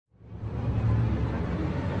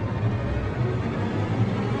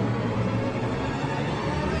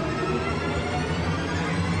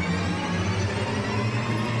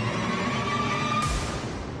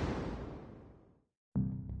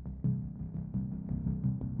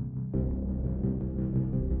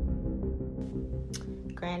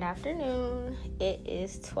Grand afternoon. It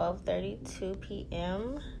is 12:32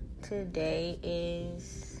 p.m. Today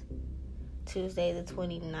is Tuesday the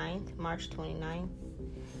 29th, March 29th.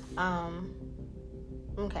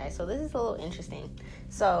 Okay, so this is a little interesting.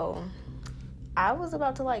 So, I was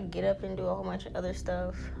about to get up and do a whole bunch of other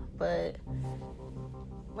stuff, but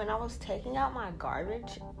when I was taking out my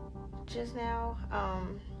garbage just now,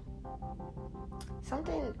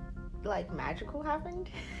 something magical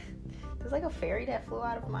happened. There's a fairy that flew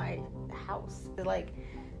out of my house. It's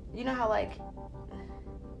you know how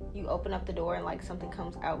you open up the door and something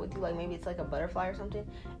comes out with you, maybe it's a butterfly or something.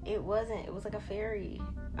 It wasn't. It was a fairy.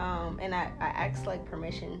 And I asked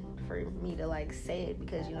permission for me to say it,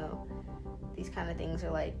 because these kind of things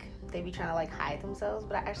are they be trying to hide themselves,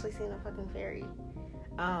 but I actually seen a fucking fairy.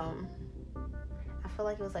 I feel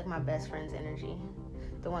like it was my best friend's energy,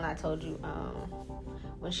 the one I told you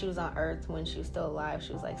when she was on Earth, when she was still alive.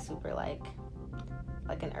 She was super like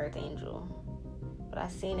an Earth angel. But I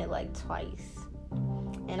seen it twice,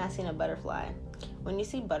 and I seen a butterfly. When you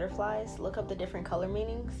see butterflies, look up the different color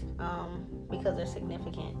meanings, because they're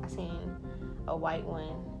significant. I seen a white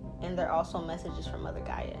one, and they're also messages from Mother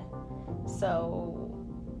Gaia. So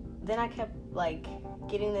then I kept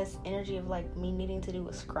getting this energy of me needing to do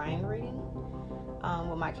a scrying reading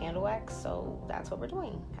with my candle wax. So that's what we're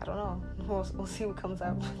doing. I don't know. We'll see what comes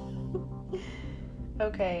up.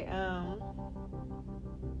 Okay.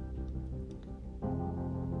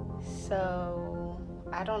 So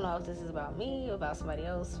I don't know if this is about me or about somebody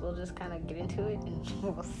else. We'll just kind of get into it and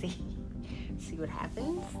we'll see what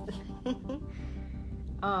happens.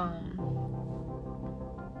 Wow.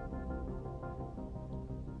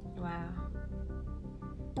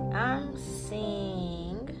 I'm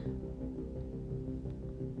seeing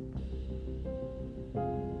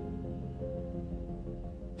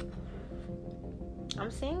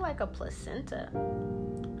a placenta.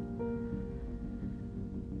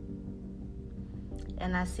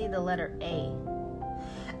 And I see the letter A.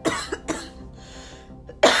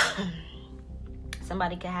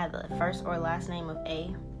 Somebody could have the first or last name of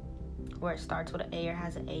A, or it starts with an A or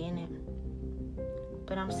has an A in it.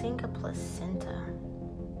 But I'm seeing a placenta.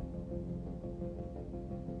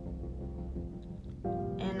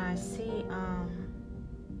 And I see,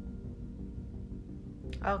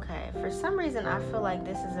 okay, for some reason I feel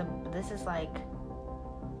this is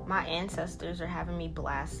my ancestors are having me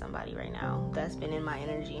blast somebody right now that's been in my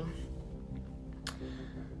energy.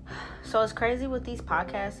 So it's crazy with these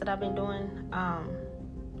podcasts that I've been doing,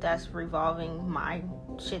 that's revolving my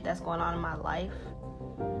shit that's going on in my life.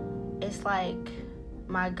 It's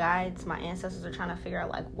my guides, my ancestors are trying to figure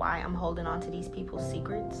out why I'm holding on to these people's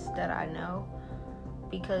secrets that I know,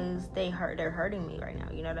 because they're hurting me right now.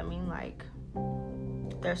 You know what I mean?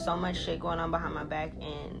 There's so much shit going on behind my back,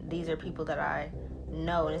 and these are people that I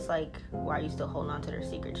know, and it's why are you still holding on to their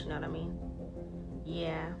secrets? You know what I mean?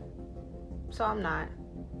 Yeah. So I'm not.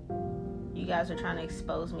 You guys are trying to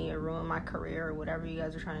expose me or ruin my career or whatever you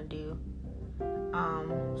guys are trying to do.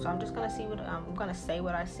 So I'm just gonna see what I'm gonna say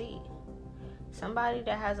what I see. Somebody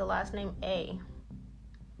that has a last name A.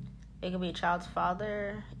 It could be a child's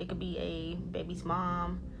father. It could be a baby's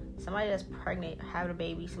mom. Somebody that's pregnant, having a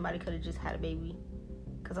baby. Somebody could have just had a baby.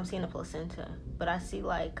 Because I'm seeing a placenta. But I see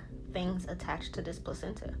things attached to this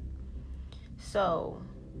placenta. So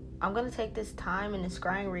I'm going to take this time in this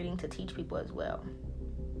scrying reading to teach people as well.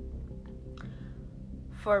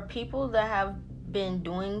 For people that have been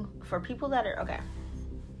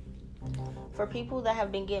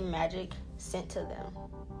getting magic sent to them.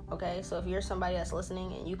 Okay, so if you're somebody that's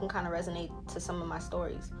listening and you can kind of resonate to some of my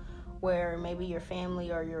stories, where maybe your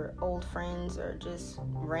family or your old friends or just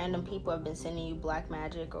random people have been sending you black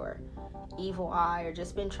magic or evil eye, or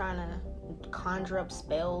just been trying to conjure up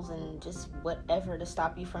spells and just whatever to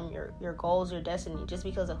stop you from your goals, your destiny, just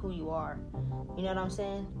because of who you are. You know what I'm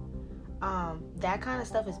saying? That kind of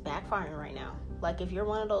stuff is backfiring right now. If you're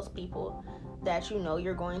one of those people that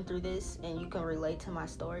you're going through this and you can relate to my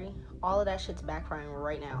story, all of that shit's backfiring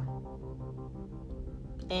right now.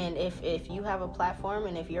 And if you have a platform,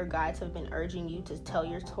 and if your guides have been urging you to tell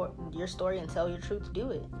your story and tell your truth,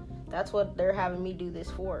 do it. That's what they're having me do this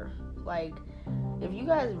for. If you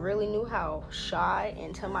guys really knew how shy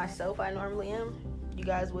and to myself I normally am, you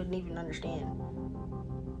guys wouldn't even understand.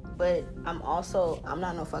 But I'm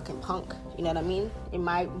not no fucking punk. You know what I mean? It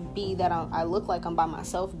might be that I look like I'm by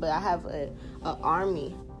myself, but I have an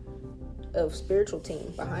army of spiritual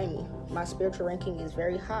team behind me. My spiritual ranking is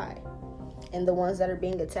very high. And the ones that are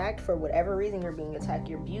being attacked, for whatever reason you're being attacked,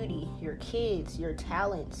 your beauty, your kids, your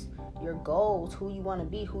talents, your goals, who you want to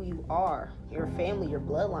be, who you are, your family, your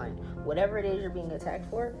bloodline, whatever it is you're being attacked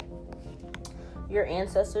for, your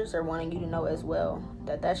ancestors are wanting you to know as well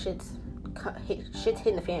that shit's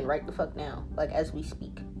hitting the fan right the fuck now, like as we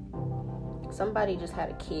speak. Somebody just had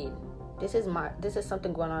a kid. This is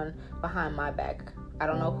something going on behind my back. I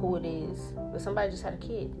don't know who it is, but somebody just had a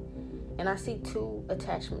kid. And I see 2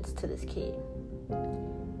 attachments to this kid.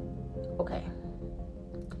 Okay.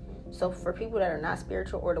 So for people that are not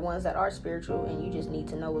spiritual, or the ones that are spiritual and you just need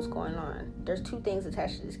to know what's going on, there's 2 things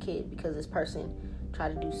attached to this kid because this person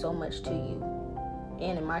tried to do so much to you.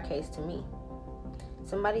 And in my case, to me.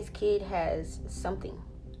 Somebody's kid has something.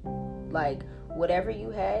 Like, whatever you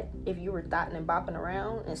had, if you were thotting and bopping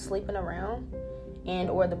around and sleeping around, and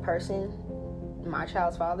or the person, my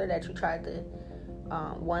child's father, that you tried to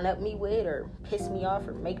one-up me with, or piss me off,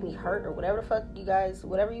 or make me hurt, or whatever the fuck you guys,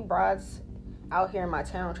 whatever you broads out here in my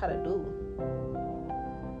town try to do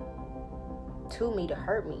to me to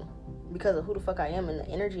hurt me because of who the fuck I am and the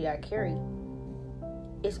energy I carry,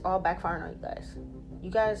 it's all backfiring on you guys. You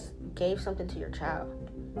guys gave something to your child.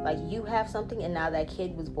 Like, you have something, and now that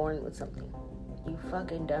kid was born with something. You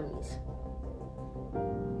fucking dummies.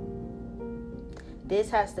 This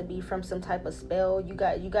has to be from some type of spell. You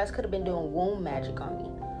guys could have been doing womb magic on me.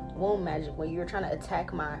 Womb magic, when you were trying to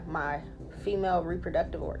attack my female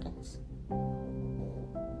reproductive organs.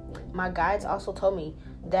 My guides also told me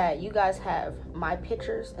that you guys have my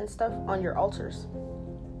pictures and stuff on your altars.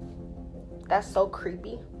 That's so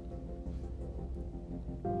creepy.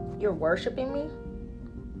 You're worshiping me?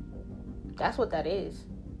 That's what that is,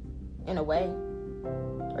 in a way.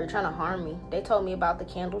 Or you're trying to harm me. They told me about the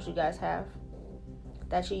candles you guys have,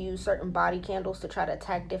 that you use certain body candles to try to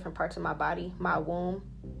attack different parts of my body, my womb,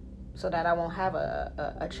 so that I won't have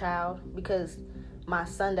a child, because my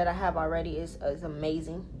son that I have already is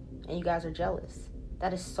amazing, and you guys are jealous.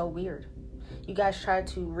 That is so weird. You guys tried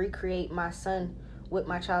to recreate my son with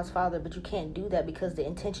my child's father, but you can't do that because the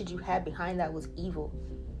intentions you had behind that was evil.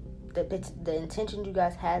 The intentions you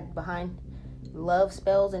guys had behind love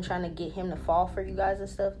spells and trying to get him to fall for you guys and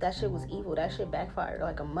stuff, that shit was evil. That shit backfired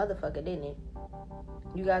like a motherfucker, didn't it?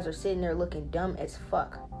 You guys are sitting there looking dumb as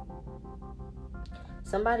fuck.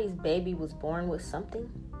 Somebody's baby was born with something,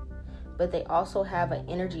 but they also have an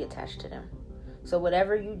energy attached to them. So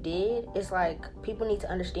whatever you did, it's like, people need to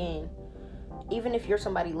understand, even if you're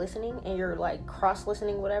somebody listening and you're like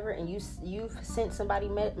cross-listening, whatever, and you've sent somebody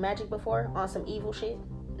magic before on some evil shit,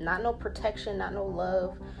 not no protection, not no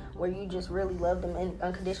love, where you just really love them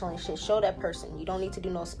unconditionally and shit, show that person. You don't need to do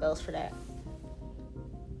no spells for that.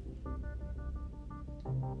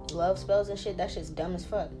 Love spells and shit, that shit's dumb as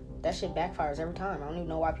fuck. That shit backfires every time. I don't even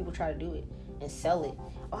know why people try to do it and sell it.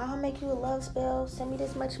 Oh, I'll make you a love spell. Send me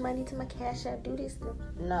this much money to my Cash App. Do this.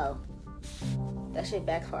 No. That shit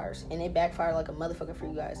backfires. And it backfired like a motherfucker for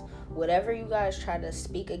you guys. Whatever you guys try to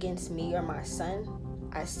speak against me or my son,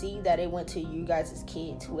 I see that it went to you guys'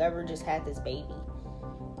 kids. Whoever just had this baby.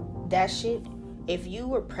 That shit, if you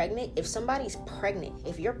were pregnant, if somebody's pregnant,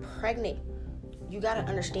 if you're pregnant, you got to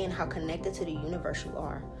understand how connected to the universe you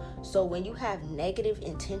are. So when you have negative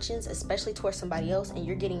intentions, especially towards somebody else, and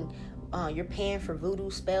you're getting, you're paying for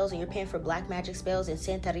voodoo spells, and you're paying for black magic spells and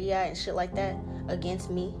Santeria and shit like that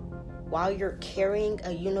against me, while you're carrying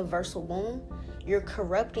a universal womb, you're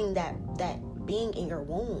corrupting that being in your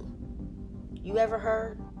womb. You ever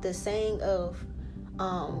heard the saying of,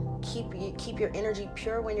 keep your energy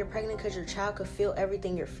pure when you're pregnant, because your child could feel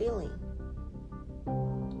everything you're feeling?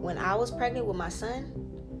 When I was pregnant with my son,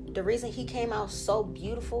 the reason he came out so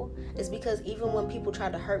beautiful is because even when people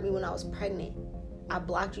tried to hurt me when I was pregnant, I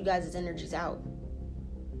blocked you guys' energies out.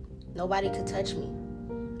 Nobody could touch me.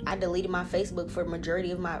 I deleted my Facebook for the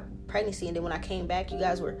majority of my pregnancy, and then when I came back, you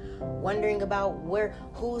guys were wondering about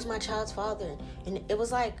who's my child's father, and it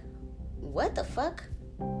was like, what the fuck?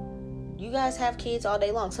 You guys have kids all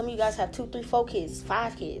day long. Some of you guys have 2, 3, 4 kids,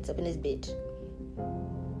 5 kids up in this bitch.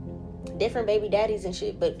 Different baby daddies and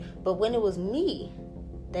shit, but when it was me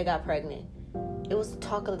that got pregnant, it was the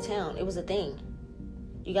talk of the town. It was a thing.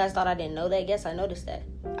 You guys thought I didn't know that? Yes, I noticed that.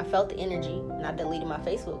 I felt the energy, and I deleted my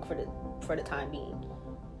Facebook for the time being.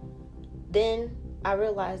 Then I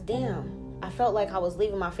realized, damn, I felt like I was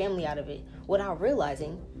leaving my family out of it, without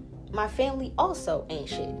realizing my family also ain't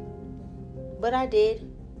shit. But I did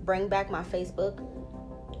bring back my Facebook,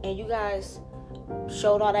 and you guys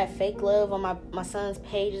showed all that fake love on my son's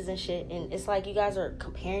pages and shit, and it's like you guys are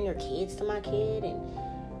comparing your kids to my kid, and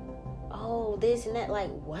oh, this and that.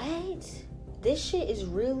 Like, what? This shit is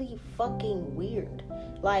really fucking weird.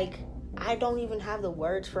 Like, I don't even have the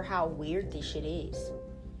words for how weird this shit is.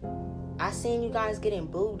 I seen you guys getting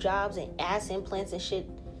boob jobs and ass implants and shit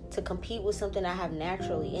to compete with something I have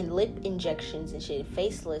naturally, and lip injections and shit,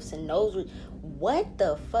 facelifts and what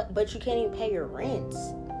the fuck? But you can't even pay your rents.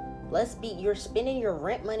 You're spending your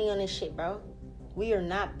rent money on this shit, bro. We are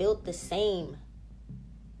not built the same.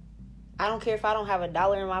 I don't care if I don't have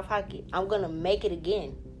 $1 in my pocket. I'm gonna make it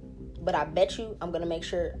again. But I bet you I'm gonna make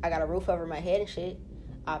sure I got a roof over my head and shit.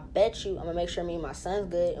 I bet you I'm gonna make sure me and my son's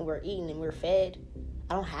good and we're eating and we're fed.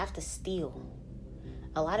 I don't have to steal.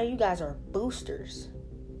 A lot of you guys are boosters.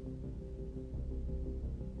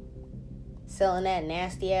 Selling that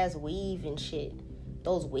nasty ass weave and shit.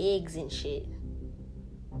 Those wigs and shit.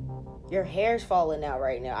 Your hair's falling out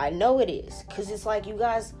right now. I know it is. Because it's like you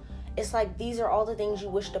guys, it's like these are all the things you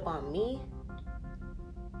wished upon me.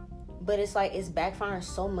 But it's like it's backfiring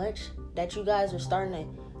so much that you guys are starting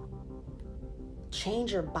to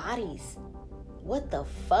change your bodies. What the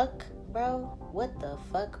fuck, bro? What the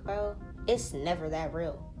fuck, bro? It's never that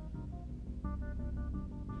real.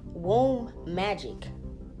 Womb magic.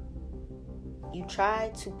 You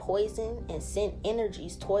tried to poison and send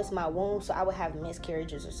energies towards my womb so I would have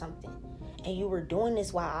miscarriages or something. And you were doing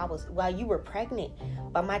this while you were pregnant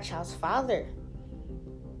by my child's father.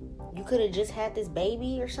 You could have just had this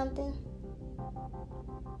baby or something.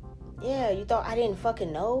 Yeah, you thought I didn't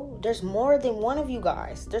fucking know? There's more than one of you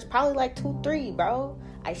guys. There's probably like 2, 3, bro.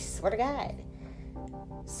 I swear to God.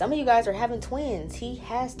 Some of you guys are having twins. He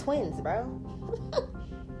has twins, bro.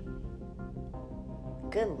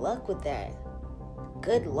 Good luck with that.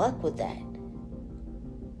 Good luck with that.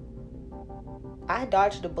 I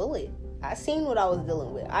dodged a bullet. I seen what I was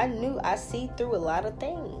dealing with. I see through a lot of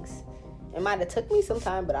things. It might have took me some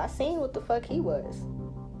time, but I seen what the fuck he was.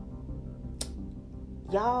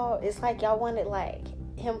 Y'all, it's like y'all wanted like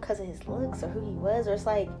him because of his looks or who he was, or it's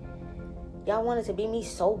like y'all wanted to be me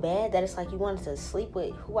so bad that it's like you wanted to sleep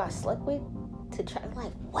with who I slept with to try.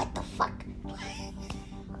 Like, what the fuck?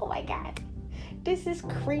 Oh my God. This is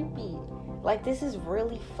creepy. Like, this is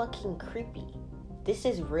really fucking creepy. This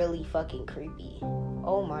is really fucking creepy.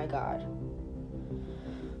 Oh my God.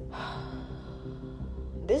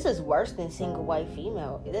 This is worse than single white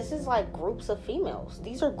female. This is like groups of females.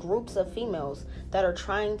 These are groups of females that are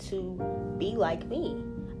trying to be like me.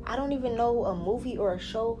 I don't even know a movie or a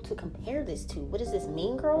show to compare this to. What is this,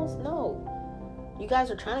 Mean Girls? No. You guys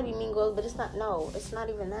are trying to be Mean Girls, but it's not. No, it's not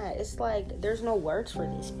even that. It's like, there's no words for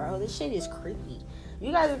this, bro. This shit is creepy.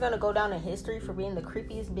 You guys are gonna go down in history for being the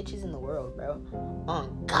creepiest bitches in the world, bro. Oh,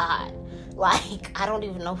 God. Like, I don't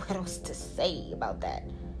even know what else to say about that.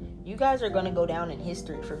 You guys are gonna go down in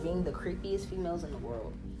history for being the creepiest females in the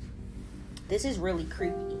world. This is really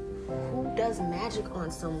creepy. Who does magic on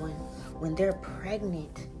someone when they're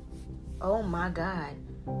pregnant? Oh my God.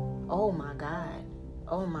 Oh my God.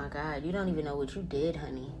 Oh my God. You don't even know what you did,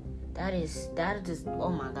 honey. That is just, oh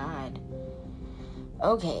my God.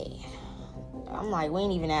 Okay. I'm like, we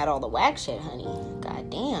ain't even add all the whack shit, honey. God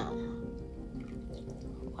damn.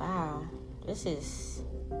 Wow. This is,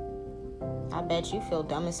 I bet you feel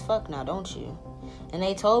dumb as fuck now, don't you? And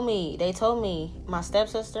they told me, my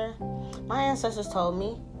stepsister, my ancestors told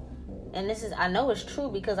me, and this is, I know it's true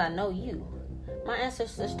because I know you. My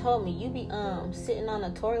ancestors told me, you be sitting on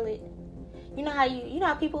the toilet. You know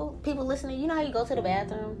how people listening, you know how you go to the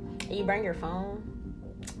bathroom and you bring your phone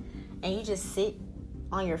and you just sit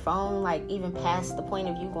on your phone, like even past the point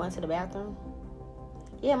of you going to the bathroom?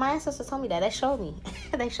 Yeah, my ancestors told me that. They showed me.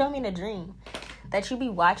 They showed me in a dream that you be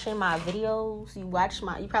watching my videos.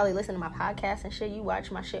 You probably listen to my podcast and shit. You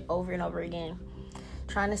watch my shit over and over again,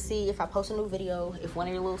 trying to see if I post a new video, if one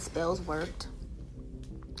of your little spells worked.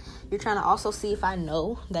 You're trying to also see if I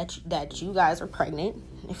know that you guys are pregnant,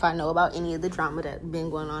 if I know about any of the drama that's been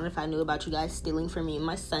going on, if I knew about you guys stealing from me and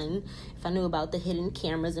my son, if I knew about the hidden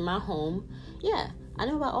cameras in my home. Yeah, I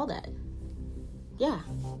know about all that. Yeah.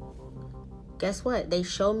 Guess what? They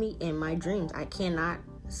show me in my dreams. I cannot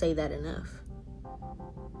say that enough.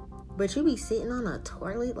 But you be sitting on a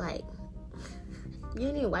toilet like, you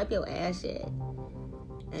didn't even wipe your ass yet.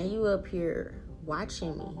 And you up here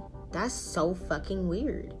watching me. That's so fucking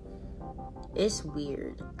weird. It's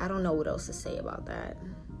weird. I don't know what else to say about that.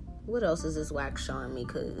 What else is this wax showing me?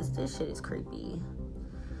 Because this shit is creepy.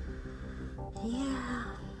 Yeah.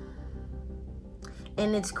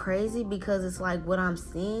 And it's crazy because it's like what I'm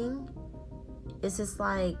seeing, it's just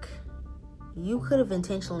like you could have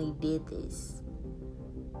intentionally did this.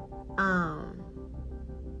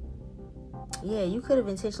 Yeah, you could have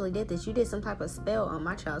intentionally did this. You did some type of spell on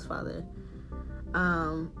my child's father.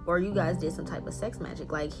 Or you guys did some type of sex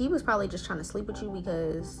magic. Like, he was probably just trying to sleep with you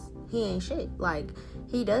because he ain't shit. Like,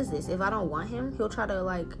 he does this. If I don't want him, he'll try to,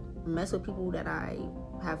 like, mess with people that I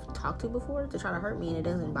have talked to before to try to hurt me, and it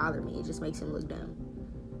doesn't bother me. It just makes him look dumb.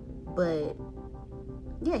 But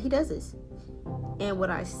yeah, he does this. And what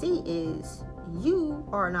I see is you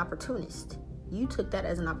are an opportunist. You took that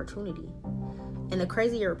as an opportunity. And the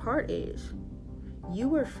crazier part is you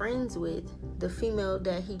were friends with the female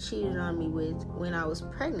that he cheated on me with when I was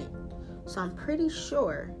pregnant. So I'm pretty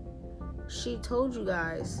sure she told you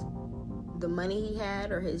guys the money he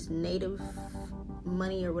had, or his native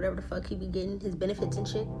money, or whatever the fuck he be getting, his benefits and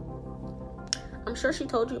shit. I'm sure she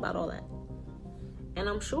told you about all that. And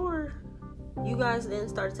I'm sure you guys then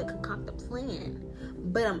started to concoct a plan.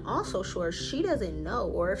 But I'm also sure she doesn't know,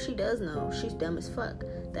 or if she does know, she's dumb as fuck,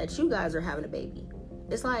 that you guys are having a baby.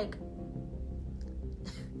 It's like,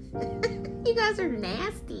 you guys are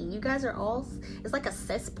nasty. You guys are all, it's like a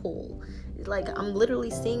cesspool. It's like, I'm literally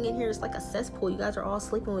seeing in here, it's like a cesspool. You guys are all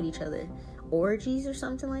sleeping with each other. Orgies or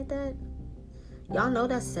something like that. Y'all know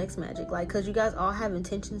that's sex magic. Like, because you guys all have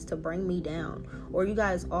intentions to bring me down. Or you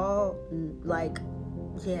guys all, like,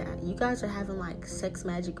 yeah, you guys are having, like, sex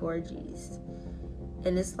magic orgies.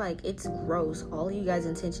 And it's like, it's gross. All of you guys'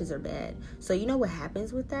 intentions are bad. So you know what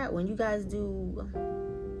happens with that? When you guys do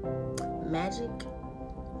magic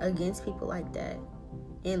against people like that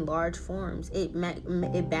in large forms, it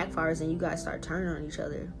backfires and you guys start turning on each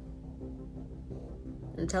other.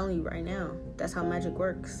 I'm telling you right now, that's how magic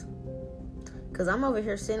works. Because I'm over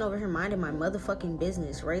here, sitting over here minding my motherfucking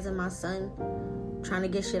business, raising my son, trying to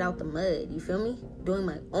get shit out the mud, you feel me? Doing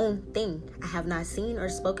my own thing. I have not seen or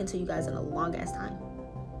spoken to you guys in a long ass time.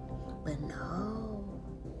 But no,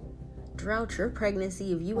 throughout your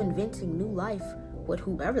pregnancy, of you inventing new life with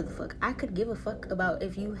whoever the fuck, I could give a fuck about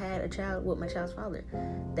if you had a child with my child's father.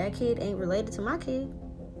 That kid ain't related to my kid.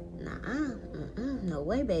 No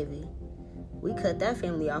way, baby. We cut that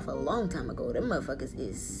family off a long time ago. Them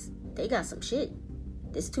motherfuckers they got some shit.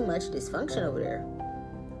 There's too much dysfunction over there.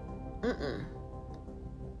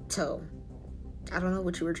 So, I don't know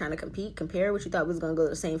what you were trying to compare, what you thought was going to go to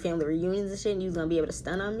the same family reunions and shit, and you was going to be able to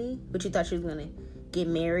stun on me, but you thought you was going to get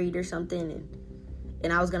married or something,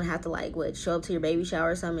 and I was going to have to, like, show up to your baby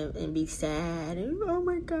shower or something and be sad, and, oh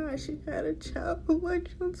my gosh, she had a child with my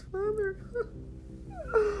child's father.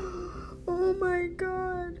 Oh my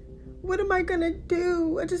god. What am I going to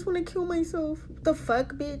do? I just want to kill myself. The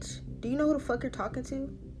fuck, bitch? Do you know who the fuck you're talking to?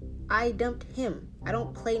 I dumped him. I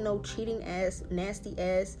don't play no cheating ass, nasty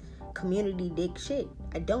ass, community dick shit.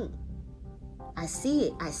 I don't. I see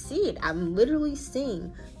it. I'm literally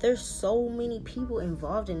seeing there's so many people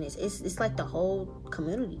involved in this. It's like the whole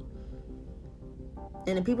community.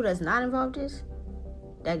 And the people that's not involved in this,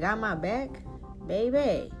 that got my back,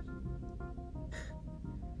 baby,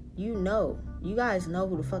 you guys know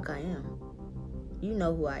who the fuck I am. You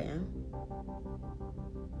know who I am.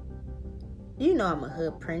 You know I'm a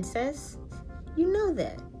hood princess. You know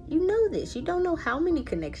that. You know this. You don't know how many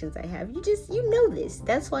connections I have. You know this.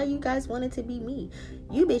 That's why you guys wanted to be me.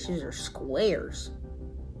 You bitches are squares.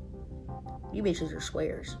 You bitches are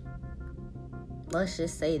squares. Let's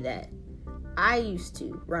just say that. I used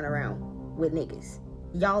to run around with niggas.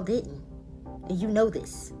 Y'all didn't. And you know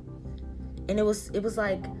this. And it was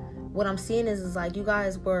like, what I'm seeing is like you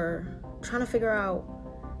guys were trying to figure out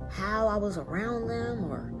how I was around them,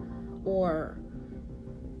 or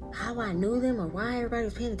how I knew them, or why everybody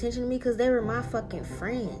was paying attention to me, because they were my fucking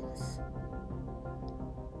friends.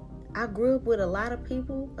 I grew up with a lot of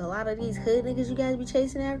people, a lot of these hood niggas you guys be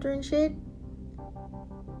chasing after and shit,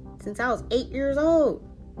 since I was 8 years old.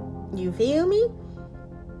 You feel me?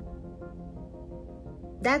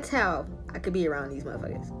 That's how I could be around these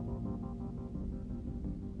motherfuckers.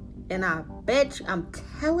 And I bet you, I'm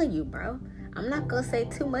telling you, bro, I'm not gonna say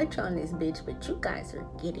too much on this bitch, but you guys are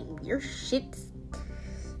getting your shit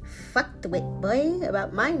fucked with, boy,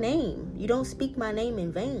 about my name. You don't speak my name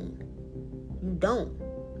in vain. You don't.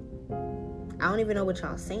 I don't even know what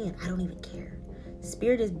y'all saying. I don't even care.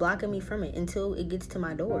 Spirit is blocking me from it until it gets to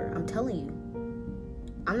my door. I'm telling you.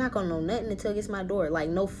 I'm not gonna know nothing until it gets to my door. Like,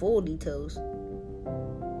 no full details.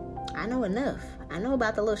 I know enough. I know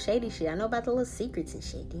about the little shady shit. I know about the little secrets and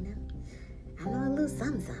shit, you know? I know a little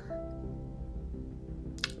something.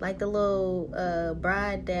 Like the little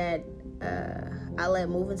bride that I let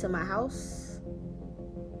move into my house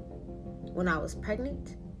when I was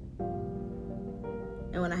pregnant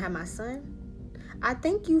and when I had my son. I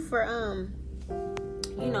thank you for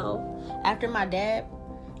after my dad,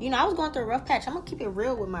 I was going through a rough patch. I'm gonna keep it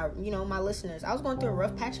real with my my listeners. I was going through a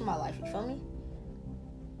rough patch in my life, you feel me?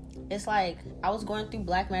 It's like I was going through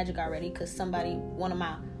black magic already, because one of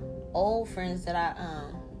my old friends that I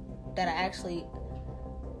actually,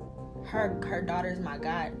 her daughter's my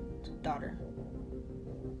goddaughter.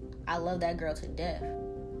 I love that girl to death,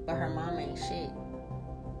 but her mom ain't shit.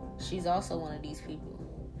 She's also one of these people.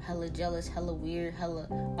 hella jealous, hella weird, hella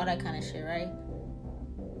all that kind of shit, right?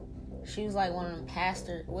 She was like one of them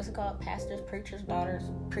pastors, what's it called? Pastors, preachers' daughters,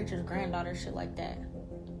 preachers' granddaughters, shit like that.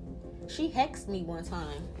 She hexed me one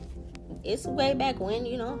time. It's way back when,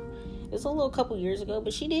 you know. It's a little couple years ago,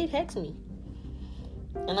 but she did hex me.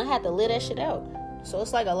 And I had to live that shit out. So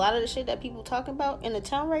it's like a lot of the shit that people talking about in the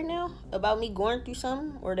town right now, about me going through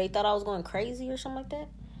something, or they thought I was going crazy or something like that.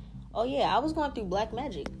 Oh yeah, I was going through black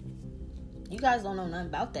magic. You guys don't know nothing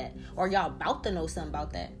about that. Or y'all about to know something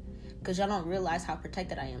about that. Because y'all don't realize how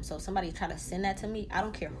protected I am. So if somebody try to send that to me, I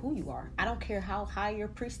don't care who you are. I don't care how high your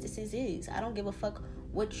priestesses is. I don't give a fuck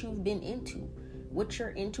what you've been into. What you're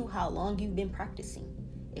into, how long you've been practicing.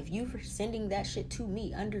 If you're sending that shit to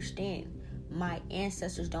me, understand, my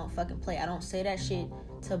ancestors don't fucking play. I don't say that shit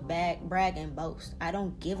to brag and boast. I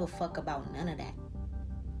don't give a fuck about none of that.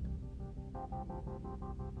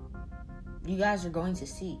 You guys are going to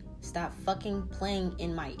see. Stop fucking playing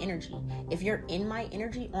in my energy. If you're in my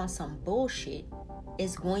energy on some bullshit,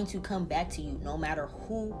 it's going to come back to you no matter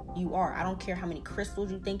who you are. I don't care how many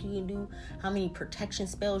crystals you think you can do, how many protection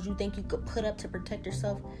spells you think you could put up to protect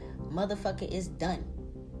yourself. Motherfucker, it's done.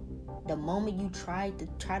 The moment you try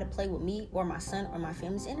to play with me or my son or my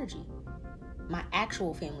family's energy. My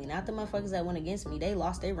actual family, not the motherfuckers that went against me. They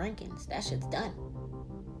lost their rankings. That shit's done.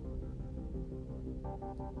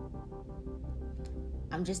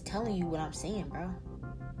 I'm just telling you what I'm saying, bro.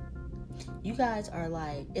 You guys are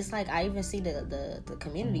like, it's like I even see the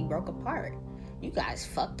community broke apart. You guys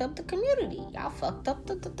fucked up the community. Y'all fucked up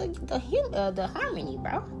the harmony,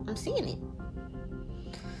 bro. I'm seeing it.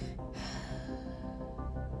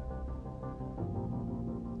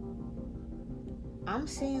 I'm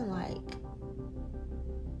seeing like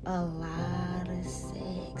a lot of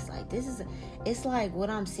sex. Like this is, it's like what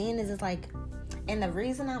I'm seeing is it's like, and the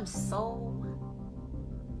reason I'm so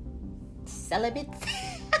celibate,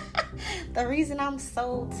 the reason I'm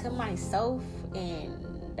so to myself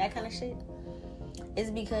and that kind of shit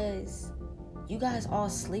is because you guys all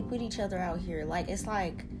sleep with each other out here. Like it's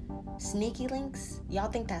like sneaky links. Y'all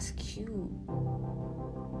think that's cute.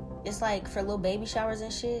 It's like for little baby showers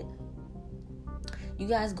and shit. You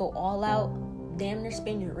guys go all out, damn near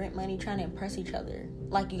spend your rent money trying to impress each other.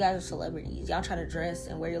 Like you guys are celebrities. Y'all try to dress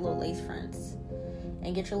and wear your little lace fronts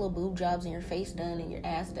and get your little boob jobs and your face done and your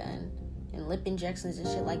ass done and lip injections and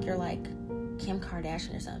shit like you're like Kim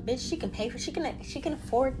Kardashian or something. Bitch, she can pay for, she can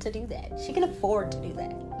afford to do that. She can afford to do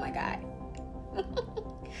that. My God.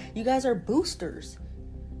 You guys are boosters.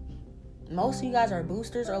 Most of you guys are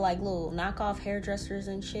boosters or like little knockoff hairdressers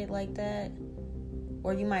and shit like that.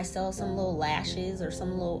 Or you might sell some little lashes or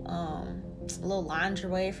some little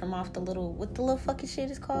lingerie from off the little, what the little fucking shit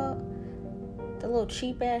is called? The little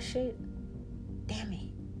cheap ass shit. Damn it.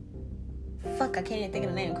 Fuck, I can't even think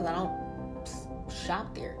of the name because I don't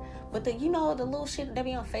shop there. But the, you know, the little shit that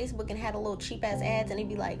be on Facebook and had a little cheap ass ads and it'd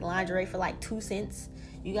be like lingerie for like 2 cents.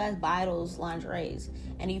 You guys buy those lingeries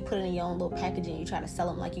and you put it in your own little packaging and you try to sell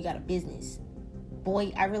them like you got a business.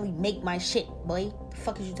 Boy, I really make my shit, boy. The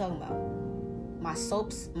fuck is you talking about? My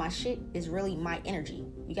soaps, my shit is really my energy.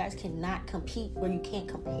 You guys cannot compete where you can't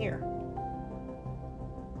compare.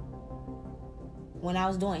 When I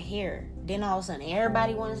was doing hair, then all of a sudden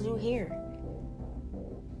everybody wanted to do hair.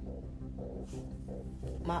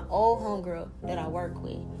 My old homegirl that I work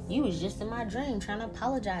with, you was just in my dream trying to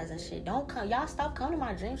apologize and shit. Don't come, y'all stop coming to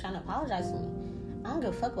my dream trying to apologize to me. I don't give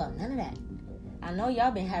a fuck about none of that. I know y'all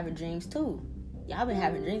been having dreams too. Y'all been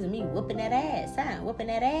having dreams of me whooping that ass, huh? Whooping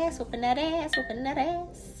that ass, whooping that ass, whooping that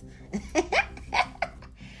ass.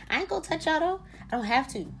 I ain't gonna touch y'all though. I don't have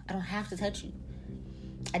to. I don't have to touch you.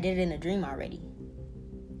 I did it in a dream already.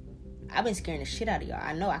 I've been scaring the shit out of y'all.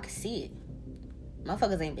 I know, I can see it.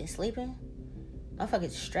 Motherfuckers ain't been sleeping.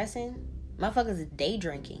 Motherfuckers stressing. Motherfuckers is day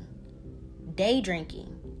drinking. Day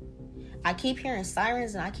drinking. I keep hearing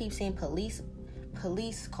sirens and I keep seeing police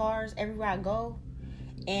cars everywhere I go.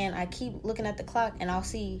 And I keep looking at the clock and I'll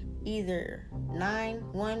see either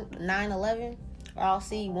 9/11 or I'll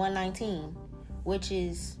see 119, which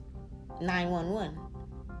is 911.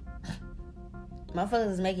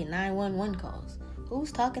 Motherfuckers is making 911 calls.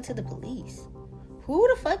 Who's talking to the police? Who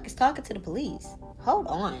the fuck is talking to the police? Hold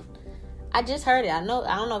on. I just heard it. I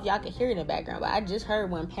don't know if y'all can hear it in the background, but I just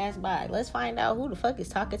heard one pass by. Let's find out who the fuck is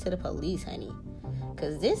talking to the police, honey.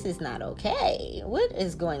 Because this is not okay. What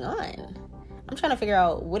is going on? I'm trying to figure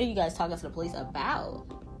out, what are you guys talking to the police about?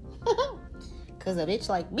 Because a bitch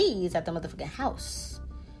like me is at the motherfucking house,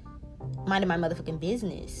 minding my motherfucking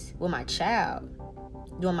business with my child,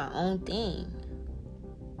 doing my own thing.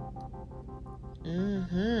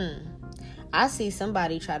 I see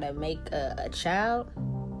somebody try to make a child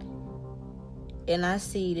and I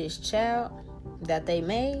see this child that they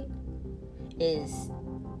made, is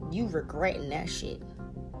you regretting that shit.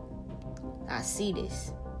 I see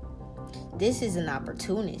this. This is an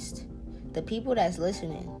opportunist. The people that's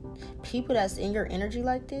listening, people that's in your energy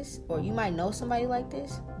like this, or you might know somebody like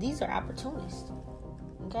this, these are opportunists.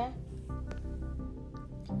 Okay?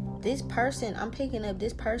 This person, I'm picking up,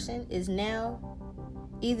 this person is now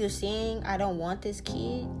either saying, I don't want this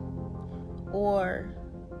kid, or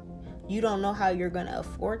you don't know how you're going to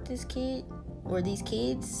afford this kid or these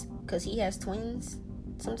kids, because he has twins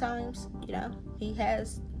sometimes, you know? He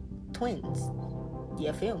has twins.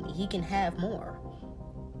 You feel me? He can have more.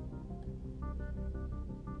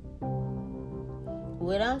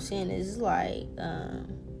 What I'm saying is like,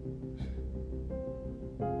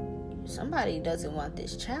 somebody doesn't want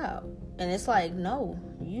this child. And it's like, no,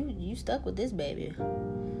 you stuck with this baby.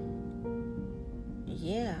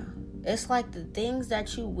 Yeah. It's like the things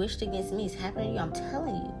that you wished against me is happening to you. I'm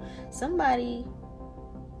telling you. Somebody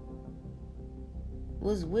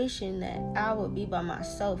was wishing that I would be by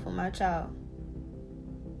myself with my child.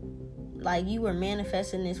 Like, you were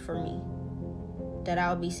manifesting this for me, that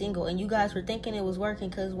I would be single. And you guys were thinking it was working,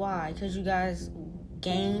 because why? Because you guys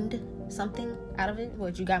gained something out of it?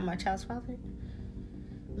 What, you got my child's father?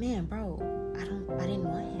 Man, bro, I didn't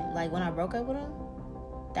want him. Like, when I broke up with him,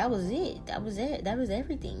 that was it. That was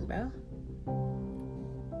everything, bro.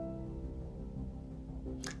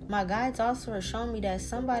 My guides also are showing me that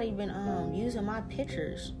somebody been using my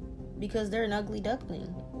pictures because they're an ugly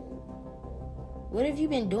duckling. What have you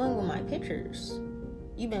been doing with my pictures?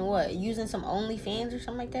 You been what? Using some OnlyFans or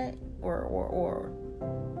something like that? Or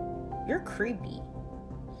you're creepy.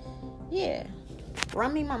 Yeah.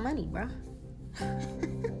 Run me my money, bro.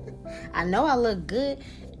 I know I look good.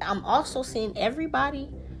 I'm also seeing everybody,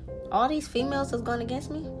 all these females that's going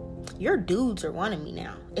against me, your dudes are wanting me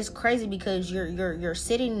now. It's crazy because you're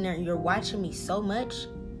sitting there, you're watching me so much.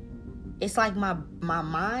 It's like my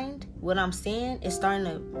mind, what I'm saying, is starting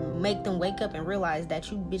to make them wake up and realize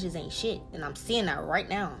that you bitches ain't shit. And I'm seeing that right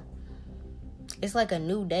now. It's like a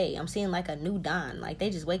new day. I'm seeing like a new dawn. Like,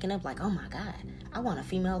 they just waking up like, oh my God, I want a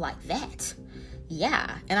female like that.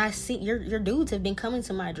 Yeah. And I see your dudes have been coming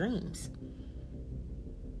to my dreams,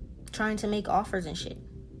 trying to make offers and shit.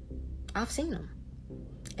 I've seen them.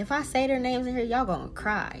 If I say their names in here, y'all gonna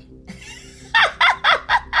cry.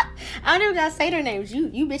 I don't even gotta say their names.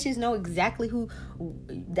 You bitches know exactly who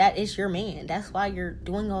that is, your man. That's why you're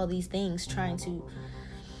doing all these things, trying to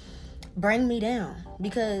bring me down.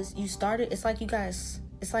 Because you started, it's like you guys,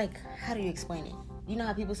 it's like, how do you explain it? You know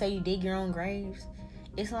how people say you dig your own graves?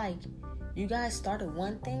 It's like you guys started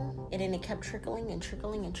one thing and then it kept trickling and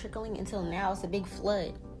trickling and trickling until now it's a big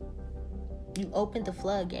flood. You opened the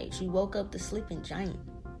floodgates. You woke up the sleeping giant.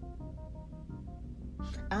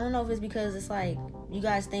 I don't know if it's because it's like you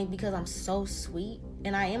guys think because I'm so sweet,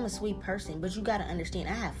 and I am a sweet person, but you gotta understand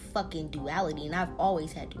I have fucking duality, and I've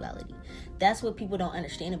always had duality. That's what people don't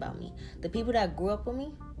understand about me. The people that grew up with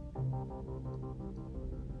me,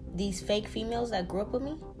 these fake females that grew up with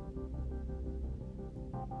me,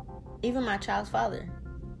 even my child's father,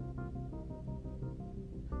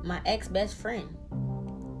 my ex-best friend,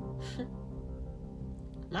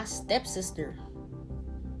 my stepsister,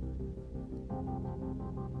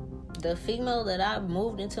 the female that I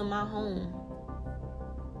moved into my home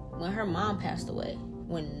when her mom passed away,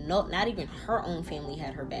 when not even her own family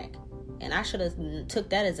had her back. And I should have took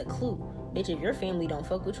that as a clue. Bitch, if your family don't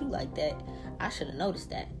fuck with you like that, I should have noticed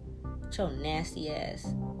that. Your nasty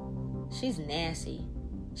ass. She's nasty.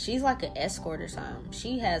 She's like an escort or something.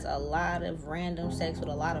 She has a lot of random sex with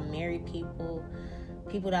a lot of married people.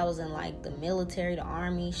 People that was in like the military, the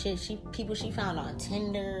army, shit. People she found on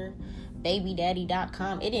Tinder,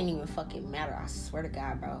 babydaddy.com. It didn't even fucking matter. I swear to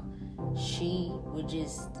God, bro. She would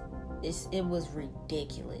just, it was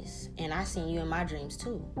ridiculous. And I seen you in my dreams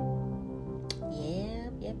too.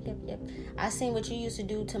 Yep. I seen what you used to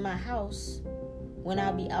do to my house when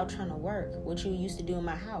I'd be out trying to work. What you used to do in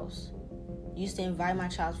my house. You used to invite my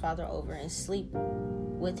child's father over and sleep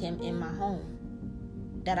with him in my home.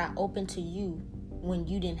 That I opened to you when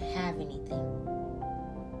you didn't have anything.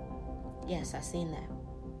 Yes, I seen that.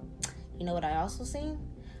 You know what I also seen?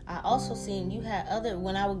 I also seen you had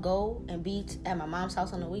when I would go and be at my mom's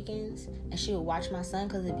house on the weekends, and she would watch my son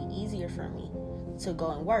because it'd be easier for me to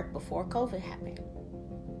go and work before COVID happened.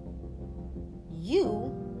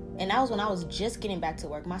 And that was when I was just getting back to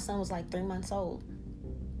work. My son was like 3 months old.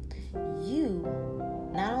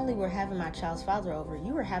 You not only were having my child's father over,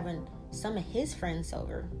 you were having some of his friends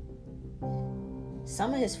over.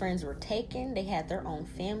 Some of his friends were taken. They had their own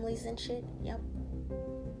families and shit. Yep.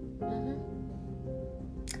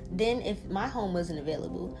 Then if my home wasn't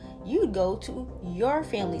available, you'd go to your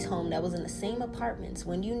family's home that was in the same apartments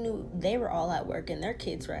when you knew they were all at work and their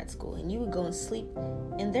kids were at school, and you would go and sleep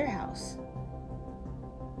in their house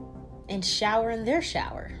and shower in their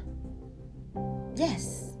shower.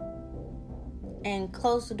 Yes. And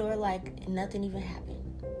close the door like nothing even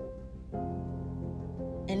happened.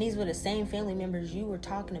 And these were the same family members you were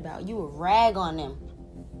talking about. You would rag on them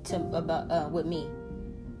with me.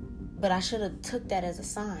 But I should have took that as a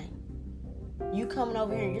sign. You coming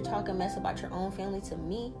over here, you're talking mess about your own family to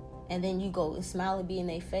me, and then you go and smile and be in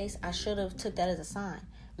their face. I should have took that as a sign.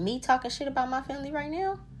 Me talking shit about my family right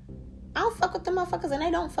now, I don't fuck with them motherfuckers, and they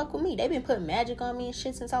don't fuck with me. They been putting magic on me and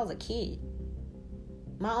shit since I was a kid.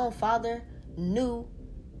 My own father knew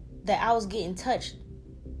that I was getting touched,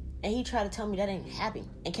 and he tried to tell me that ain't happen,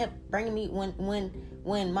 and kept bringing me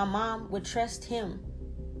when my mom would trust him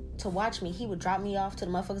to watch me, he would drop me off to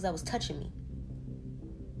the motherfuckers that was touching me.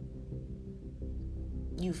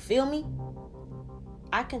 You feel me?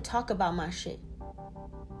 I can talk about my shit,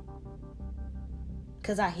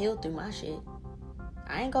 cause I healed through my shit.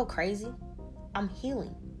 I ain't go crazy. I'm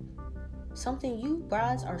healing. Something you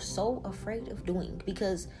brides are so afraid of doing,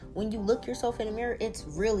 because when you look yourself in the mirror, it's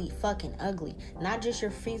really fucking ugly. Not just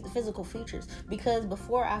your physical features. Because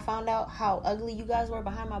before I found out how ugly you guys were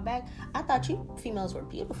behind my back, I thought you females were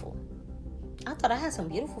beautiful. I thought I had some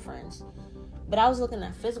beautiful friends. But I was looking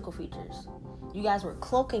at physical features. You guys were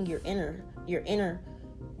cloaking your inner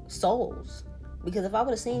souls. Because if I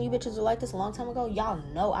would have seen you bitches were like this a long time ago, y'all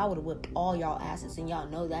know I would have whipped all y'all asses, and y'all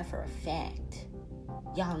know that for a fact.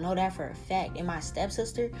 Y'all know that for a fact. And my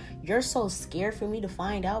stepsister, you're so scared for me to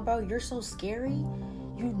find out, bro. You're so scary.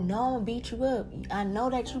 You know I'm gonna beat you up. I know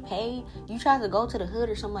that you paid. You tried to go to the hood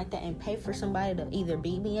or something like that and pay for somebody to either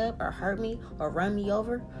beat me up or hurt me or run me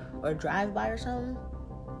over or drive by or something.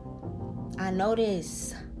 I know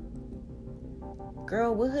this.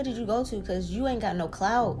 Girl, what hood did you go to? Because you ain't got no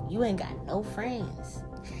clout. You ain't got no friends.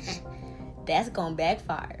 That's gonna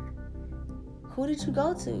backfire. Who did you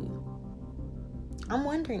go to? I'm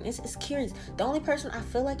wondering. It's curious. The only person I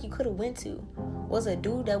feel like you could have went to was a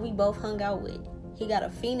dude that we both hung out with. He got a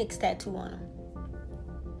phoenix tattoo on him.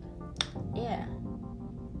 Yeah.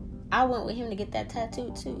 I went with him to get that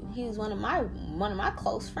tattoo too. He was one of my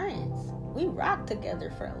close friends. We rocked together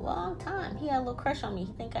for a long time. He had a little crush on me.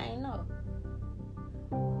 He think I ain't know.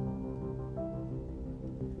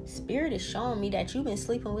 Spirit is showing me that you've been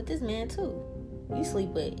sleeping with this man too. You sleep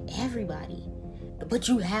with everybody. But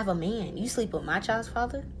you have a man. You sleep with my child's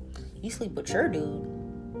father. You sleep with your dude.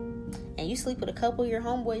 And you sleep with a couple of your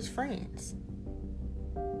homeboys' friends.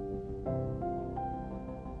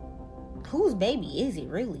 Whose baby is it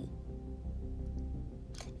really?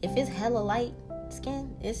 If it's hella light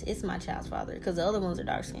skin, it's my child's father. Because the other ones are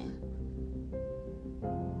dark skin.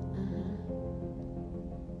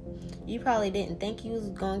 You probably didn't think you was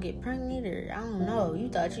going to get pregnant, or I don't know. You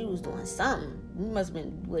thought you was doing something. You must have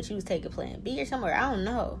been what you was taking plan B or somewhere. I don't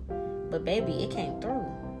know. But baby, it came through.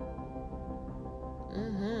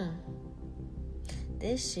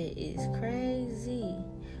 This shit is crazy.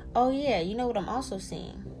 Oh yeah, you know what I'm also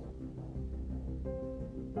seeing?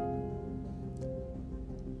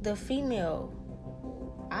 The female.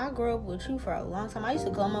 I grew up with you for a long time. I used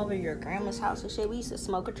to come over to your grandma's house and shit. We used to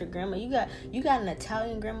smoke with your grandma. You got an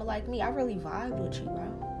Italian grandma like me. I really vibed with you,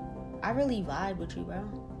 bro.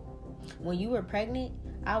 When you were pregnant,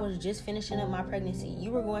 I was just finishing up my pregnancy.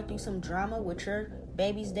 You were going through some drama with your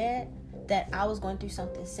baby's dad that I was going through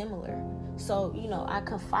something similar. So, I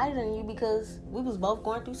confided in you because we was both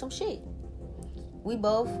going through some shit. We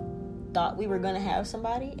both thought we were going to have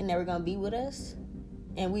somebody and they were going to be with us.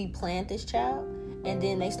 And we planned this child. And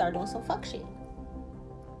then they start doing some fuck shit.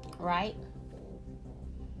 Right?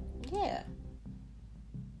 Yeah.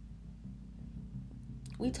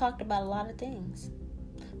 We talked about a lot of things.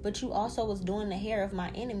 But you also was doing the hair of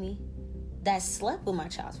my enemy that slept with my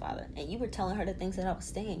child's father. And you were telling her the things that I was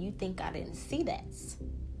saying. You think I didn't see that.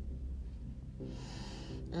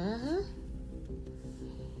 And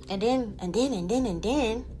then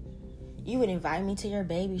you would invite me to your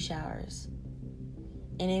baby showers.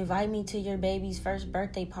 And invite me to your baby's first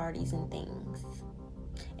birthday parties and things.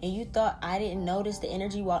 And you thought I didn't notice the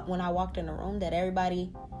energy when I walked in the room, that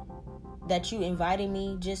everybody that you invited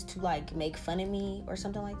me just to make fun of me or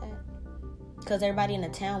something like that? Because everybody in the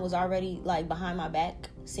town was already behind my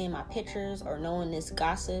back, seeing my pictures or knowing this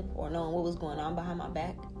gossip or knowing what was going on behind my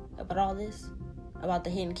back about all this, about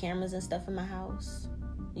the hidden cameras and stuff in my house.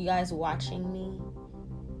 You guys watching me.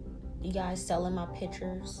 You guys selling my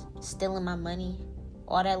pictures, stealing my money.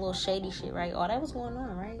 All that little shady shit, right? All that was going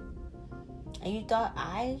on, right? And you thought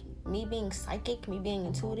I me being psychic, me being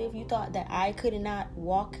intuitive, you thought that I could not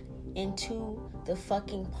walk into the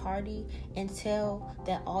fucking party and tell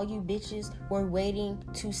that all you bitches were waiting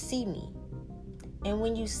to see me. And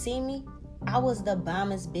when you see me, I was the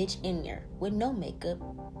bombest bitch in there with no makeup,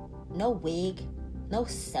 no wig, no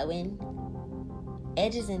sewing,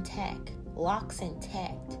 edges intact, locks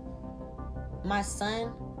intact. My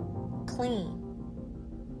son, clean,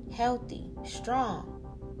 healthy, strong.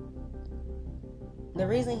 The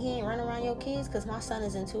reason he ain't running around your kids, because my son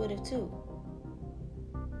is intuitive too.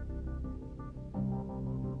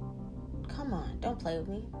 Come on, don't play with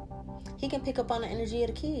me. He can pick up on the energy of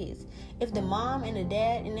the kids. If the mom and the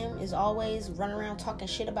dad and them is always running around talking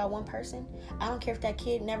shit about one person, I don't care if that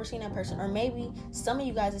kid never seen that person. Or maybe some of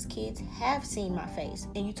you guys as kids have seen my face,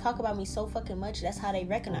 and you talk about me so fucking much, that's how they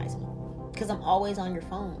recognize me. Because I'm always on your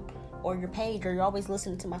phone or your page, or you're always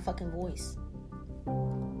listening to my fucking voice.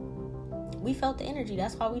 We felt the energy.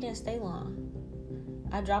 That's why we didn't stay long.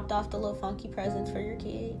 I dropped off the little funky presents for your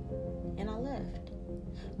kid, and I left.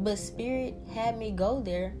 But Spirit had me go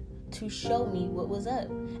there to show me what was up.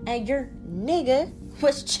 And your nigga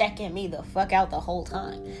was checking me the fuck out the whole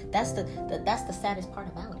time. That's the saddest part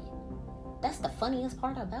about it. That's the funniest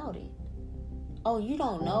part about it. Oh, you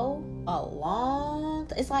don't know?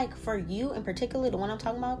 It's like, for you in particular, the one I'm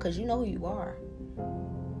talking about, because you know who you are.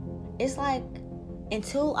 It's like,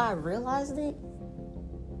 until I realized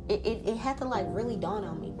it had to like really dawn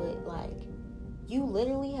on me. But like, you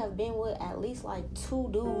literally have been with at least like 2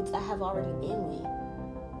 dudes I have already been with.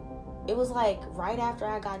 It was like right after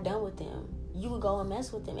I got done with them, you would go and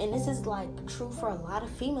mess with them. And this is like true for a lot of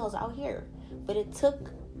females out here. But it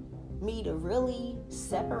took me to really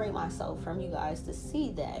separate myself from you guys to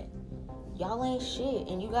see that y'all ain't shit.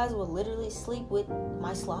 And you guys will literally sleep with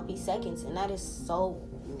my sloppy seconds. And that is so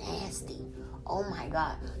nasty. Oh my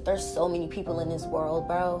God. There's so many people in this world,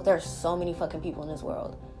 bro. There's so many fucking people in this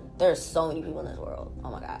world. There's so many people in this world. Oh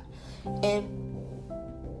my God. And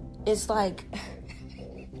it's like,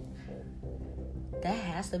 that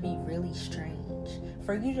has to be really strange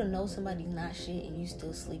for you to know somebody's not shit and you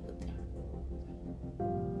still sleep with them.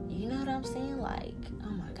 You know what I'm saying? Like,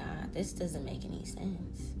 oh my God, this doesn't make any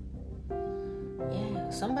sense. Yeah,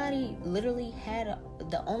 somebody literally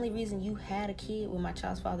the only reason you had a kid with my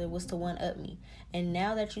child's father was to one-up me. And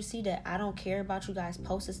now that you see that I don't care about you guys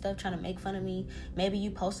posting stuff trying to make fun of me, maybe you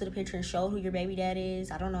posted a picture and showed who your baby dad is,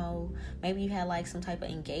 I don't know, maybe you had like some type of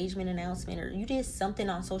engagement announcement, or you did something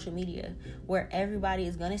on social media where everybody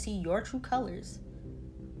is gonna see your true colors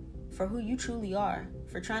for who you truly are,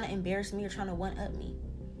 for trying to embarrass me or trying to one-up me.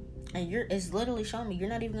 And it's literally showing me you're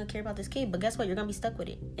not even gonna care about this kid. But guess what? You're gonna be stuck with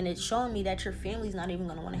it. And it's showing me that your family's not even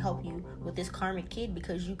gonna want to help you with this karmic kid,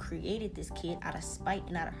 because you created this kid out of spite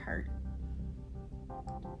and out of hurt.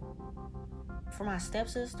 For my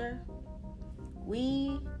stepsister,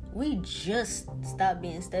 we just stopped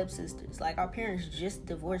being stepsisters. Like, our parents just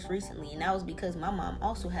divorced recently, and that was because my mom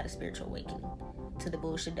also had a spiritual awakening to the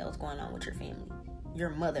bullshit that was going on with your family,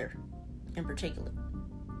 your mother in particular.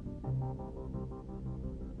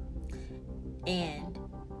 And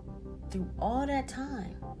through all that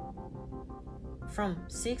time, from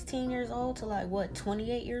 16 years old to like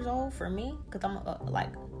 28 years old for me, because I'm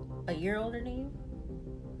like a year older than you.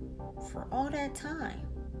 For all that time,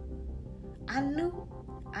 I knew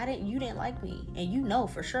you didn't like me, and you know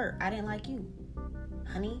for sure I didn't like you,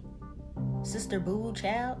 honey, sister, boo,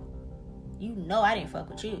 child. You know I didn't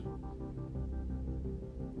fuck with you.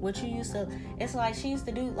 What you used to, it's like she used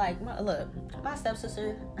to do like my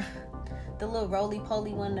stepsister. The little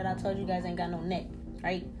roly-poly one that I told you guys ain't got no neck,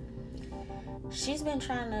 right? She's been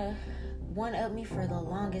trying to one-up me for the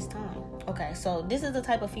longest time. Okay, so this is the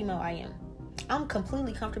type of female I am. I'm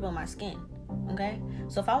completely comfortable in my skin, okay?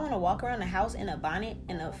 So if I want to walk around the house in a bonnet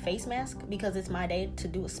and a face mask because it's my day to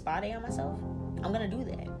do a spa day on myself, I'm going to do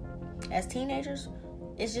that. As teenagers,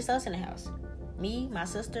 it's just us in the house. Me, my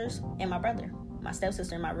sisters, and my brother. My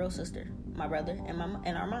stepsister and my real sister. My brother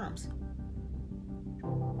and our moms.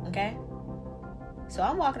 Okay? So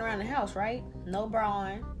I'm walking around the house, right? No bra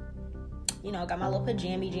on. You know, got my little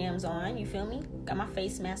pajama jams on. You feel me? Got my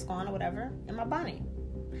face mask on or whatever. And my bonnet.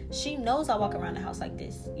 She knows I walk around the house like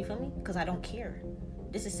this. You feel me? Because I don't care.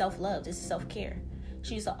 This is self-love. This is self-care.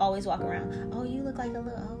 She used to always walk around. Oh, you look like a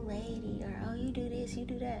little old lady. Or, oh, you do this, you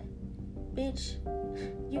do that. Bitch,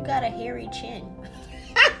 you got a hairy chin.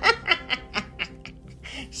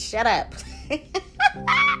 Shut up.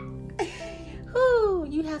 Whew,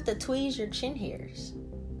 you have to tweeze your chin hairs.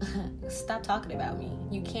 Stop talking about me.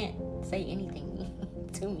 You can't say anything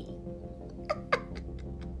to me.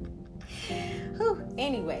 Whew.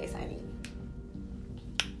 Anyways, honey.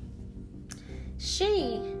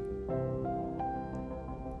 She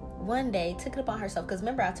one day took it upon herself, because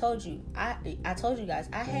remember I told you guys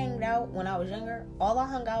I hanged out when I was younger. All I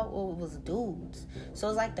hung out with was dudes. So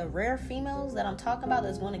it's like the rare females that I'm talking about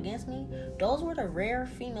that's going against me, those were the rare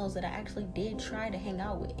females that I actually did try to hang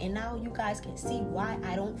out with. And now you guys can see why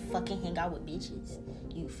I don't fucking hang out with bitches.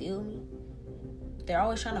 You feel me? They're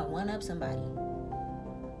always trying to one up somebody.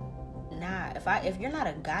 Nah, if you're not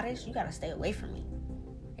a goddess, you gotta stay away from me.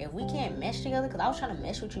 If we can't mesh together, because I was trying to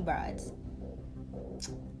mesh with you brides,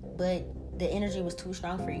 but the energy was too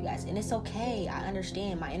strong for you guys. And it's okay. I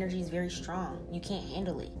understand. My energy is very strong. You can't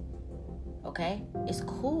handle it. Okay? It's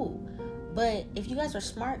cool. But if you guys are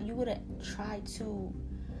smart, you would have tried to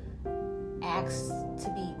ask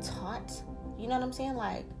to be taught. You know what I'm saying?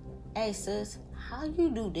 Like, hey, sis, how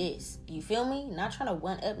you do this? You feel me? Not trying to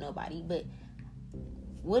one up nobody, but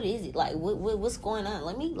what is it? Like, what's going on?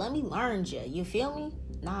 Let me learn you. You feel me?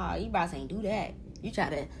 Nah, you guys ain't do that. You try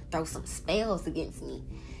to throw some spells against me.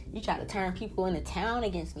 You try to turn people into town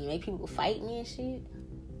against me, make people fight me and shit.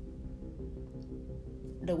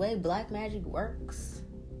 The way black magic works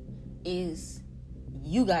is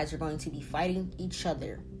you guys are going to be fighting each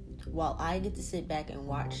other while I get to sit back and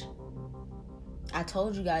watch. I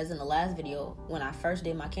told you guys in the last video, when I first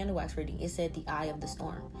did my candle wax reading, it said the eye of the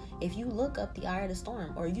storm. If you look up the eye of the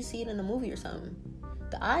storm, or you see it in a movie or something,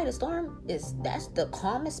 the eye of the storm that's the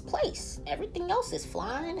calmest place. Everything else is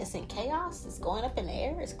flying, it's in chaos, it's going up in the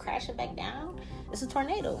air, it's crashing back down. It's a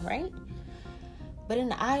tornado, right? But in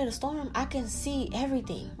the eye of the storm, I can see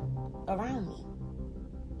everything around me.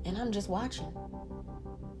 And I'm just watching.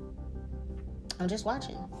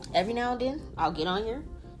 Every now and then, I'll get on here,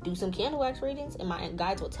 do some candle wax readings, and my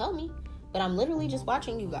guides will tell me. But I'm literally just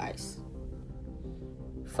watching you guys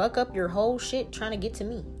fuck up your whole shit trying to get to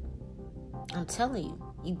me. I'm telling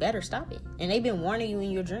you, you better stop it. And they've been warning you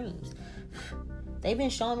in your dreams. They've been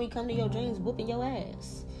showing me come to your dreams, whooping your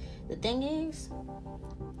ass. The thing is,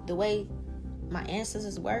 the way my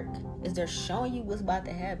ancestors work is they're showing you what's about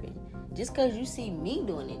to happen. Just because you see me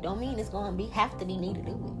doing it, don't mean it's going to have to be me to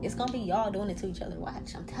do it. It's going to be y'all doing it to each other.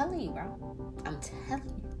 Watch. I'm telling you, bro. I'm telling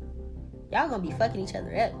you. Y'all going to be fucking each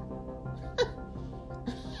other up.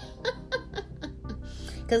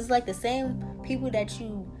 Because it's like the same people that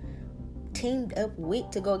you teamed up with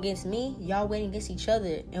to go against me, y'all went against each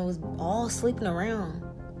other and was all sleeping around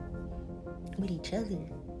with each other.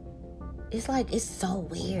 It's like, it's so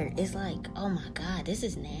weird. It's like, oh my God, this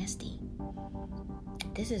is nasty.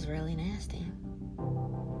 This is really nasty.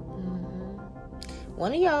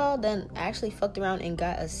 One of y'all done actually fucked around and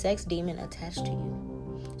got a sex demon attached to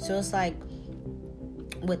you. So it's like,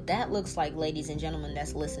 what that looks like, ladies and gentlemen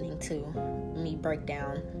that's listening to me break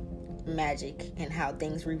down magic and how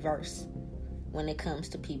things reverse when it comes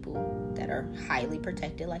to people that are highly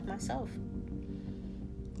protected like myself.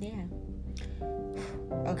 Yeah.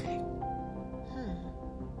 Okay.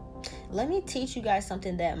 Let me teach you guys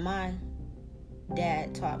something that my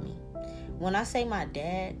dad taught me. When I say my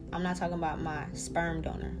dad, I'm not talking about my sperm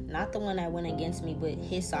donor. Not the one that went against me, but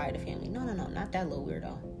his side of the family. No, not that little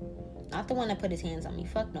weirdo. Not the one that put his hands on me.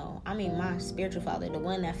 Fuck no. I mean my spiritual father, the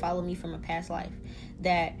one that followed me from a past life.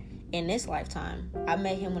 That in this lifetime, I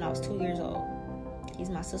met him when I was 2 years old. He's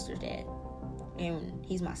my sister's dad. And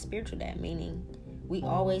he's my spiritual dad, meaning we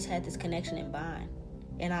always had this connection and bond.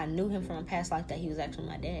 And I knew him from a past life that he was actually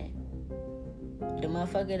my dad. The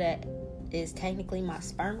motherfucker that is technically my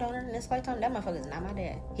sperm donor in this lifetime, that motherfucker is not my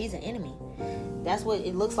dad. He's an enemy. That's what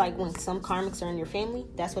it looks like when some karmics are in your family.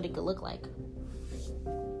 That's what it could look like.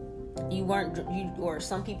 Or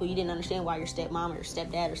some people, you didn't understand why your stepmom or your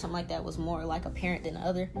stepdad or something like that was more like a parent than the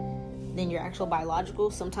other, than your actual biological.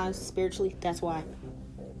 Sometimes spiritually, that's why.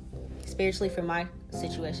 Spiritually, for my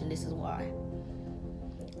situation, this is why.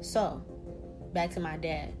 So, back to my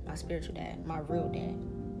dad, my spiritual dad, my real dad.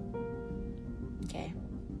 Okay.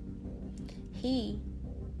 He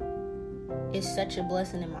is such a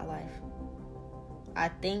blessing in my life. I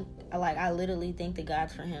literally thank the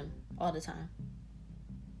gods for him all the time.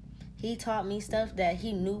 He taught me stuff that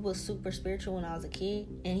he knew was super spiritual when I was a kid.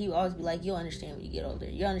 And he would always be like, you'll understand when you get older.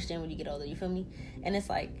 You'll understand when you get older. You feel me? And it's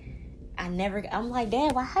like, I'm like,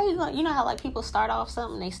 Dad, how you going? You know how like people start off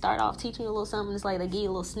something, they start off teaching you a little something. It's like they give you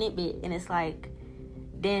a little snippet. And it's like,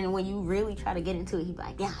 then when you really try to get into it, he be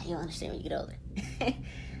like, yeah, you'll understand when you get older.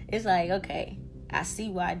 It's like, okay, I see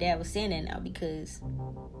why Dad was saying that now, because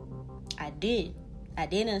I did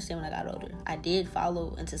understand when I got older. I did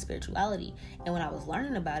follow into spirituality. And when I was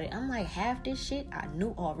learning about it, I'm like, half this shit I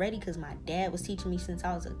knew already because my dad was teaching me since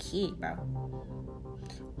I was a kid, bro.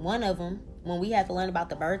 One of them, when we had to learn about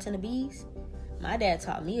the birds and the bees, my dad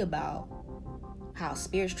taught me about how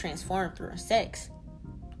spirits transform through sex.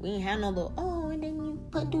 We ain't had no little, oh, and then you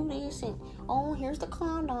do this, and oh, here's the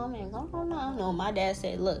condom, and no. My dad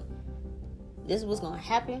said, look, this is what's gonna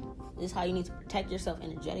happen. This is how you need to protect yourself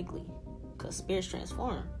energetically, because spirits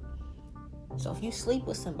transform. So if you sleep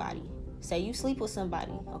with somebody, say you sleep with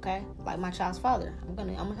somebody, okay, like my child's father, I'm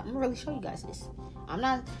gonna really show you guys this. I'm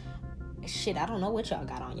not, shit, I don't know what y'all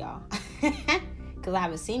got on y'all, because I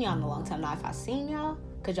haven't seen y'all in a long time. Now, if I seen y'all,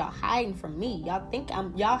 because y'all hiding from me, y'all think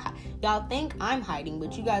I'm hiding,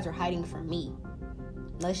 but you guys are hiding from me.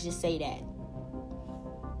 Let's just say that.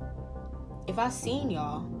 If I seen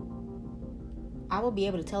y'all, I will be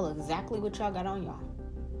able to tell exactly what y'all got on y'all,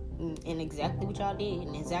 and exactly what y'all did,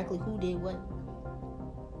 and exactly who did what.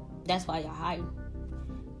 That's why y'all hiding.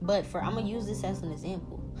 But I'm gonna use this as an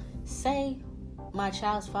example. Say my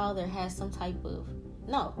child's father has some type of,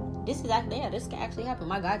 no, this can actually happen.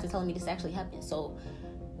 My guides are telling me this actually happened. So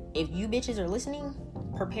if you bitches are listening,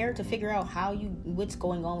 prepare to figure out what's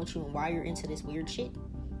going on with you and why you're into this weird shit.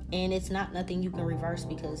 And it's not nothing you can reverse,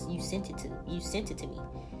 because you sent it to me.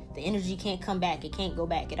 The energy can't come back. It can't go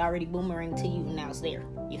back. It already boomeranged to you, and now it's there.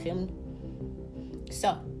 You feel me?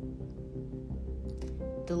 So,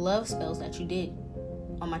 the love spells that you did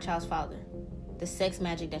on my child's father, the sex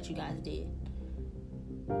magic that you guys did.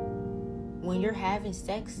 When you're having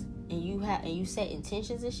sex and you set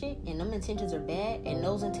intentions and shit, and them intentions are bad, and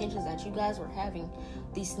those intentions that you guys were having,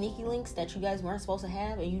 these sneaky links that you guys weren't supposed to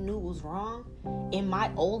have, and you knew it was wrong. In my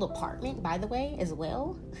old apartment, by the way, as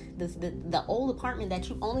well, the old apartment that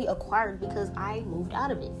you only acquired because I moved out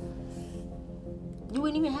of it. You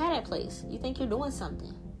wouldn't even have that place. You think you're doing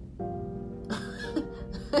something.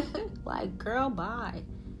 Like, girl, bye.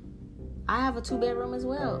 I have a 2-bedroom as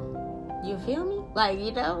well. You feel me? Like,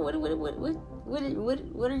 you know,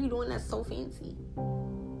 what are you doing that's so fancy?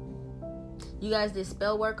 You guys did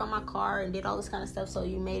spell work on my car and did all this kind of stuff, so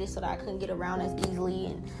you made it so that I couldn't get around as easily,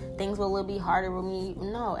 and things were a little bit harder with me.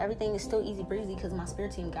 No, everything is still easy breezy because my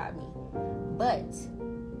spirit team got me. But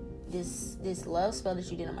this love spell that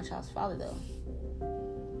you did on my child's father, though,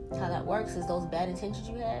 how that works is those bad intentions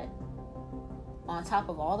you had, on top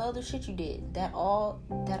of all the other shit you did, that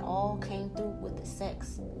all came through with the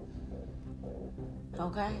sex.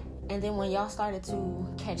 Okay? And then when y'all started to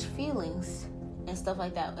catch feelings and stuff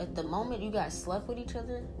like that, at the moment you guys slept with each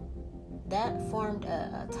other, that formed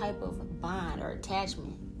a type of bond or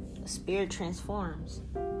attachment. The spirit transforms.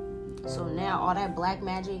 So now all that black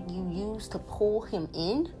magic you used to pull him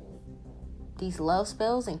in, these love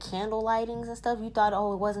spells and candle lightings and stuff, you thought,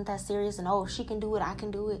 oh, it wasn't that serious, and oh, she can do it, I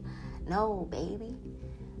can do it. No, baby.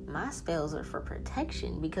 My spells are for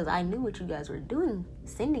protection, because I knew what you guys were doing,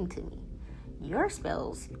 sending to me. Your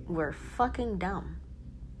spells were fucking dumb,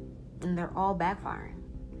 and they're all backfiring.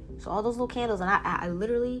 So all those little candles, and I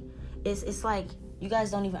literally, it's like you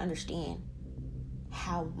guys don't even understand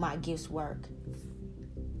how my gifts work.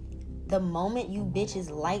 The moment you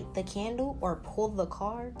bitches light the candle or pull the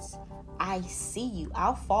cards, I see you.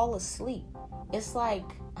 I'll fall asleep. It's like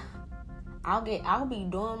I'll be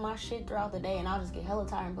doing my shit throughout the day, and I'll just get hella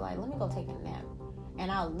tired and be like, let me go take a nap.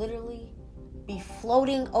 And I'll literally be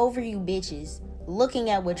floating over you bitches, looking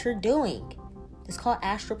at what you're doing. It's called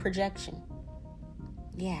astral projection.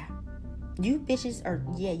 Yeah. You bitches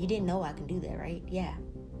you didn't know I can do that, right? Yeah.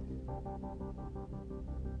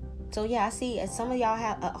 So yeah, I see some of y'all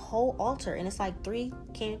have a whole altar, and it's like 3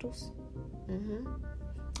 candles.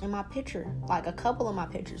 And my picture, like a couple of my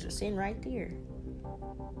pictures are sitting right there.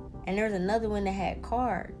 And there's another one that had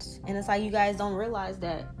cards. And it's like you guys don't realize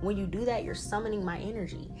that when you do that, you're summoning my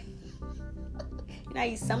energy. You know how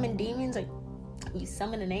you summon demons or you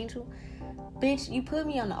summon an angel? Bitch, you put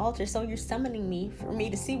me on the altar, so you're summoning me for me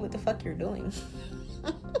to see what the fuck you're doing.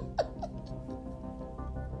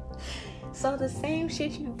 So the same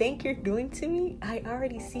shit you think you're doing to me, I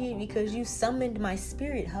already see it because you summoned my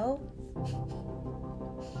spirit, ho.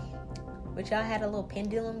 But y'all had a little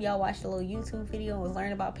pendulum. Y'all watched a little YouTube video and was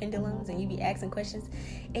learning about pendulums, and you be asking questions.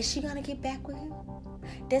 Is she gonna get back with him?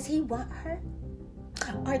 Does he want her?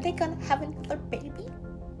 Are they gonna have another baby?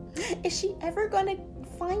 Is she ever gonna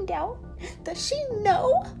find out? Does she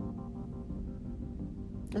know?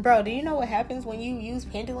 Bro, do you know what happens when you use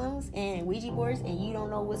pendulums and Ouija boards and you don't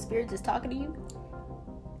know what spirits is talking to you?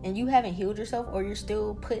 And you haven't healed yourself, or you're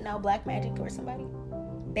still putting out black magic towards somebody?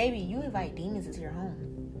 Baby, you invite demons into your home.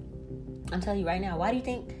 I'm telling you right now, why do you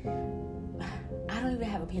think I don't even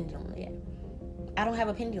have a pendulum yet? I don't have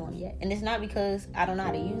a pendulum yet. And it's not because I don't know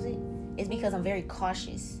how to use it. It's because I'm very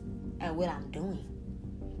cautious at what I'm doing.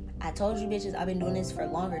 I told you bitches I've been doing this for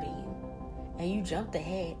longer than you. And you jumped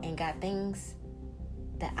ahead and got things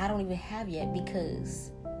that I don't even have yet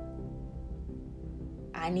because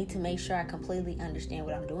I need to make sure I completely understand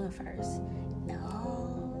what I'm doing first.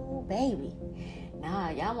 No, baby.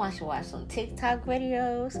 Nah, y'all want to watch some TikTok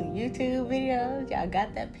videos, some YouTube videos. Y'all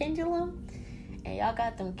got that pendulum, and y'all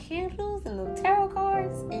got them candles and the tarot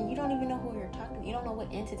cards, and you don't even know who you're talking to. You don't know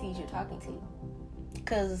what entities you're talking to.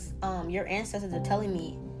 Because your ancestors are telling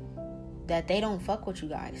me that they don't fuck with you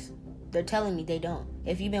guys. They're telling me they don't.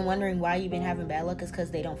 If you've been wondering why you've been having bad luck, it's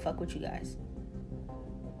because they don't fuck with you guys.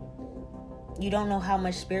 You don't know how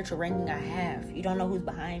much spiritual ranking I have. You don't know who's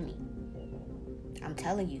behind me. I'm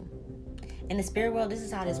telling you. In the spirit world, this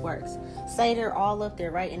is how this works. Say they're all up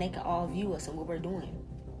there, right? And they can all view us and what we're doing.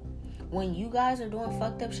 When you guys are doing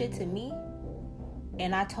fucked up shit to me,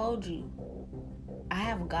 and I told you, I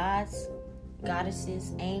have gods,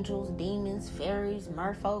 goddesses, angels, demons, fairies,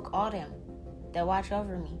 merfolk, all them that watch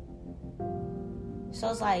over me. So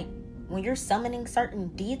it's like, when you're summoning certain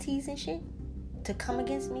deities and shit to come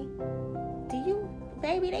against me,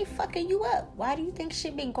 baby, they fucking you up. Why do you think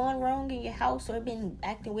shit been going wrong in your house, or been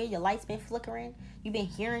acting weird? Your lights been flickering? You been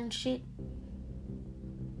hearing shit?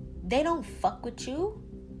 They don't fuck with you.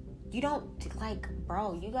 You don't, like,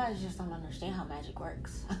 bro, you guys just don't understand how magic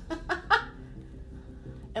works.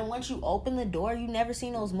 And once you open the door, you never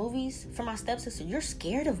seen those movies. For my stepsister, you're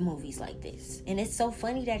scared of movies like this. And it's so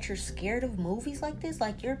funny that you're scared of movies like this.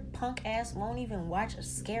 Like, your punk ass won't even watch a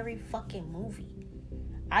scary fucking movie.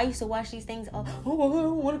 I used to watch these things. Oh, I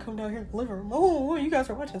don't want to come down here in the living room. Oh, you guys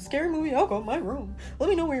are watching a scary movie? I'll go in my room. Let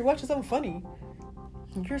me know when you're watching something funny.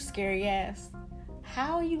 You're scary ass.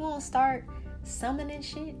 How are you going to start summoning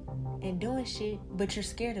shit and doing shit, but you're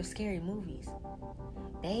scared of scary movies?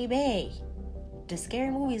 Baby, the scary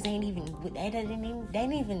movies ain't even,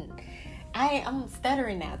 I'm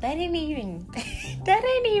stuttering now. That ain't even,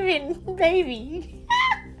 baby.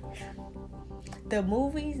 The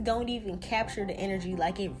movies don't even capture the energy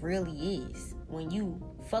like it really is. When you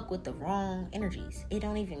fuck with the wrong energies, it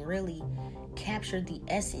don't even really capture the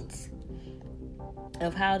essence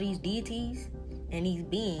of how these deities and these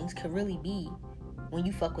beings could really be when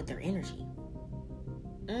you fuck with their energy.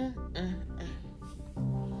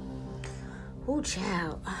 Ooh,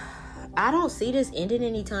 child. I don't see this ending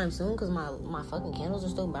anytime soon because my fucking candles are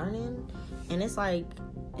still burning. And it's like,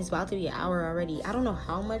 it's about to be an hour already. I don't know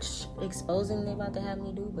how much exposing they about to have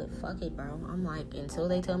me do, but fuck it, bro. I'm like, until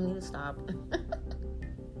they tell me to stop.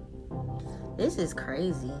 This is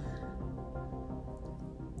crazy.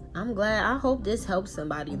 I'm glad. I hope this helps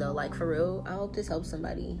somebody, though. Like, for real. I hope this helps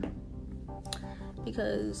somebody.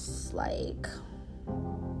 Because, like,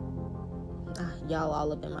 y'all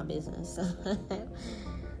all up in my business.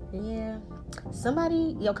 Yeah.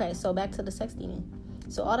 Somebody, okay, so back to the sex demon.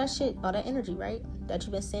 So all that shit, all that energy, right, that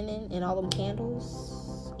you've been sending, and all them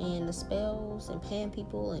candles and the spells and paying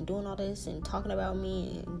people and doing all this and talking about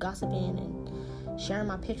me and gossiping and sharing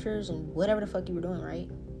my pictures and whatever the fuck you were doing, right,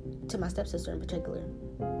 to my stepsister in particular.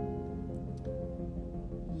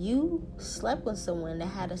 You slept with someone that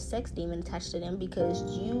had a sex demon attached to them because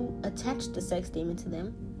you attached the sex demon to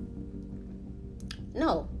them.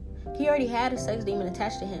 No, he already had a sex demon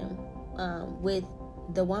attached to him with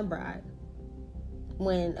the one bride.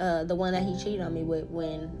 When the one that he cheated on me with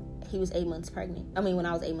when he was 8 months pregnant. When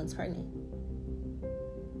I was 8 months pregnant.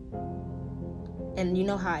 And you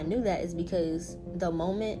know how I knew that is because the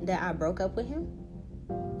moment that I broke up with him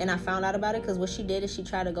and I found out about it, because what she did is she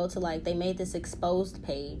tried to go to, like, they made this exposed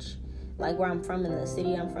page, like where I'm from, in the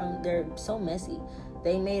city I'm from. They're so messy.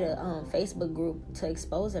 They made a Facebook group to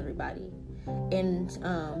expose everybody. And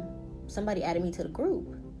somebody added me to the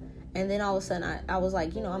group. And then all of a sudden, I was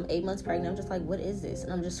like, I'm 8 months pregnant. I'm just like, what is this?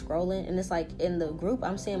 And I'm just scrolling. And it's like, in the group,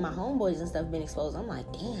 I'm seeing my homeboys and stuff being exposed. I'm like,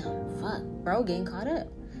 damn, fuck, bro, getting caught up.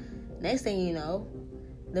 Next thing you know,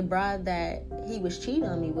 the bride that he was cheating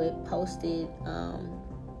on me with posted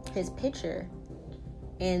his picture.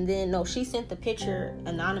 And then, no, she sent the picture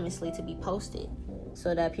anonymously to be posted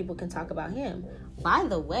so that people can talk about him. By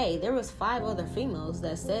the way, there was 5 other females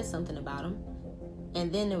that said something about him. And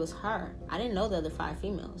then there was her. I didn't know the other 5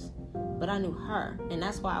 females, but I knew her. And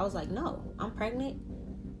that's why I was like, no, I'm pregnant.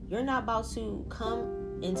 You're not about to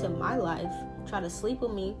come into my life, try to sleep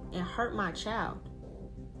with me, and hurt my child.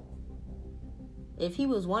 If he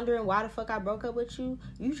was wondering why the fuck I broke up with you,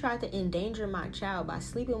 you tried to endanger my child by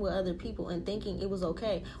sleeping with other people and thinking it was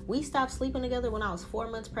okay. We stopped sleeping together when I was 4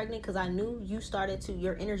 months pregnant because I knew you started to,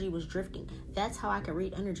 your energy was drifting. That's how I can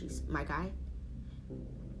read energies, my guy.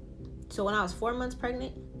 So when I was 4 months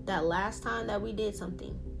pregnant, that last time that we did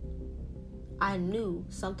something, I knew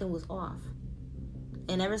something was off.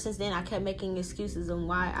 And ever since then, I kept making excuses on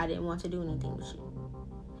why I didn't want to do anything with you.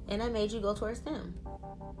 And I made you go towards them.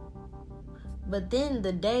 But then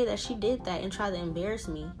the day that she did that and tried to embarrass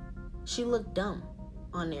me, she looked dumb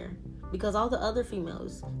on there. Because all the other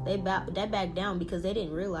females, they backed down because they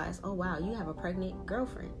didn't realize, oh wow, you have a pregnant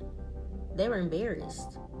girlfriend. They were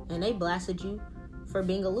embarrassed. And they blasted you for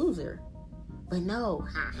being a loser. But no,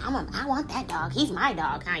 I want that dog. He's my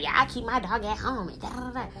dog. Yeah, I keep my dog at home. And da,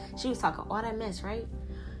 da, da. She was talking all that mess, right?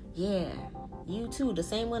 Yeah, you too. The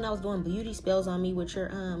same one I was doing beauty spells on me with your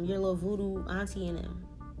little voodoo auntie and them.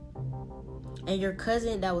 And your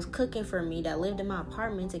cousin that was cooking for me, that lived in my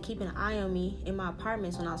apartments and keeping an eye on me in my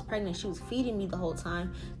apartments when I was pregnant, she was feeding me the whole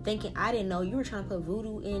time, thinking I didn't know you were trying to put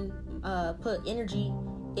voodoo in, put energy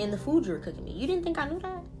in the food you were cooking me. You didn't think I knew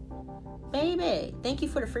that? Baby, thank you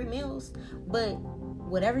for the free meals. But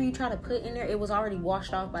whatever you try to put in there, it was already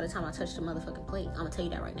washed off by the time I touched the motherfucking plate. I'm gonna tell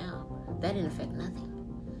you that right now. That didn't affect nothing.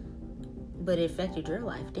 But it affected your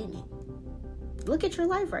life, didn't it? Look at your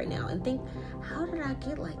life right now and think, how did I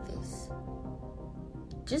get like this?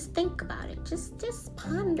 Just think about it. Just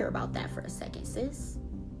ponder about that for a second, sis.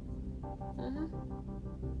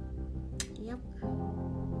 Yep.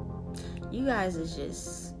 You guys is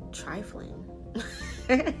just trifling.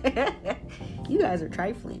 You guys are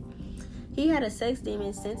trifling. He had a sex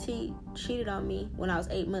demon since he cheated on me when I was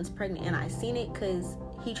 8 months pregnant, and I seen it because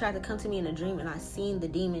he tried to come to me in a dream, and I seen the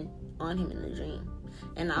demon on him in the dream.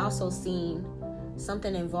 And I also seen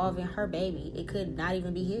something involving her baby. It could not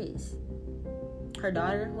even be his. Her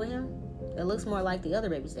daughter with him, it looks more like the other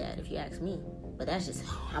baby's dad, if you ask me. But that's just,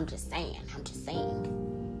 I'm just saying.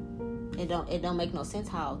 It don't make no sense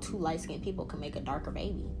how two light-skinned people can make a darker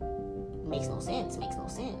baby. It makes no sense.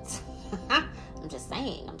 I'm just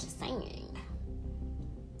saying.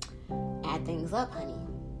 Add things up, honey.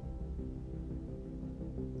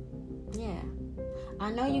 Yeah.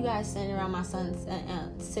 I know you guys sit around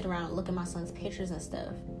and look at my son's pictures and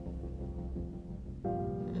stuff.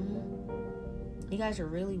 You guys are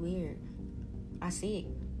really weird. I see it.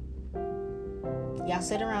 Y'all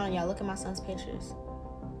sit around and y'all look at my son's pictures.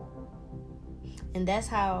 And that's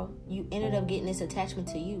how you ended up getting this attachment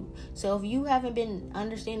to you. So if you haven't been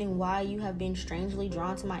understanding why you have been strangely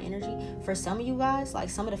drawn to my energy, for some of you guys, like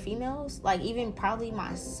some of the females, like even probably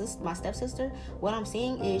my stepsister, what I'm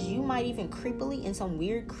seeing is you might even creepily, in some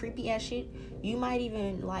weird creepy ass shit, you might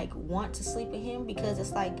even like want to sleep with him because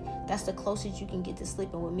it's like that's the closest you can get to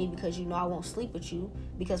sleeping with me, because you know I won't sleep with you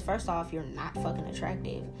because first off, you're not fucking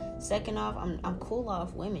attractive. Second off, I'm cool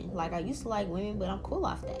off women. Like I used to like women, but I'm cool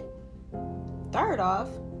off that. Third off,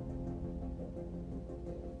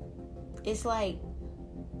 it's like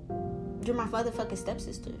you're my motherfucking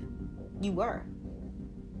stepsister. You were.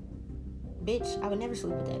 Bitch, I would never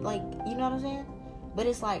sleep with that. Like, you know what I'm saying? But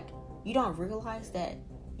it's like you don't realize that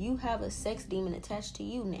you have a sex demon attached to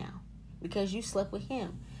you now because you slept with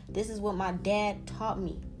him. This is what my dad taught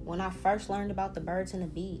me when I first learned about the birds and the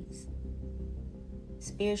bees.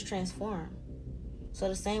 Spirits transform. So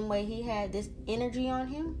the same way he had this energy on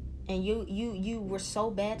him, and you were so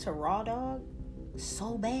bad to raw dog,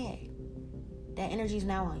 so bad. That energy's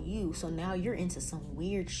now on you. So now you're into some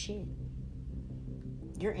weird shit.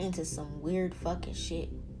 You're into some weird fucking shit.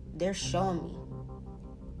 They're showing me.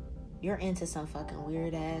 You're into some fucking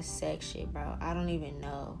weird ass sex shit, bro. I don't even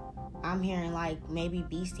know. I'm hearing like maybe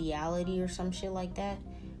bestiality or some shit like that.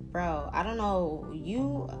 Bro, I don't know.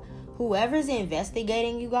 Whoever's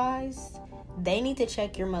investigating you guys, they need to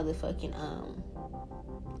check your motherfucking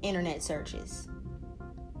internet searches.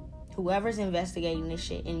 Whoever's investigating this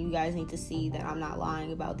shit, and you guys need to see that I'm not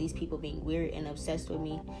lying about these people being weird and obsessed with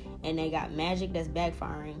me, and they got magic that's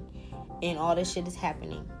backfiring, and all this shit is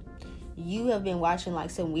happening. You have been watching like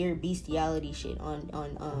some weird bestiality shit on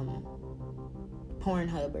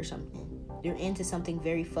Pornhub or something. You're into something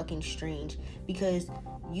very fucking strange because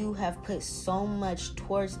you have put so much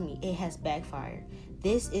towards me. It has backfired.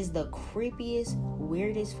 This is the creepiest,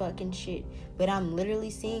 weirdest fucking shit. But I'm literally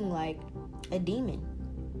seeing like a demon.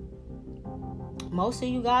 Most of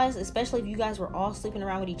you guys, especially if you guys were all sleeping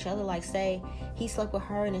around with each other, like say he slept with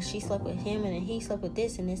her and then she slept with him and then he slept with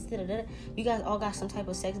this and this, da-da-da. You guys all got some type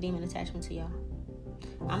of sex demon attachment to y'all.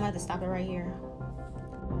 I'm gonna have to stop it right here.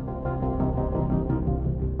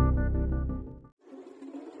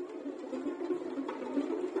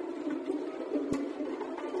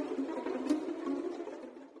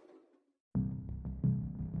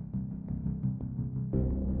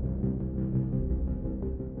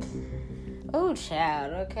 Oh,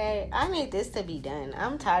 child, okay? I need this to be done.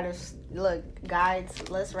 I'm tired of... Look, guys,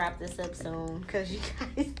 let's wrap this up soon. Because you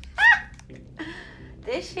guys...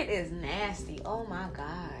 This shit is nasty. Oh, my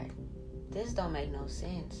God. This don't make no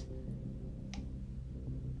sense.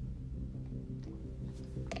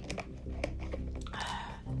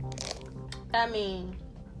 I mean,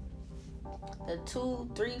 the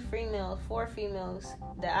 2, 3 females, 4 females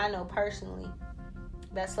that I know personally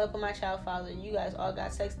that slept with my child father, you guys all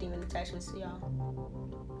got sex demon attachments to y'all.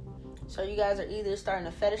 So you guys are either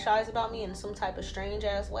starting to fetishize about me in some type of strange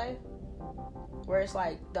ass way, where it's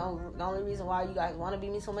like the only reason why you guys want to be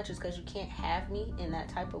me so much is because you can't have me in that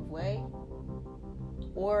type of way.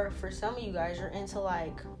 Or for some of you guys, you're into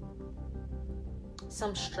like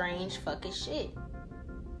some strange fucking shit.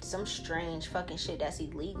 Some strange fucking shit that's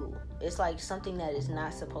illegal. It's like something that is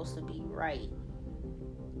not supposed to be right.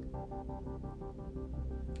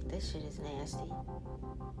 This shit is nasty.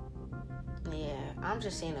 Yeah, I'm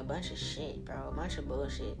just seeing a bunch of shit, bro. A bunch of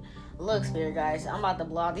bullshit. Look, spirit guys, I'm about to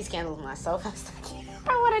blow out these candles myself. I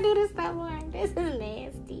want to do this stuff more. This is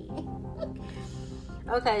nasty.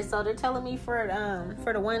 Okay, so they're telling me for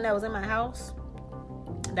the one that was in my house,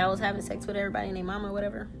 that was having sex with everybody and their mama or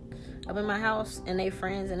whatever, up in my house, and they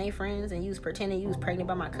friends, and you was pretending you was pregnant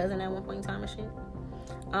by my cousin at one point in time and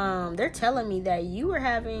shit. They're telling me that you were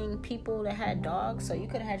having people that had dogs, so you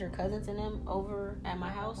could have had your cousins and them over at my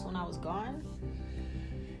house when I was gone.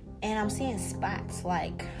 And I'm seeing spots,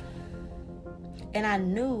 like, and I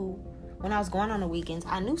knew when I was going on the weekends,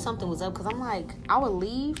 I knew something was up, because I'm like, I would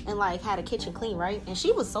leave and like had a kitchen clean, right? And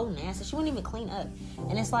she was so nasty, she wouldn't even clean up.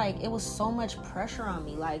 And it's like, it was so much pressure on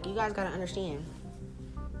me. Like, you guys gotta understand,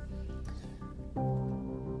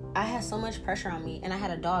 I had so much pressure on me, and I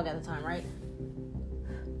had a dog at the time, right?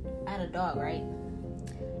 I had a dog, right?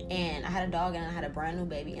 And I had a dog, and I had a brand new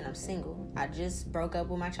baby, and I'm single. I just broke up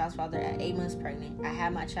with my child's father at 8 months pregnant. I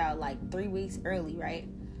had my child like 3 weeks early, right?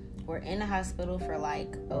 We're in the hospital for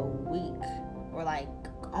like a week, or like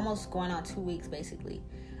almost going on 2 weeks basically,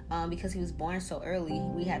 because he was born so early.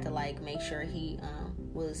 We had to like make sure he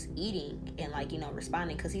was eating and like, you know,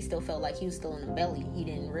 responding, because he still felt like he was still in the belly. He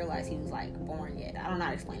didn't realize he was like born yet. I don't know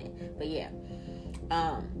how to explain it, but yeah.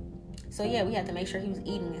 So yeah, we had to make sure he was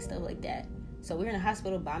eating and stuff like that. So we were in the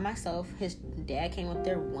hospital by myself. His dad came up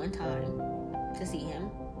there one time to see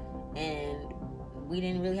him, and we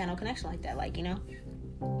didn't really have no connection like that, like, you know.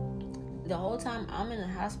 The whole time I'm in the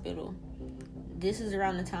hospital, this is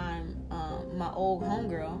around the time my old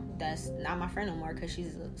homegirl, that's not my friend no more because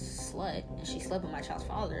she's a slut and she slept with my child's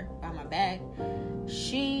father behind my back,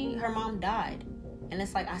 her mom died. And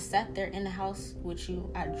it's like, I sat there in the house with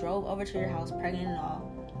you. I drove over to your house pregnant and all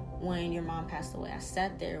when your mom passed away. I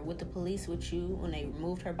sat there with the police with you when they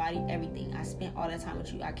removed her body, everything. I spent all that time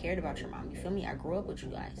with you. I cared about your mom, you feel me? I grew up with you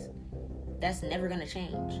guys. That's never gonna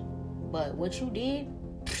change. But what you did,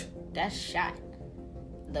 that's shot.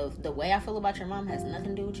 The way I feel about your mom has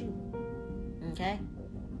nothing to do with you. Okay?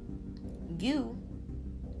 You,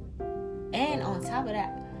 and on top of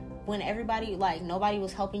that, when everybody, like, nobody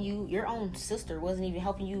was helping you, your own sister wasn't even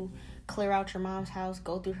helping you clear out your mom's house,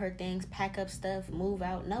 go through her things, pack up stuff, move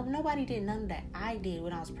out. No, nobody did none of that. I did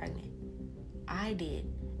when I was pregnant. I did.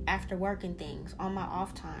 After working things, on my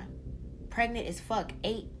off time. Pregnant as fuck.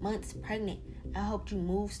 8 months pregnant. I helped you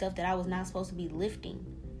move stuff that I was not supposed to be lifting.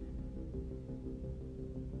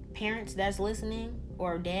 Parents that's listening,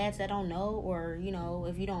 or dads that don't know, or, you know,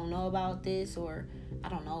 if you don't know about this, or I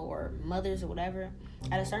don't know, or mothers or whatever,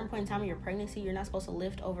 at a certain point in time of your pregnancy, you're not supposed to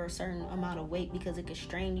lift over a certain amount of weight because it could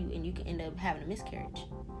strain you and you can end up having a miscarriage.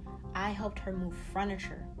 I helped her move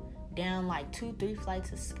furniture down like 2-3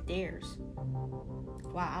 flights of stairs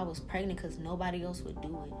while I was pregnant because nobody else would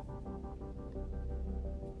do it.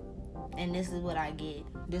 And this is what I get.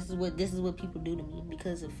 This is what people do to me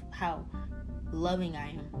because of how loving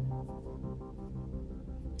I am.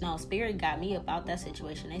 No, Spirit got me about that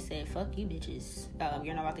situation. They said, fuck you bitches.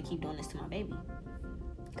 You're not about to keep doing this to my baby.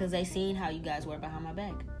 Because they seen how you guys were behind my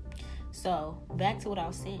back. So, back to what I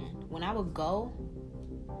was saying. When I would go...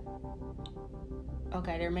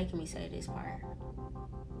 Okay, they're making me say this part.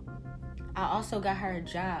 I also got her a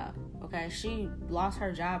job. Okay, she lost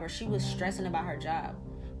her job, or she was stressing about her job.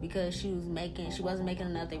 Because she wasn't making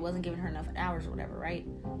enough. They wasn't giving her enough hours or whatever, right?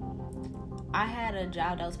 I had a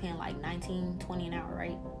job that was paying like $19, $20 an hour,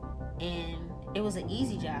 right? And it was an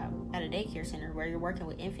easy job at a daycare center where you're working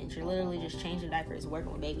with infants. You're literally just changing diapers,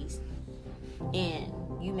 working with babies. And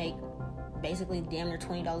you make basically damn near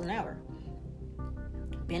 $20 an hour.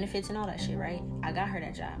 Benefits and all that shit, right? I got her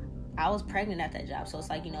that job. I was pregnant at that job, so it's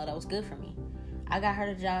like, you know, that was good for me. I got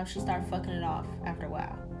her the job. She started fucking it off after a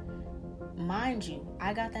while. Mind you,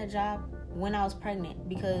 I got that job when I was pregnant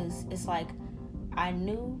because it's like I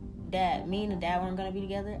knew that me and the dad weren't going to be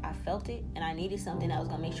together. I felt it, and I needed something that was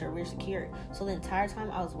going to make sure we're secure. So the entire time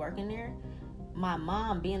I was working there, my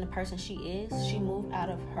mom, being the person she is, she moved out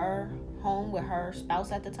of her home with her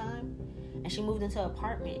spouse at the time, and she moved into an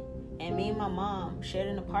apartment. And me and my mom shared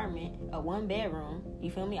an apartment, a 1-bedroom. You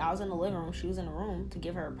feel me? I was in the living room. She was in the room to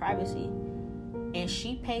give her privacy. And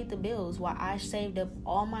she paid the bills while I saved up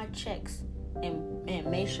all my checks and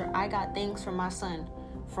made sure I got things for my son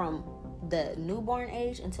from the newborn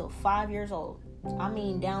age until 5 years old. I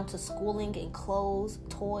mean, down to schooling and clothes,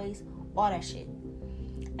 toys, all that shit.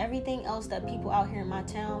 Everything else that people out here in my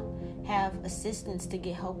town have assistants to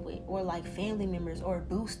get help with, or like family members or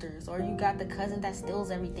boosters, or you got the cousin that steals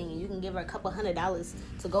everything and you can give her a couple $100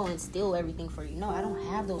 to go and steal everything for you. No, I don't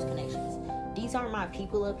have those connections. These aren't my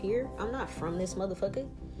people up here. I'm not from this motherfucker.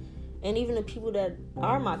 And even the people that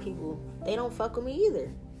are my people, they don't fuck with me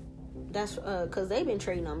either. That's because they've been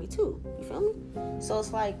trading on me too. You feel me? So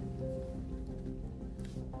it's like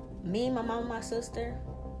me and my mom, my sister,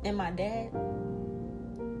 and my dad,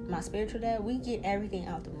 my spiritual dad, we get everything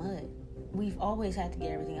out the mud. We've always had to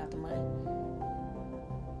get everything out the mud.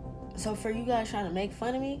 So for you guys trying to make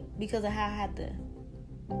fun of me because of how I had to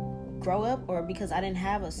grow up, or because I didn't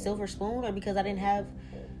have a silver spoon, or because I didn't have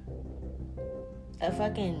a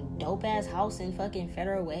fucking dope ass house in fucking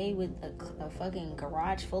Federal Way with a fucking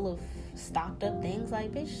garage full of stocked up things,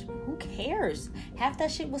 like, bitch, who cares? Half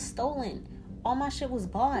that shit was stolen. All my shit was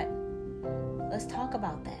bought. Let's talk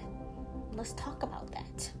about that. Let's talk about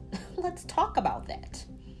that. Let's talk about that.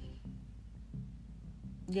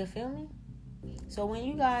 You feel me? So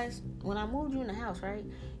when I moved you in the house, right?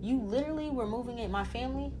 You literally were moving in my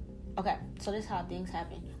family. Okay, so this is how things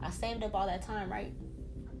happen. I saved up all that time, right?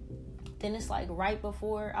 Then it's like right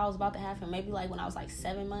before I was about to have him, maybe like when I was like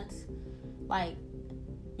 7 months. Like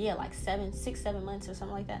 6, 7 months or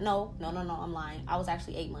something like that. No, I'm lying. I was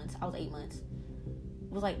actually 8 months.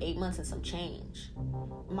 It was like 8 months and some change.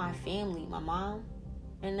 My family, my mom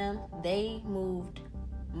and them, they moved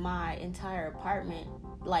my entire apartment.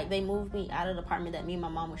 Like, they moved me out of the apartment that me and my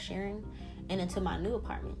mom was sharing and into my new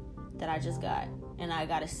apartment that I just got. And I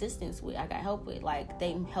got assistance with, I got help with. Like,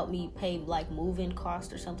 they helped me pay, like, move-in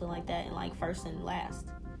cost or something like that, and, like, first and last.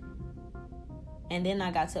 And then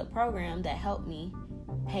I got to a program that helped me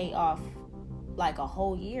pay off, like, a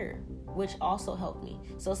whole year, which also helped me.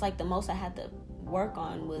 So it's like the most I had to work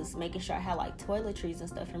on was making sure I had, like, toiletries and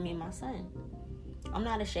stuff for me and my son. I'm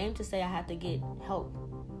not ashamed to say I had to get help.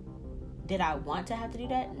 Did I want to have to do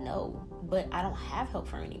that? No. But I don't have help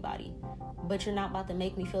from anybody. But you're not about to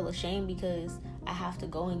make me feel ashamed because I have to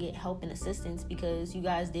go and get help and assistance because you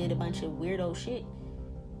guys did a bunch of weirdo shit.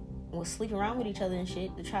 Was sleeping around with each other and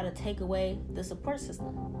shit to try to take away the support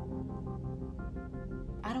system.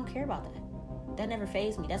 I don't care about that. That never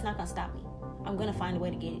fazed me. That's not going to stop me. I'm going to find a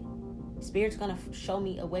way to get it. Spirit's going to show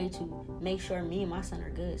me a way to make sure me and my son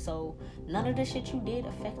are good. So none of the shit you did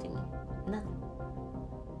affected me. Nothing.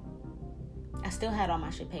 I still had all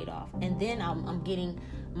my shit paid off. And then I'm getting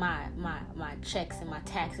my checks and my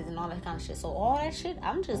taxes and all that kind of shit. So all that shit,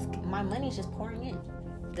 my money's just pouring in.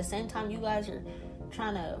 The same time you guys are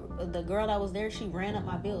trying to, the girl that was there, she ran up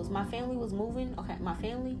my bills. My family was moving. Okay, my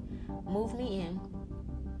family moved me in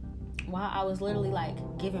while I was literally like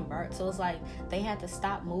giving birth. So it's like they had to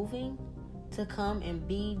stop moving to come and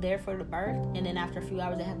be there for the birth, and then after a few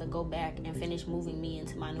hours they had to go back and finish moving me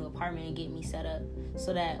into my new apartment and get me set up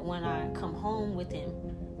so that when I come home with him,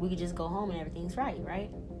 we could just go home and everything's right?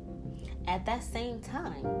 At that same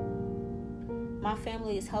time, my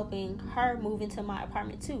family is helping her move into my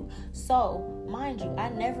apartment too. So, mind you, I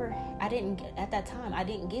didn't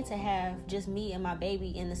get to have just me and my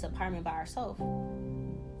baby in this apartment by herself.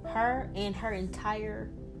 Her and her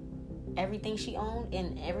entire everything she owned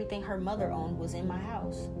and everything her mother owned was in my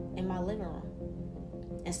house, in my living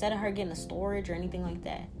room. Instead of her getting a storage or anything like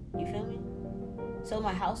that. You feel me? So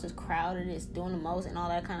my house is crowded, it's doing the most and all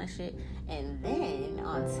that kind of shit. And then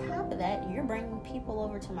on top of that, you're bringing people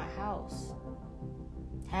over to my house,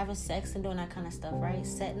 having sex and doing that kind of stuff, right?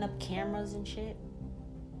 Setting up cameras and shit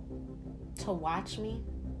to watch me,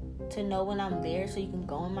 to know when I'm there so you can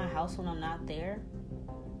go in my house when I'm not there.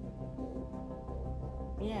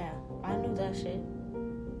 Yeah, I knew that shit.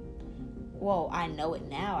 Well, I know it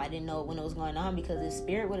now. I didn't know it when it was going on, because if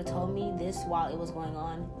Spirit would have told me this while it was going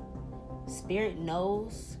on, Spirit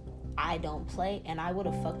knows I don't play, and I would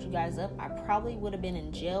have fucked you guys up. I probably would have been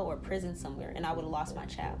in jail or prison somewhere, and I would have lost my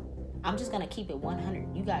child. I'm just going to keep it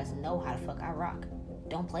 100. You guys know how the fuck I rock.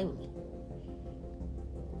 Don't play with me.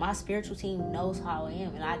 My spiritual team knows how I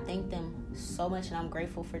am, and I thank them so much, and I'm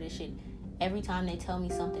grateful for this shit. Every time they tell me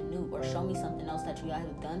something new or show me something else that you guys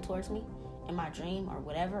have done towards me in my dream or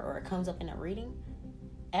whatever, or it comes up in a reading,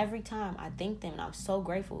 every time I thank them, and I'm so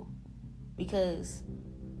grateful. Because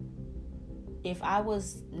if I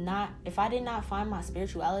did not find my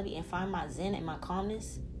spirituality and find my zen and my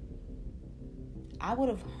calmness I would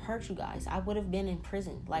have hurt you guys. I would have been in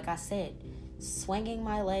prison. Like I said, swinging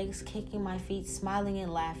my legs, kicking my feet, smiling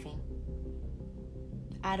and laughing.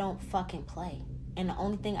 I don't fucking play. And the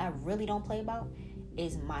only thing I really don't play about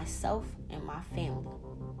is myself and my family.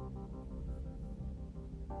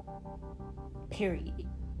 Period.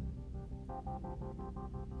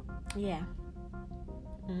 Yeah.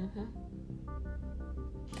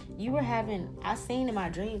 You were having, I seen in my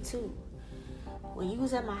dream too, when you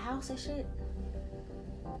was at my house and shit,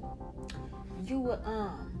 you would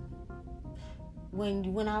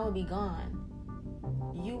when I would be gone,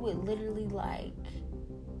 you would literally like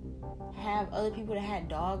have other people that had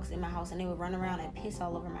dogs in my house, and they would run around and piss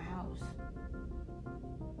all over my house.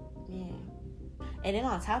 Yeah. And then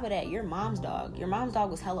on top of that, your mom's dog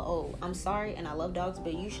was hella old. I'm sorry, and I love dogs,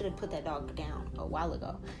 but you should have put that dog down a while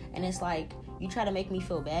ago. And it's like, you try to make me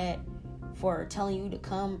feel bad for telling you to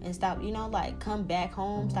come and stop, like, come back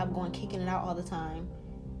home, stop going kicking it out all the time,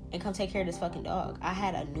 and come take care of this fucking dog. I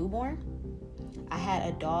had a newborn. I had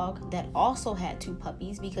a dog that also had 2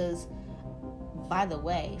 puppies because, by the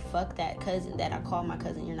way, fuck that cousin that I call my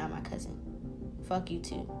cousin. You're not my cousin. Fuck you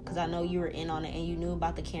too, because I know you were in on it and you knew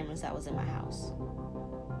about the cameras that was in my house.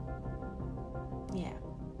 Yeah.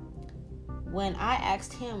 When I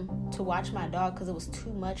asked him to watch my dog because it was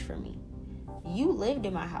too much for me, you lived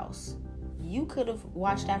in my house. You could have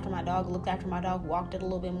watched after my dog, looked after my dog, walked it a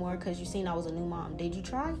little bit more because you seen I was a new mom. Did you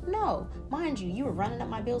try? No. Mind you, you were running up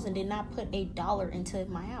my bills and did not put $1 into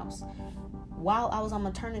my house. While I was on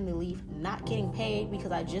maternity leave, not getting paid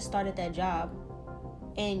because I just started that job,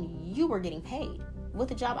 and you were getting paid with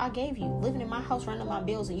the job I gave you, living in my house, running my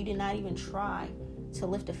bills, and you did not even try to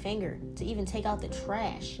lift a finger to even take out the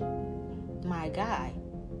trash. My guy.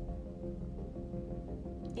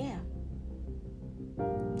 Yeah.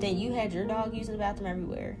 Then you had your dog using the bathroom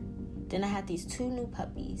everywhere. Then I had these 2 new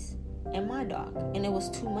puppies and my dog, and it was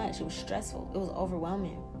too much. It was stressful. It was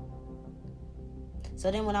overwhelming. So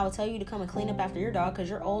then when I would tell you to come and clean up after your dog, because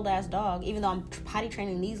your old ass dog, even though I'm potty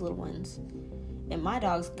training these little ones, and my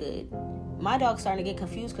dog's good, my dog's starting to get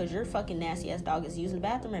confused because your fucking nasty ass dog is using the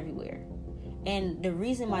bathroom everywhere. And the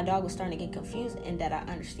reason my dog was starting to get confused, and that I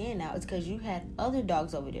understand now, is because you had other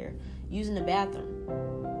dogs over there using the bathroom.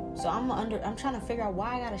 So I'm trying to figure out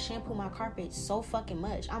why I gotta shampoo my carpet so fucking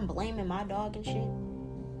much. I'm blaming my dog and shit.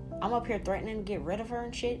 I'm up here threatening to get rid of her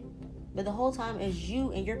and shit. But the whole time is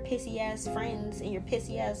you and your pissy ass friends and your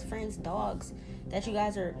pissy ass friends' dogs that you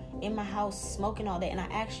guys are in my house smoking all day. And I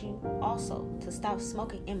asked you also to stop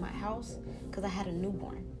smoking in my house because I had a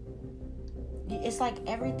newborn. It's like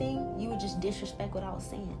everything, you would just disrespect what I was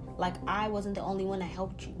saying. Like I wasn't the only one that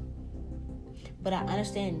helped you. But I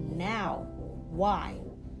understand now why.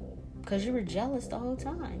 Because you were jealous the whole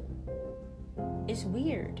time. It's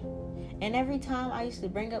weird. And every time I used to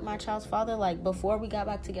bring up my child's father, like before we got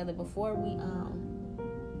back together, before we,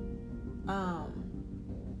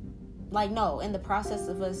 in the process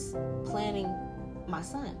of us planning my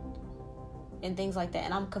son and things like that.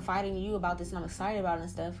 And I'm confiding in you about this and I'm excited about it and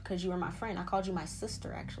stuff because you were my friend. I called you my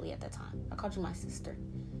sister actually at that time. I called you my sister.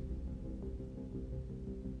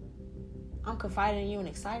 I'm confiding in you and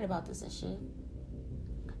excited about this and shit.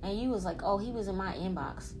 And you was like, oh, he was in my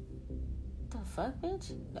inbox. The fuck,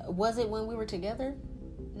 bitch? Was it when we were together?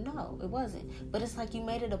 No, it wasn't. But it's like you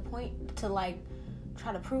made it a point to like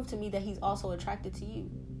try to prove to me that he's also attracted to you.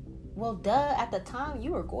 Well, duh, at the time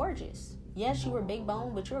you were gorgeous. Yes, you were big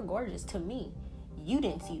bone, but you were gorgeous to me. You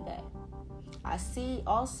didn't see that. I see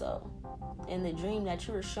also in the dream that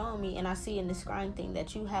you were showing me, and I see in the scrying thing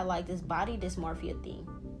that you had like this body dysmorphia thing.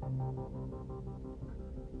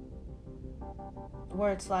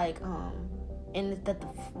 Where it's like, and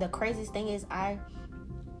the craziest thing is I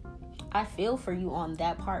feel for you on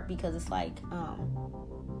that part because it's like,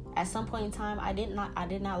 at some point in time I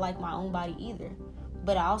did not like my own body either.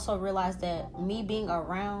 But I also realized that me being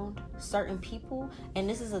around certain people, and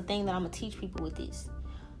this is a thing that I'm gonna teach people with this,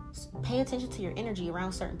 pay attention to your energy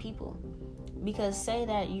around certain people. Because say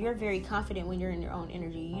that you're very confident when you're in your own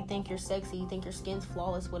energy. You think you're sexy, you think your skin's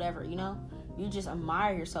flawless, whatever, you know? You just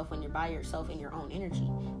admire yourself when you're by yourself in your own energy.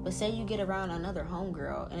 But say you get around another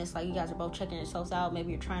homegirl and it's like you guys are both checking yourselves out.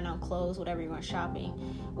 Maybe you're trying on clothes, whatever, you're going shopping,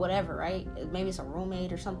 whatever, right? Maybe it's a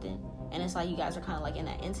roommate or something. And it's like you guys are kind of like in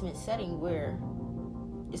that intimate setting where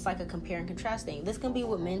it's like a compare and contrast thing. This can be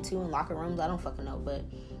with men too in locker rooms. I don't fucking know. But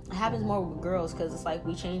it happens more with girls because it's like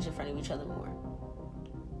we change in front of each other more.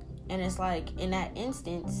 And it's like in that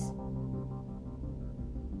instance,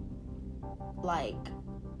 like,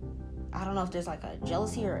 I don't know if there's like a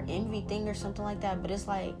jealousy or envy thing or something like that, but it's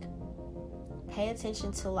like, pay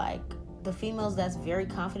attention to like the females that's very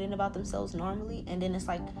confident about themselves normally, and then it's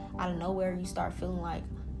like out of nowhere you start feeling like,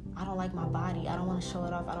 I don't like my body, I don't want to show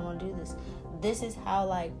it off, I don't want to do this. This is how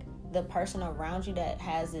like the person around you that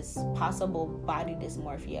has this possible body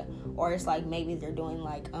dysmorphia, or it's like maybe they're doing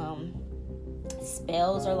like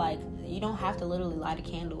spells, or like you don't have to literally light a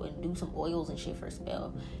candle and do some oils and shit for a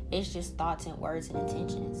spell. It's just thoughts and words and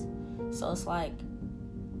intentions. So it's like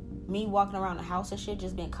me walking around the house and shit,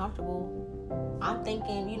 just being comfortable. I'm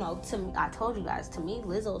thinking, you know, to me, I told you guys, to me,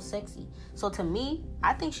 Lizzo's sexy. So to me,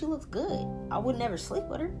 I think she looks good. I would never sleep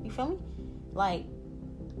with her. You feel me? Like,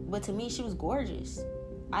 but to me, she was gorgeous.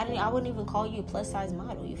 I wouldn't even call you a plus size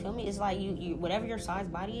model. You feel me? It's like you whatever your size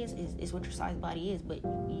body is what your size body is, but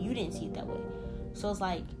you didn't see it that way. So it's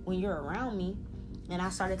like when you're around me and I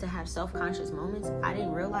started to have self-conscious moments, I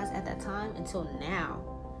didn't realize at that time until now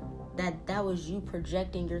that was you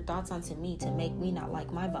projecting your thoughts onto me to make me not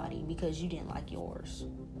like my body because you didn't like yours.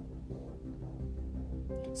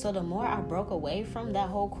 So the more I broke away from that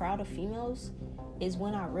whole crowd of females is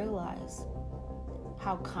when I realized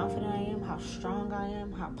how confident I am, how strong I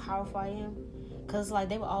am, how powerful I am. Because like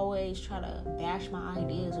they would always try to bash my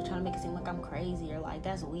ideas or try to make it seem like I'm crazy or like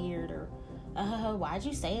that's weird or why'd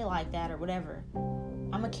you say it like that or whatever.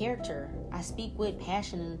 I'm a character. I speak with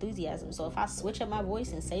passion and enthusiasm. So if I switch up my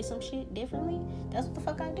voice and say some shit differently, that's what the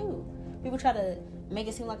fuck I do. People try to make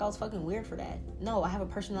it seem like I was fucking weird for that. No, I have a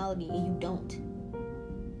personality and you don't.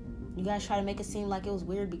 You guys try to make it seem like it was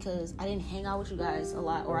weird because I didn't hang out with you guys a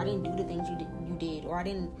lot, or I didn't do the things you did, or I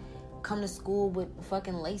didn't come to school with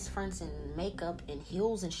fucking lace fronts and makeup and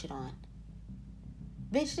heels and shit on.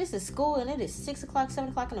 Bitch, this is school and it is 6 o'clock, 7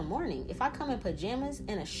 o'clock in the morning. If I come in pajamas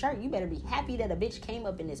and a shirt, you better be happy that a bitch came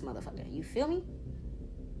up in this motherfucker. You feel me?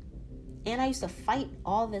 And I used to fight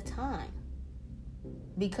all the time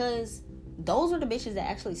because those were the bitches that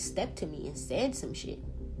actually stepped to me and said some shit.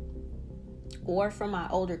 Or from my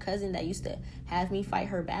older cousin that used to have me fight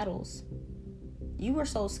her battles. You were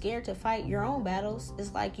so scared to fight your own battles.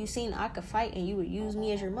 It's like you seen I could fight and you would use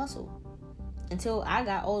me as your muscle. Until I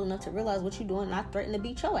got old enough to realize what you're doing and I threatened to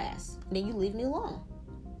beat your ass. And then you leave me alone.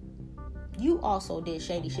 You also did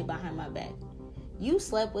shady shit behind my back. You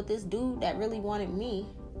slept with this dude that really wanted me.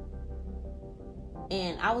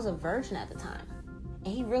 And I was a virgin at the time.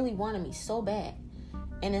 And he really wanted me so bad.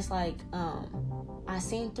 And it's like, I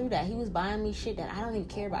seen through that. He was buying me shit that I don't even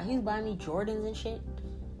care about. He was buying me Jordans and shit.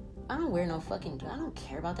 I don't wear no fucking, I don't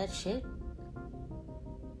care about that shit.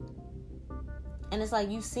 And it's like,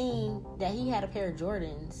 you seen that he had a pair of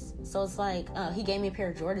Jordans. So it's like, he gave me a pair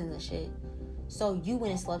of Jordans and shit. So you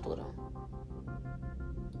went and slept with him.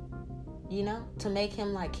 You know? To make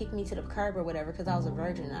him like kick me to the curb or whatever because I was a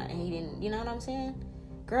virgin and he didn't, you know what I'm saying?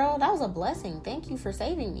 Girl, that was a blessing. Thank you for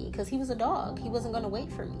saving me because he was a dog. He wasn't going to wait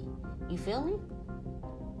for me. You feel me?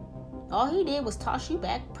 All he did was toss you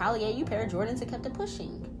back, probably gave you a pair of Jordans and kept it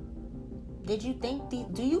pushing. Did you think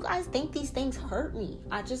do you guys think these things hurt me?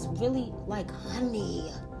 I just really like,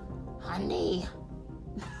 honey.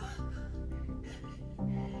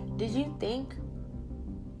 Did you think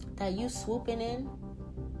that you swooping in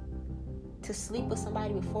to sleep with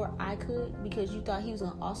somebody before I could because you thought he was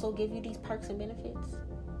going to also give you these perks and benefits?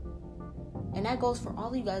 And that goes for all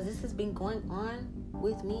of you guys. This has been going on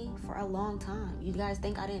with me for a long time. You guys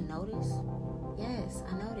think I didn't notice? Yes,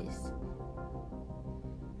 I noticed.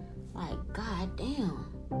 Like, god damn.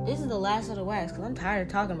 This is the last of the wax because I'm tired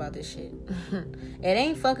of talking about this shit. It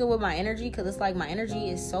ain't fucking with my energy because it's like my energy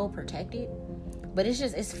is so protected. But it's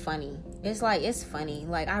just, it's funny. It's like, it's funny.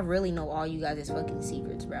 Like, I really know all you guys' fucking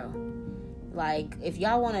secrets, bro. Like, if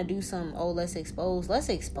y'all want to do some, let's expose.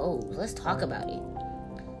 Let's talk about it.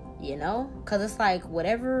 You know? Because it's like,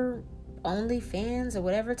 whatever OnlyFans or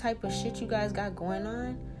whatever type of shit you guys got going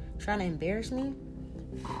on, trying to embarrass me,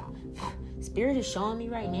 Spirit is showing me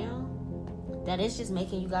right now that it's just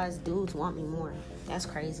making you guys dudes want me more. That's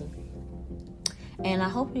crazy. And I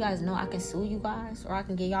hope you guys know I can sue you guys, or I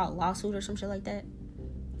can get y'all a lawsuit or some shit like that.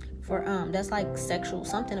 For that's like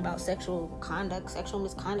something about sexual conduct, sexual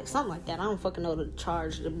misconduct, something like that. I don't fucking know the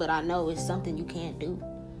charge, but I know it's something you can't do.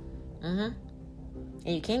 And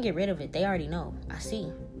you can't get rid of it. They already know. I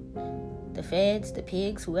see. The feds, the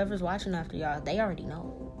pigs, whoever's watching after y'all, they already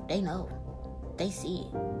know. They know. They see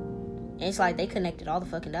it. And it's like they connected all the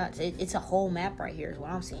fucking dots. It's a whole map right here is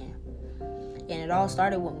what I'm saying. And it all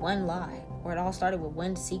started with one lie. Or it all started with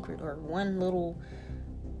one secret. Or one little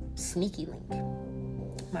sneaky link.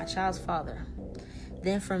 My child's father.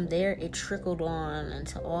 Then from there, it trickled on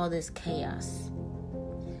into all this chaos.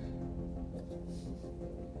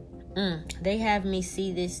 They have me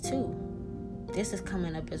see this too. This is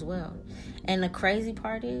coming up as well. And the crazy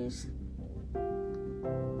part is,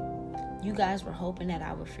 You guys were hoping that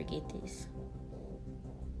I would forget this.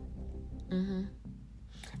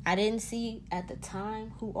 I didn't see at the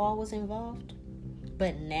time who all was involved.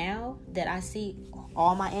 But now that I see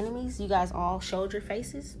all my enemies, you guys all showed your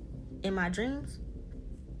faces in my dreams.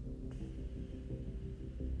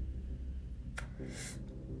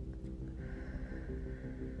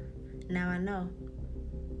 Now I know.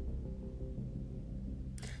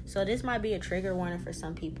 So this might be a trigger warning for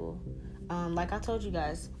some people. Like I told you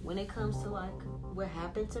guys, when it comes to like what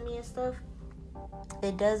happened to me and stuff,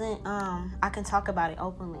 it doesn't, I can talk about it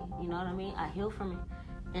openly. You know what I mean? I heal from it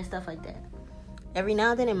and stuff like that. Every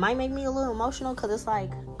now and then it might make me a little emotional because it's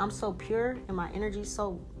like I'm so pure and my energy's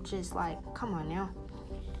so just like, come on now.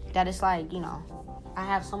 That it's like, you know, I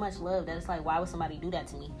have so much love that it's like, why would somebody do that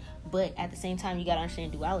to me? But at the same time, you got to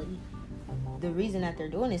understand duality. The reason that they're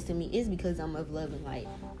doing this to me is because I'm of love and light.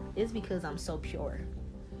 It's because I'm so pure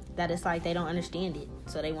that it's like they don't understand it,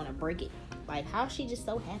 so they want to break it. Like, how is she just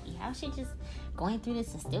so happy? How is she just going through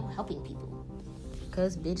this and still helping people?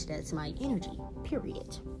 Because, bitch, that's my energy,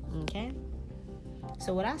 period. Okay?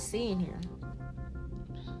 So what I see in here,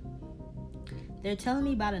 they're telling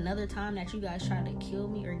me about another time that you guys tried to kill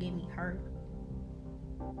me or get me hurt.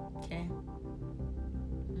 Okay?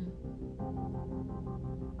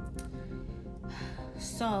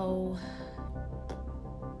 So,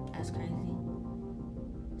 that's crazy.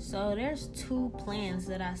 So there's 2 plans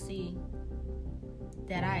that I see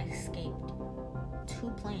that I escaped. 2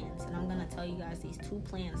 plans. And I'm going to tell you guys these 2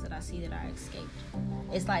 plans that I see that I escaped.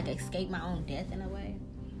 It's like escape my own death in a way.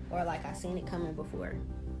 Or like I seen it coming before.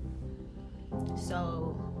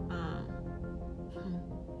 So,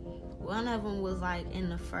 one of them was like in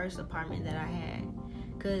the first apartment that I had.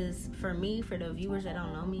 Because for me, for the viewers that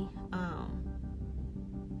don't know me,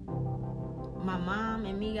 my mom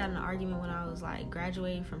and me got in an argument when I was like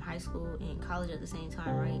graduating from high school and college at the same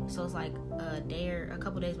time, right? So it's like a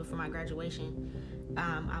couple days before my graduation,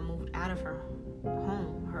 I moved out of her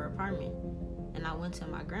home, her apartment, and I went to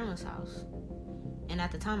my grandma's house. And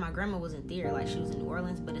at the time, my grandma wasn't there, like she was in New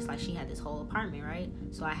Orleans, but it's like she had this whole apartment, right?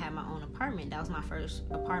 So I had my own apartment. That was my first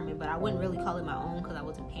apartment, but I wouldn't really call it my own because I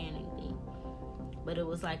wasn't paying anything. But it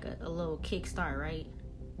was like a little kickstart, right?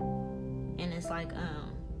 And it's like,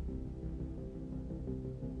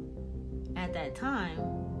 at that time,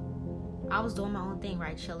 I was doing my own thing,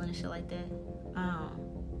 right? Chilling and shit like that.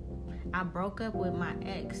 I broke up with my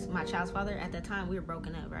ex, my child's father. At that time, we were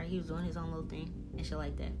broken up, right? He was doing his own little thing and shit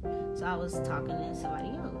like that. So I was talking to somebody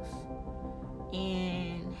else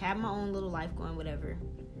and had my own little life going, whatever.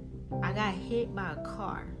 I got hit by a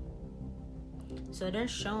car. So they're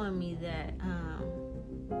showing me that,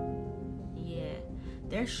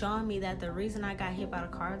 they're showing me that the reason I got hit by the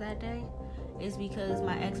car that day is because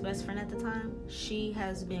my ex-best friend at the time, she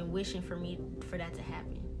has been wishing for that to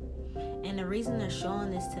happen. And the reason they're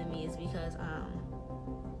showing this to me is because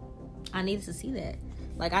I needed to see that.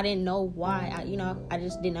 Like, I didn't know why. I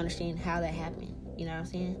just didn't understand how that happened. You know what I'm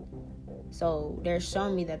saying? So they're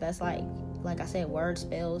showing me that that's like I said, word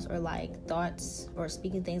spells or like thoughts or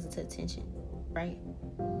speaking things into attention, right?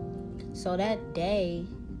 So that day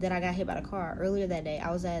that I got hit by the car, earlier that day,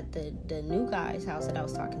 I was at the new guy's house that I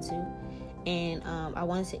was talking to. And I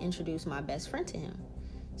wanted to introduce my best friend to him.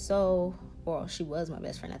 So, well, she was my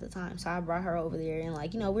best friend at the time. So I brought her over there and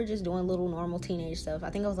like, we're just doing little normal teenage stuff. I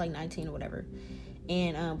think I was like 19 or whatever.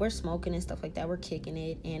 And we're smoking and stuff like that. We're kicking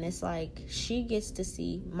it. And it's like she gets to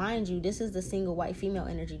see, mind you, this is the single white female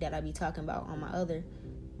energy that I be talking about on my other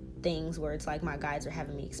things where it's like my guides are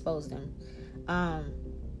having me expose them.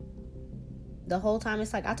 The whole time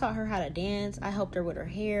it's like I taught her how to dance. I helped her with her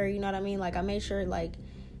hair. You know what I mean? Like I made sure like,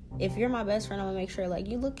 if you're my best friend, I'm gonna make sure like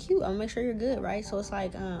you look cute. I'm gonna make sure you're good, right? So it's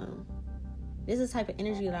like, this is the type of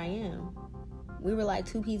energy that I am. We were like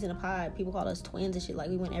 2 peas in a pod. People called us twins and shit. Like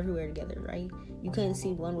we went everywhere together, right? You couldn't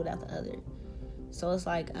see one without the other. So it's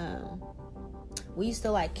like, we used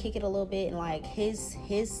to like kick it a little bit, and like his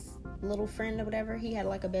little friend or whatever, he had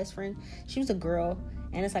like a best friend. She was a girl,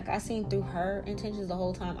 and it's like I seen through her intentions the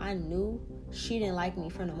whole time. I knew she didn't like me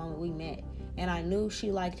from the moment we met, and I knew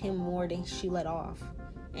she liked him more than she let off.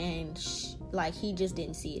 And he just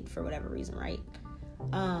didn't see it for whatever reason, right?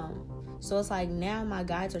 So it's like now my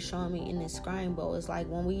guides are showing me in this scrying bowl. It's like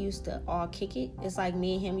when we used to all kick it, it's like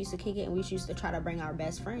me and him used to kick it, and we used to try to bring our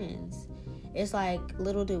best friends. It's like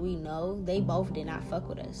little did we know they both did not fuck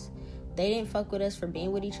with us. They didn't fuck with us for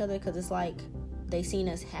being with each other because it's like they seen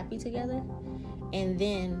us happy together, and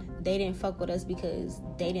then they didn't fuck with us because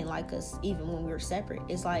they didn't like us even when we were separate.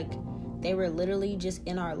 It's like they were literally just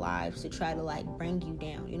in our lives to try to like bring you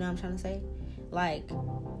down. You know what I'm trying to say? Like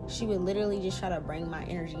she would literally just try to bring my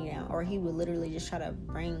energy down, or he would literally just try to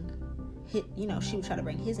bring she would try to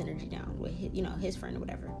bring his energy down with his friend or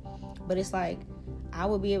whatever. But it's like I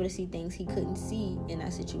would be able to see things he couldn't see in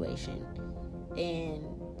that situation, and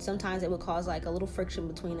sometimes it would cause like a little friction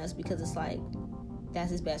between us because it's like that's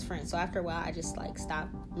his best friend. So after a while, I just like stop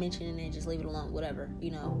mentioning it, just leave it alone, whatever.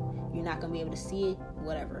 You're not gonna be able to see it,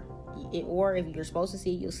 whatever. Or if you're supposed to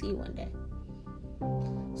see it, you'll see it one day.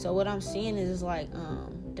 So what I'm seeing is like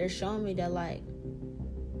they're showing me that like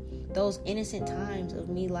those innocent times of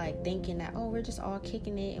me like thinking that, oh, we're just all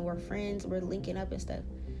kicking it and we're friends, we're linking up and stuff.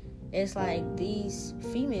 It's like these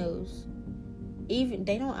females, I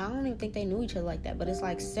don't even think they knew each other like that, but it's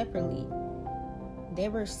like separately they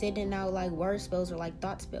were sitting out like word spells or like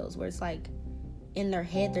thought spells where it's like in their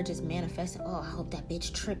head they're just manifesting, oh, I hope that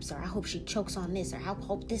bitch trips, or I hope she chokes on this, or I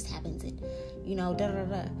hope this happens, and da da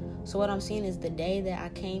da. So what I'm seeing is the day that I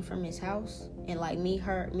came from his house, and like me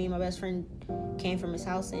and my best friend came from his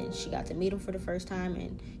house, and she got to meet him for the first time,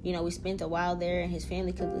 and we spent a while there, and his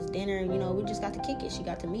family cooked us dinner, and we just got to kick it. She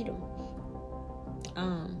got to meet him.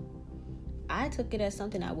 I took it as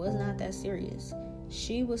something that was not that serious.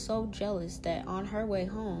 She was so jealous that on her way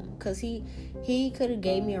home, because he could have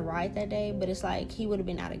gave me a ride that day, but it's like he would have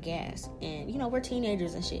been out of gas, and we're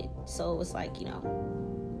teenagers and shit, so it's like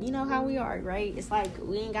how we are, right? It's like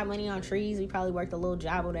we ain't got money on trees, we probably worked a little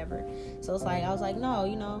job or whatever, so it's like I was like,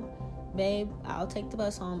 no, babe, I'll take the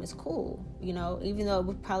bus home, it's cool, even though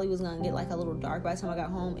it probably was gonna get like a little dark by the time I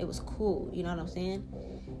got home, it was cool, you know what I'm saying?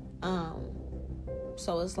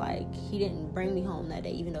 So it's like he didn't bring me home that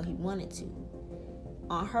day even though he wanted to.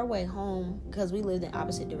 On her way home, because we lived in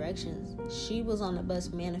opposite directions, she was on the bus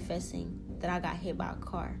manifesting that I got hit by a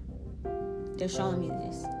car. They're showing me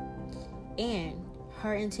this. And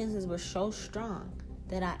her intentions were so strong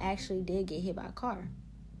that I actually did get hit by a car.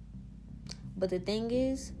 But the thing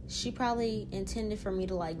is, she probably intended for me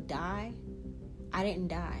to like die. I didn't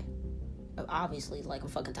die. Obviously, like I'm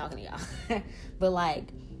fucking talking to y'all. But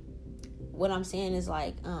like, what I'm saying is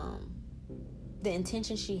like, the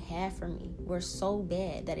intentions she had for me were so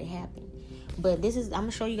bad that it happened. But I'm going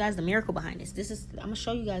to show you guys the miracle behind this. I'm going to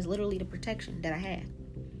show you guys literally the protection that I had.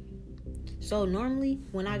 So normally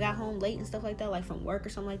when I got home late and stuff like that, like from work or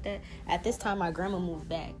something like that, at this time my grandma moved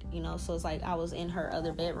back, so it's like I was in her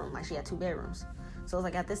other bedroom, like she had 2 bedrooms. So it's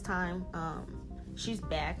like at this time, she's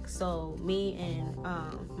back. So me and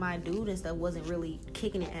my dude and stuff wasn't really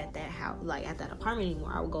kicking it at that house, like at that apartment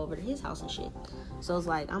anymore. I would go over to his house and shit. So it's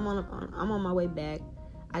like I'm on my way back.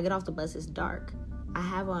 I get off the bus. It's dark. I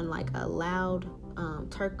have on like a loud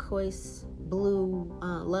turquoise blue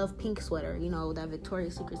love pink sweater, that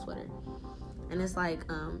Victoria's Secret sweater. And it's like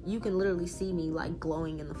you can literally see me like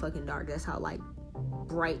glowing in the fucking dark. That's how like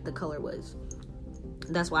bright the color was.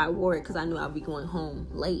 That's why I wore it, because I knew I'd be going home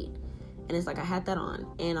late. And it's like I had that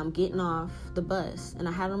on, and I'm getting off the bus, and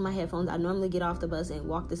I had on my headphones. I normally get off the bus and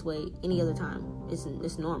walk this way any other time.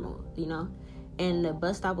 It's normal, And the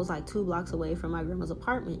bus stop was like 2 blocks away from my grandma's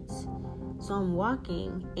apartments. So I'm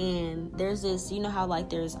walking, and there's this, how like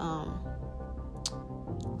there's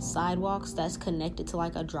sidewalks that's connected to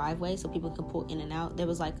like a driveway so people can pull in and out. There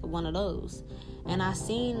was like one of those, and I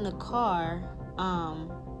seen the car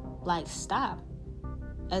like stop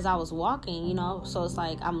as I was walking, so it's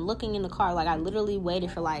like I'm looking in the car, like I literally waited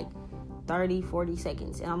for like 30-40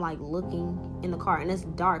 seconds, and I'm like looking in the car, and it's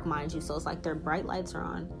dark, mind you, so it's like their bright lights are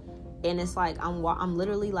on, and it's like I'm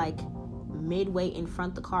literally like midway in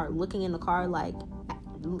front of the car, looking in the car, like,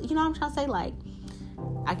 what I'm trying to say, like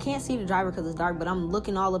I can't see the driver because it's dark, but I'm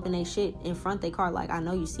looking all up in their shit in front of their car, like I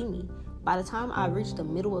know you see me. By the time I reach the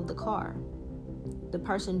middle of the car, the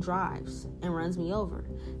person drives and runs me over.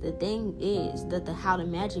 The thing is that how the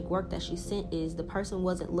magic worked that she sent is the person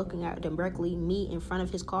wasn't looking at directly me in front of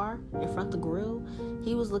his car, in front of the grill.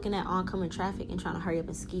 He was looking at oncoming traffic and trying to hurry up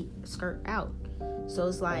and skirt out. So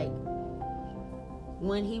it's like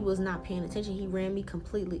when he was not paying attention, he ran me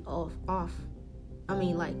completely off. I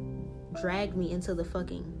mean, like, dragged me into the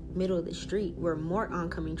fucking middle of the street where more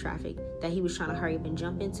oncoming traffic that he was trying to hurry up and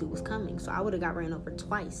jump into was coming. So I would have got ran over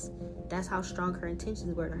twice. That's how strong her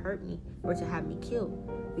intentions were to hurt me or to have me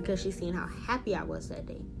killed, because she's seen how happy I was that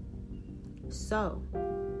day. So,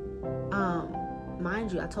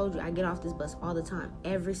 mind you, I told you I get off this bus all the time,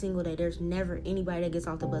 every single day. There's never anybody that gets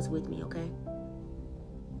off the bus with me, okay?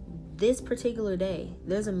 This particular day,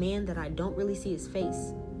 there's a man that I don't really see his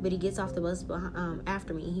face, but he gets off the bus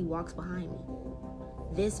after me, and he walks behind me.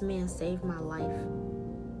 This man saved my life.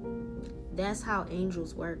 That's how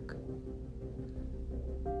angels work.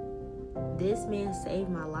 This man saved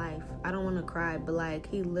my life. I don't want to cry, but like,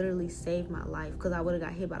 he literally saved my life, because I would have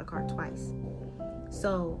got hit by the car twice.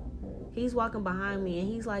 So he's walking behind me, and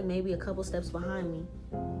he's like maybe a couple steps behind me,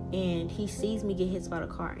 and he sees me get hit by the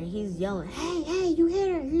car, and he's yelling, hey, you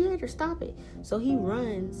hit her, stop it. So he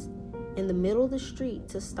runs in the middle of the street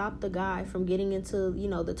to stop the guy from getting into,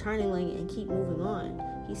 the turning lane and keep moving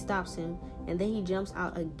on. He stops him, and then he jumps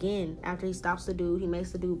out again. After he stops the dude, he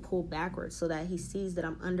makes the dude pull backwards so that he sees that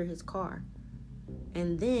I'm under his car.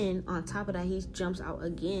 And then on top of that, he jumps out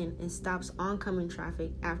again and stops oncoming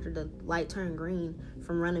traffic after the light turned green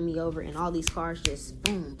from running me over, and all these cars just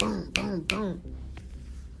boom, boom, boom, boom.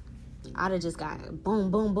 I'd have just got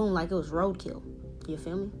boom, boom, boom like it was roadkill. You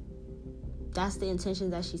feel me? That's the intention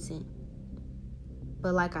that she sent.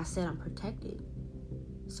 But like I said, I'm protected.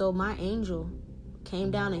 So my angel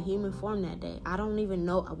came down in human form that day. I don't even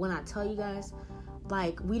know, when I tell you guys,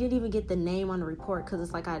 like, we didn't even get the name on the report, because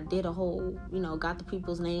it's like I did a whole, got the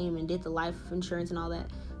people's name and did the life insurance and all that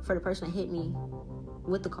for the person that hit me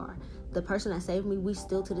with the car. The person that saved me, we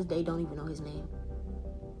still to this day don't even know his name.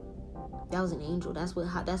 That was an angel.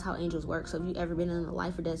 That's how angels work. So if you ever been in a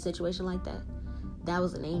life or death situation like that, that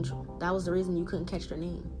was an angel. That was the reason you couldn't catch their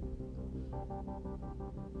name.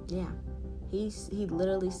 Yeah, he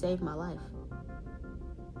literally saved my life.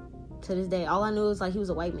 To this day, all I knew was like he was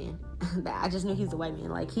a white man. I just knew he was a white man.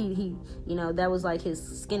 Like he that was like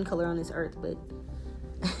his skin color on this earth. But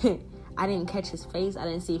I didn't catch his face. I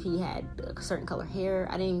didn't see if he had a certain color hair.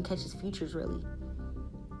 I didn't even catch his features really.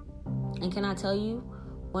 And can I tell you,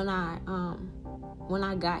 when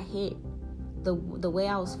I got hit, the way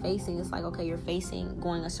I was facing, it's like, okay, you're facing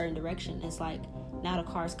going a certain direction. It's like, now the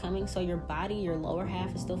car's coming, so your body, your lower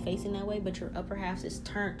half is still facing that way, but your upper half is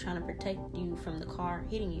turned, trying to protect you from the car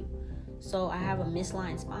hitting you. So I have a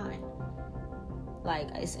misaligned spine. Like,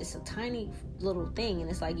 it's a tiny little thing,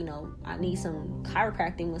 and it's like, I need some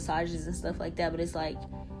chiropractic massages and stuff like that, but it's like,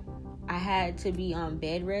 I had to be on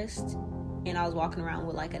bed rest, and I was walking around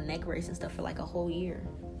with like a neck brace and stuff for like a whole year.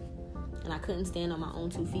 And I couldn't stand on my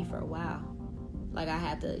own 2 feet for a while. Like, I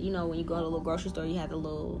had to, when you go to a little grocery store, you have the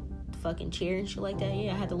little fucking chair and shit like that.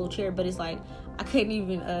 Yeah, I had the little chair, but it's like, I couldn't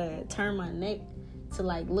even turn my neck to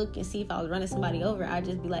like look and see if I was running somebody over. I'd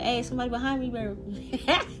just be like, hey, somebody behind me, bro.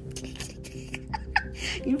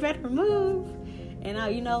 You better move. And I,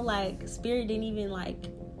 like, spirit didn't even like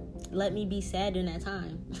let me be sad during that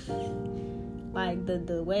time. Like,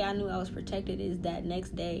 the way I knew I was protected is that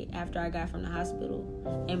next day after I got from the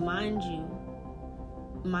hospital. And mind you,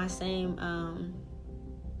 my same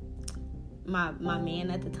my man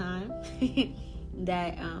at the time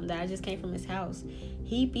that I just came from his house,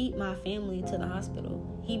 he beat my family to the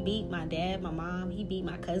hospital. He beat my dad, my mom, he beat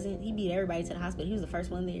my cousin, he beat everybody to the hospital. He was the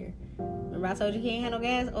first one there. Remember I told you he ain't had no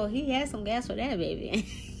gas? Oh, he had some gas for that, baby.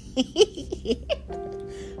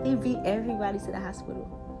 He beat everybody to the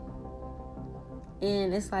hospital.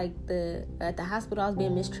 And it's like at the hospital I was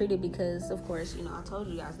being mistreated because, of course, I told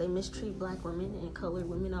you guys, they mistreat black women and colored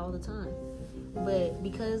women all the time. But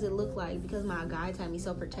because my guides had me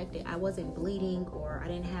so protected, I wasn't bleeding, or I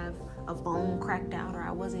didn't have a bone cracked out, or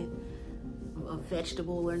I wasn't a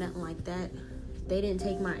vegetable or nothing like that. They didn't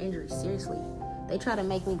take my injury seriously. They tried to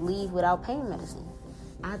make me leave without pain medicine.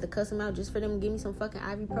 I had to cuss them out just for them to give me some fucking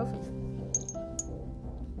ibuprofen.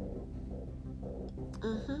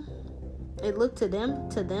 It looked to them,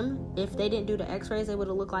 if they didn't do the x-rays, it would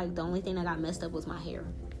have looked like the only thing that got messed up was my hair.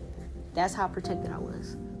 That's how protected I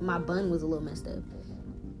was. My bun was a little messed up.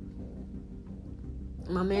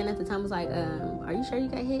 My man at the time was like, are you sure you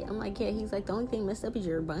got hit? I'm like, yeah. He's like, the only thing messed up is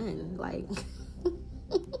your bun. Like,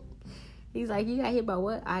 he's like, you got hit by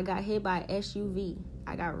what? I got hit by SUV.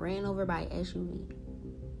 I got ran over by SUV.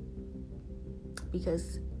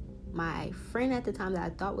 Because my friend at the time that I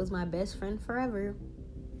thought was my best friend forever,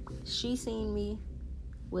 she seen me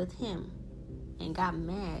with him and got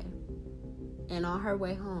mad. And on her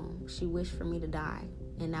way home, she wished for me to die.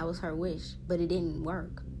 And that was her wish. But it didn't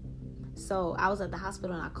work. So I was at the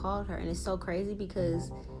hospital and I called her. And it's so crazy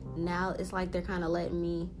because now it's like they're kind of letting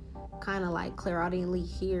me kind of like clairaudiently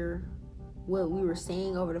hear what we were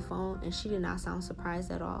saying over the phone. And she did not sound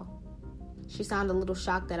surprised at all. She sounded a little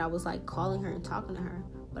shocked that I was like calling her and talking to her.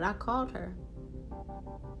 But I called her.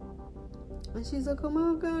 And she's like, oh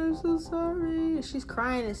my God, I'm so sorry. And she's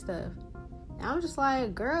crying and stuff. And I'm just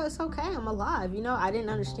like, girl, it's okay. I'm alive. I didn't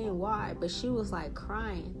understand why. But she was like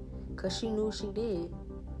crying because she knew she did.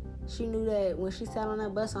 She knew that when she sat on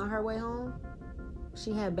that bus on her way home,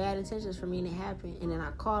 she had bad intentions for me and it happened. And then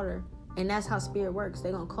I called her. And that's how spirit works.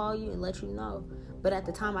 They're going to call you and let you know. But at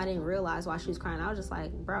the time, I didn't realize why she was crying. I was just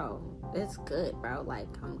like, bro, it's good, bro. Like,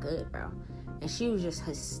 I'm good, bro. And she was just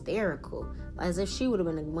hysterical. As if she would have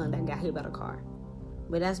been the one that got hit by the car.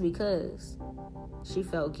 But that's because she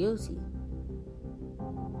felt guilty.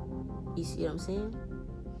 You see what I'm saying?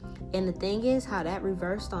 And the thing is, how that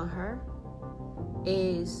reversed on her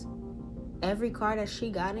is every car that she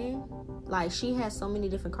got in, like, she has so many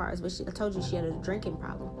different cars, but I told you she had a drinking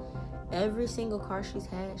problem. Every single car she's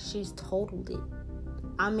had, she's totaled it.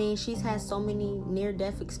 I mean, she's had so many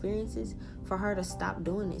near-death experiences for her to stop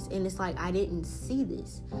doing this. And it's like, I didn't see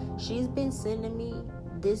this. She's been sending me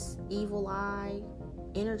this evil eye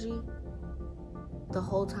energy the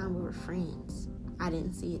whole time we were friends. I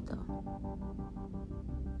didn't see it, though.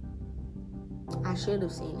 I should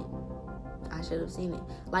have seen it.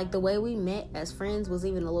 Like, the way we met as friends was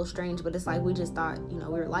even a little strange, but it's like we just thought, we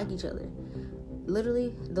were like each other.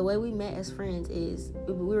 Literally, the way we met as friends is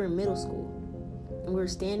we were in middle school. And we were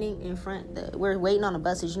standing in front, we're waiting on the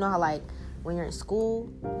buses. You know how, like, when you're in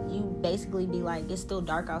school, you basically be like, it's still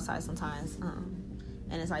dark outside sometimes.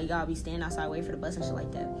 And it's like, you gotta be standing outside waiting for the bus and shit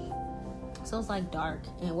like that. So it's like dark,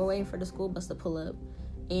 and we're waiting for the school bus to pull up.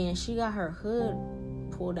 And she got her hood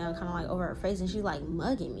pulled down kind of like over her face, and she's like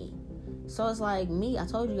mugging me. So it's like me, I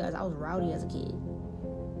told you guys I was rowdy as a kid.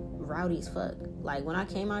 Rowdy as fuck. Like, when I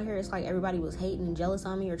came out here, it's like everybody was hating and jealous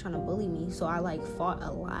on me or trying to bully me. So I like fought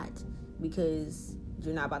a lot because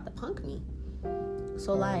you're not about to punk me.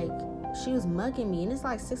 So like, she was mugging me, and it's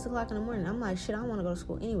like 6 o'clock in the morning. I'm like, shit, I don't want to go to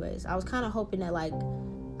school anyways. I was kind of hoping that like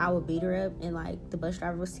I would beat her up and like the bus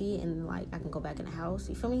driver would see it, and like I can go back in the house.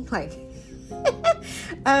 You feel me? Like,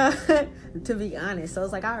 to be honest. So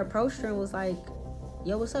it's like, I approached her and was like,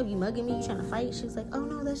 yo, what's up? You mugging me? You trying to fight? She was like, oh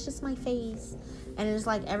no, that's just my face. And it's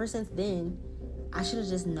like, ever since then, I should have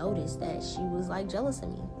just noticed that she was like jealous of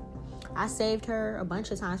me. I saved her a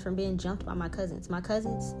bunch of times from being jumped by my cousins. My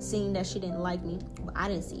cousins seen that she didn't like me, but I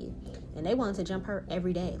didn't see it. And they wanted to jump her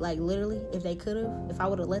every day. Like, literally, if they could have, if I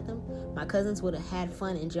would have let them, my cousins would have had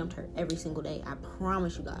fun and jumped her every single day. I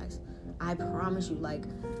promise you guys. I promise you. Like,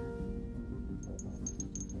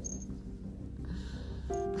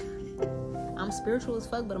 I'm spiritual as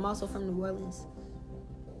fuck, but I'm also from New Orleans.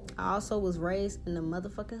 I also was raised in the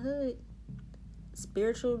motherfucking hood.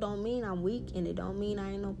 Spiritual don't mean I'm weak, and it don't mean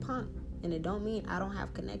I ain't no punk, and it don't mean I don't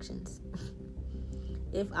have connections.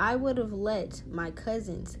 If I would have let my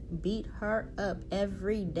cousins beat her up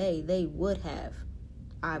every day, they would have.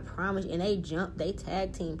 I promise. And they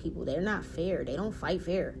tag team people. They're not fair. They don't fight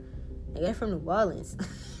fair. They're from New Orleans.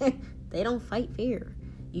 They don't fight fair.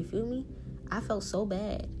 You feel me? I felt so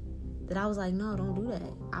bad that I was like, no, don't do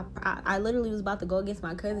that. I literally was about to go against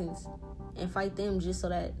my cousins and fight them just so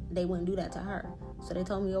that they wouldn't do that to her. So they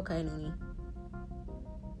told me, okay, Noonie,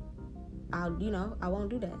 I won't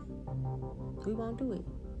do that. We won't do it.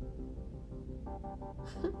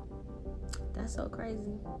 That's so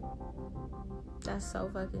crazy. That's so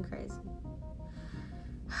fucking crazy.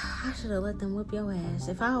 I should have let them whip your ass.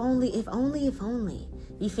 If only. You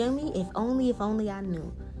feel me? If only I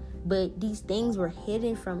knew. But these things were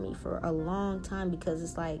hidden from me for a long time because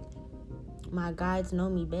it's like, my guides know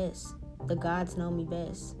me best. The gods know me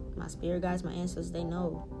best. My spirit guides, my ancestors, they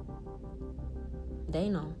know. They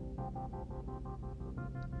know.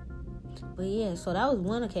 But yeah, so that was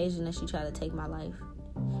one occasion that she tried to take my life.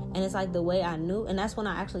 And it's like the way I knew, and that's when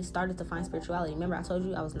I actually started to find spirituality. Remember, I told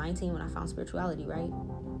you I was 19 when I found spirituality, right?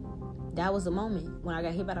 That was the moment when I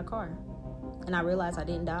got hit by the car. And I realized I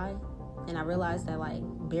didn't die. And I realized that, like,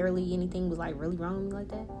 barely anything was, like, really wrong with me like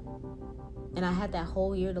that. And I had that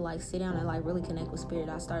whole year to, like, sit down and, like, really connect with spirit.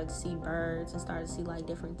 I started to see birds and started to see, like,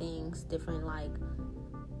 different things, different, like,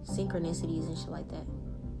 synchronicities and shit like that.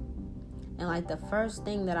 And, like, the first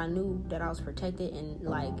thing that I knew that I was protected and,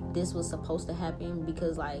 like, this was supposed to happen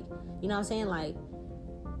because, like, you know what I'm saying? Like,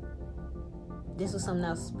 this was something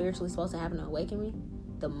that was spiritually supposed to happen to awaken me.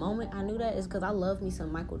 The moment I knew that is because I love me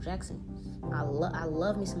some Michael Jackson. I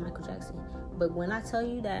love me some Michael Jackson. But when I tell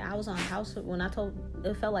you that I was on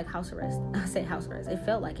it felt like house arrest. I say house arrest. It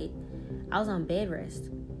felt like it. I was on bed rest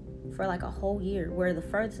for like a whole year where the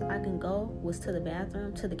furthest I can go was to the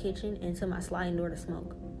bathroom, to the kitchen, and to my sliding door to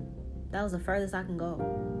smoke. That was the furthest I can go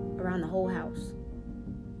around the whole house.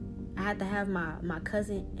 I had to have my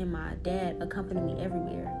cousin and my dad accompany me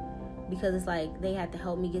everywhere because it's like they had to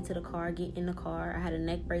help me get to the car, get in the car. I had a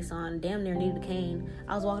neck brace on, damn near needed a cane.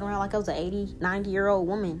 I was walking around like I was an 80, 90-year-old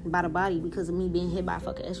woman by the body because of me being hit by a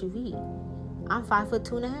fucking SUV. I'm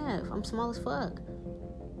 5'2.5". I'm small as fuck.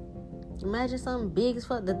 Imagine something big as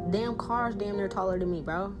fuck. The damn car's damn near taller than me,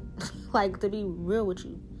 bro. Like, to be real with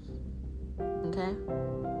you. Okay?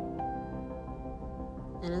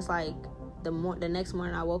 And it's like the next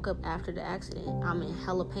morning I woke up after the accident, I'm in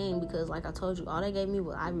hella pain because, like I told you, all they gave me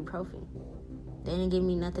was ibuprofen. They didn't give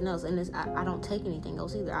me nothing else. And I don't take anything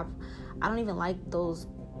else either. I don't even like those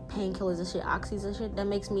painkillers and shit, oxys and shit, that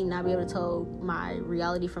makes me not be able to tell my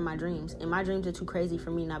reality from my dreams. And my dreams are too crazy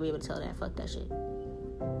for me not be able to tell that. Fuck that shit.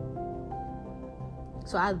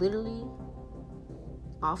 So I literally,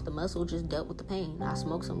 off the muscle, just dealt with the pain. I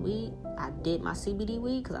smoked some weed. I did my CBD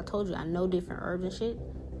weed, because I told you I know different herbs and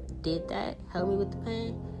shit. Did that, helped me with the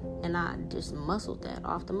pain, and I just muscled that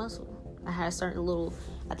off the muscle. I had certain little,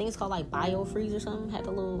 I think it's called like BioFreeze or something, had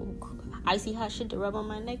the little icy hot shit to rub on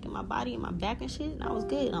my neck and my body and my back and shit, and I was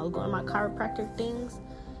good. And I was going to my chiropractic things,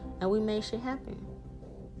 and we made shit happen.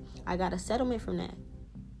 I got a settlement from that.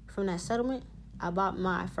 From that settlement, I bought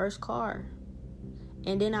my first car,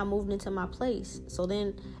 and then I moved into my place. So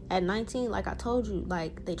then at 19, like I told you,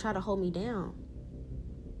 like they tried to hold me down.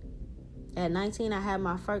 At 19, I had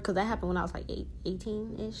my first, because that happened when I was like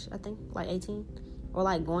 18-ish, I think, like 18, or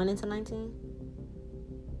like going into 19.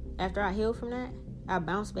 After I healed from that, I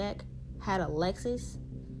bounced back, had a Lexus.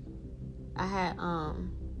 I had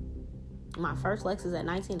my first Lexus at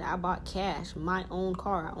 19 that I bought cash, my own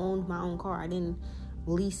car. I owned my own car. I didn't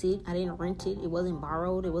lease it. I didn't rent it. It wasn't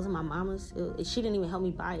borrowed. It wasn't my mama's. She didn't even help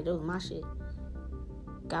me buy it. It was my shit.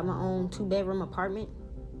 Got my own 2-bedroom apartment.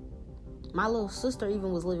 My little sister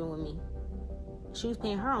even was living with me. She was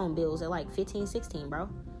paying her own bills at like 15, 16, bro.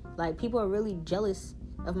 Like, people are really jealous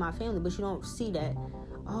of my family, but you don't see that.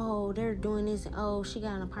 Oh, they're doing this, and oh, she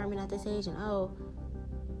got an apartment at this age, and oh,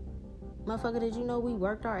 motherfucker, did you know we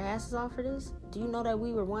worked our asses off for this? Do you know that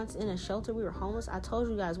we were once in a shelter? We were homeless. I told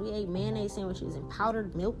you guys, we ate mayonnaise sandwiches and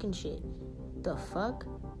powdered milk and shit. The fuck?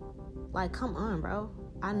 Like, come on, bro.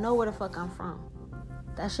 I know where the fuck I'm from.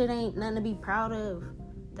 That shit ain't nothing to be proud of.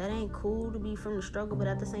 That ain't cool to be from the struggle, but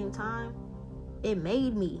at the same time, it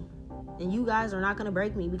made me. And you guys are not gonna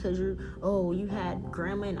break me because you had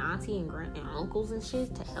grandma and auntie and uncles and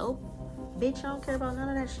shit to help. Bitch, I don't care about none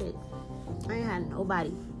of that shit. I ain't had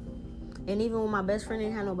nobody. And even when my best friend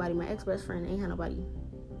ain't had nobody, my ex-best friend ain't had nobody.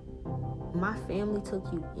 My family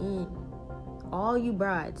took you in. All you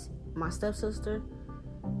brides, my stepsister,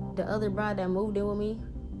 the other bride that moved in with me,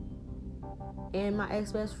 and my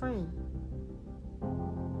ex-best friend.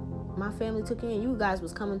 My family took you in. You guys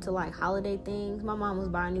was coming to like holiday things. My mom was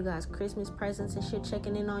buying you guys Christmas presents and shit,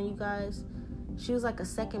 checking in on you guys. She was like a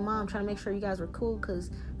second mom, trying to make sure you guys were cool, because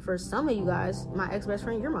for some of you guys, my ex-best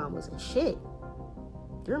friend, your mom wasn't shit.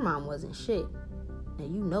 Your mom wasn't shit.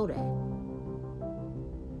 And you know that.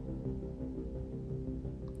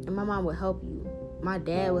 And my mom would help you. My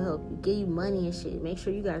dad would help you, give you money and shit, make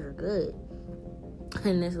sure you guys are good.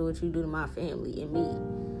 And this is what you do to my family and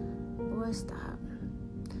me. Boy, stop.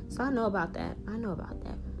 So I know about that.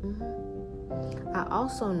 I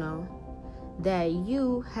also know that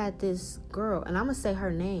you had this girl, and I'm gonna say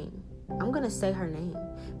her name.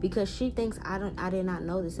 Because she thinks I did not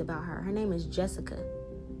know this about her. Her name is Jessica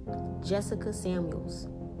Samuels.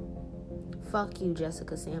 Fuck you,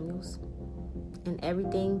 Jessica Samuels, and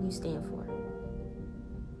everything you stand for.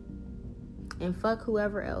 And fuck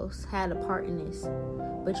whoever else had a part in this.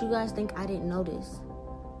 But you guys think I didn't know this.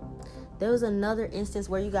 There was another instance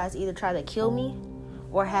where you guys either try to kill me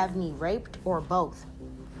or have me raped or both.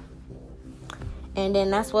 And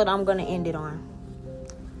then that's what I'm going to end it on.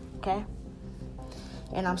 Okay?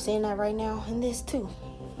 And I'm saying that right now in this too.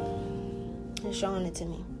 They're showing it to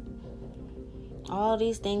me. All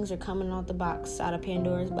these things are coming out the box, out of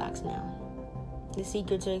Pandora's box now. The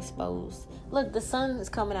secrets are exposed. Look, the sun is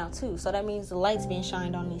coming out too. So that means the light's being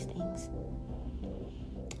shined on these things.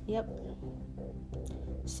 Yep.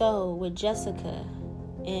 So, with Jessica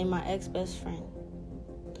and my ex-best friend,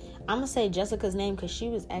 I'm going to say Jessica's name because she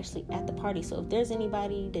was actually at the party. So, if there's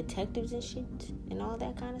anybody, detectives and shit, and all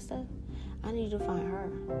that kind of stuff, I need you to find her.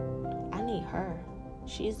 I need her.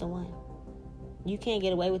 She's the one. You can't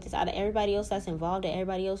get away with this. Out of everybody else that's involved, that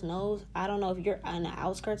everybody else knows, I don't know if you're on the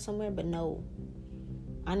outskirts somewhere, but no.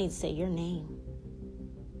 I need to say your name.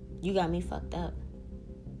 You got me fucked up.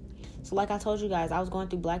 So like I told you guys, I was going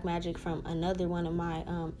through black magic from another one of my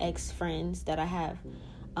ex-friends that I have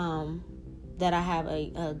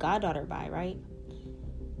a goddaughter by, right?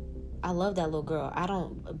 I love that little girl. I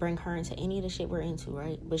don't bring her into any of the shit we're into,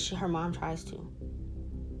 right? But her mom tries to.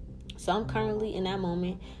 So I'm currently in that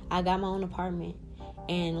moment. I got my own apartment.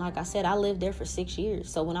 And like I said, I lived there for 6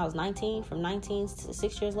 years. So when I was 19, from 19 to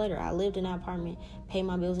 6 years later, I lived in that apartment, paid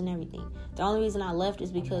my bills and everything. The only reason I left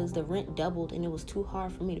is because the rent doubled and it was too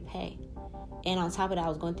hard for me to pay. And on top of that, I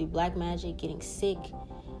was going through black magic, getting sick.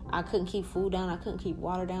 I couldn't keep food down. I couldn't keep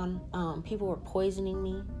water down. People were poisoning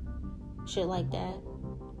me. Shit like that.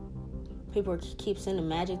 People keep sending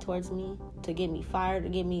magic towards me to get me fired, to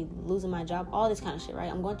get me losing my job. All this kind of shit,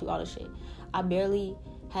 right? I'm going through all this shit. I barely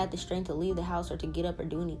had the strength to leave the house or to get up or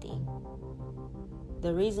do anything.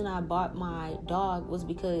 The reason I bought my dog was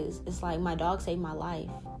because it's like my dog saved my life.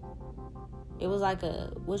 It was like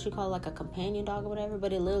a, what you call like a companion dog or whatever,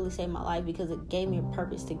 but it literally saved my life because it gave me a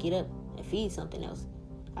purpose to get up and feed something else.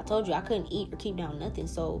 I told you I couldn't eat or keep down nothing,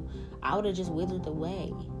 so I would have just withered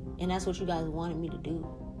away. And that's what you guys wanted me to do.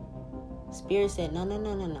 Spirit said, no.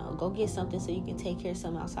 Go get something so you can take care of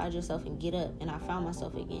something outside yourself and get up. And I found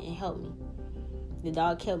myself again and helped me. The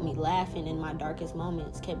dog kept me laughing in my darkest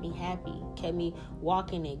moments, kept me happy, kept me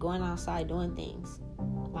walking and going outside doing things.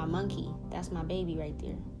 My monkey, that's my baby right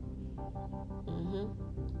there.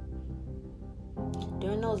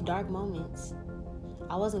 During those dark moments,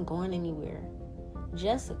 I wasn't going anywhere.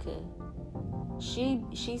 Jessica,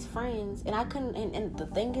 she's friends, and I couldn't, and the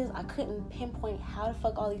thing is, I couldn't pinpoint how the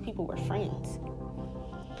fuck all these people were friends.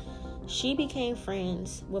 She became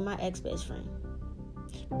friends with my ex-best friend.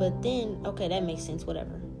 But then, okay, that makes sense,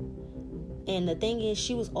 whatever. And the thing is,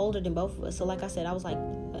 she was older than both of us. So like I said, I was like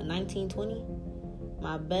 19, 20.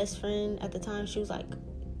 My best friend at the time, she was like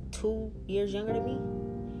 2 years younger than me.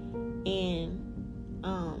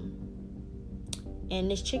 And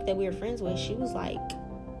this chick that we were friends with, she was like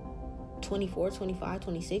 24, 25,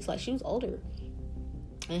 26. Like, she was older.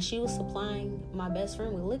 And she was supplying my best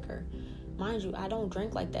friend with liquor. Mind you, I don't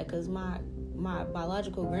drink like that because my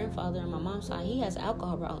biological grandfather on my mom's side, he has an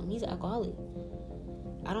alcohol problem. He's an alcoholic.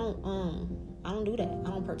 I don't do that. I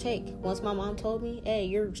don't partake. Once my mom told me, hey,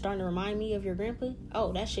 you're starting to remind me of your grandpa,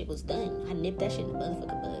 oh, that shit was done. I nipped that shit in the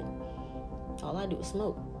motherfucking bud. All I do is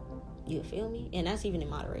smoke. You feel me? And that's even in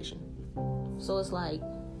moderation. So it's like,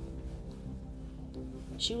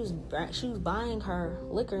 she was buying her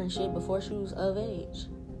liquor and shit before she was of age,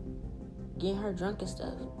 getting her drunk and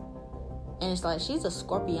stuff. And it's like, she's a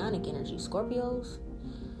scorpionic energy. Scorpios,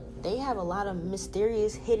 they have a lot of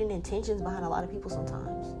mysterious hidden intentions behind a lot of people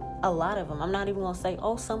sometimes. A lot of them. I'm not even gonna say,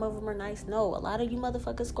 oh, some of them are nice. No, a lot of you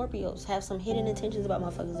motherfuckers Scorpios have some hidden intentions about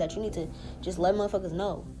motherfuckers that you need to just let motherfuckers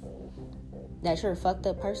know that you're a fucked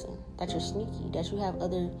up person, that you're sneaky, that you have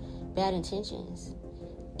other bad intentions.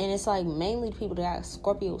 And it's like mainly people that have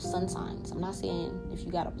Scorpio sun signs. I'm not saying if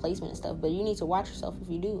you got a placement and stuff, but you need to watch yourself if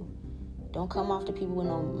you do. Don't come off to people with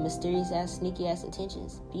no mysterious ass, sneaky ass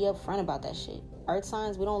intentions. Be upfront about that shit. Earth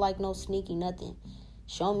signs, we don't like no sneaky nothing.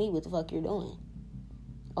 Show me what the fuck you're doing.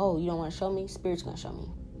 Oh, you don't want to show me? Spirit's gonna show me.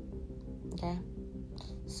 Okay?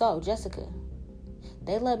 So, Jessica,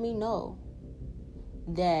 they let me know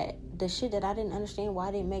that the shit that I didn't understand, why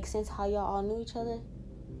it didn't make sense how y'all all knew each other,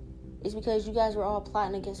 is because you guys were all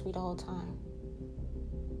plotting against me the whole time.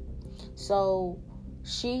 So,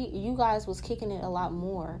 you guys was kicking it a lot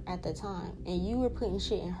more at the time, and you were putting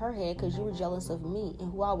shit in her head because you were jealous of me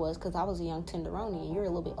and who I was, because I was a young tenderoni and you're a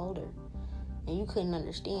little bit older, and you couldn't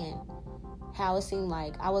understand how it seemed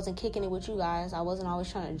like I wasn't kicking it with you guys. I wasn't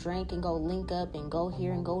always trying to drink and go link up and go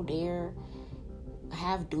here and go there,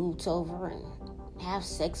 have dudes over and have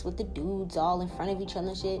sex with the dudes all in front of each other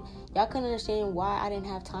and shit. Y'all couldn't understand why I didn't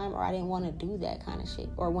have time, or I didn't want to do that kind of shit,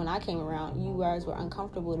 or when I came around, you guys were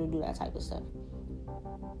uncomfortable to do that type of stuff.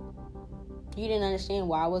 You didn't understand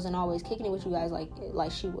why I wasn't always kicking it with you guys like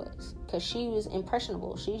she was, because she was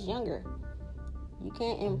impressionable. She's younger. You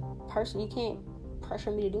can't pressure me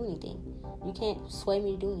to do anything. You can't sway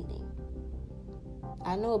me to do anything.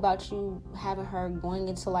 I know about you having her going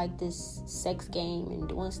into like this sex game and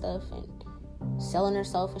doing stuff and selling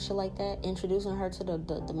herself and shit like that, introducing her to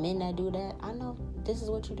the men that do that. I know this is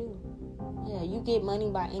what you do. Yeah, you get money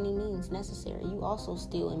by any means necessary. You also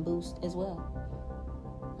steal and boost as well.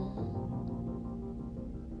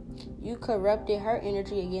 You corrupted her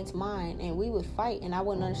energy against mine, and we would fight, and I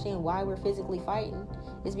wouldn't understand why we're physically fighting.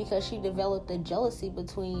 It's because she developed a jealousy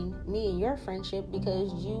between me and your friendship,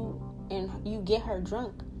 because you get her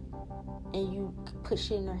drunk and you put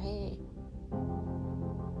shit in her head.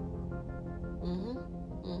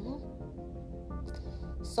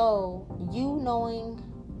 So you knowing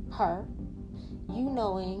her, you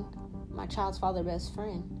knowing my child's father best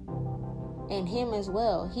friend, and him as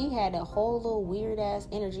well, he had a whole little weird ass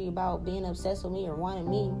energy about being obsessed with me or wanting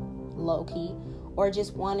me low key, or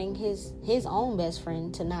just wanting his own best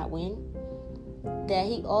friend to not win, that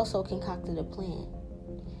he also concocted a plan.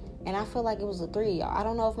 And I feel like it was the three of y'all. I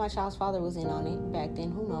don't know if my child's father was in on it back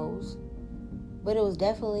then, who knows, but it was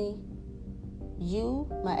definitely you,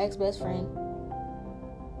 my ex-best friend,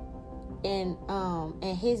 and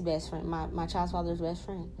his best friend, my child's father's best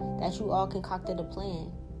friend, that you all concocted a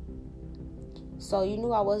plan. So you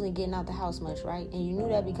knew I wasn't getting out the house much, right? And you knew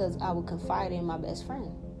that because I would confide in my best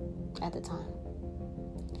friend at the time.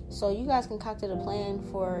 So you guys concocted a plan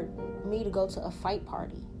for me to go to a fight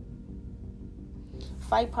party.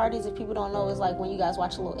 fight parties, if people don't know, is like when you guys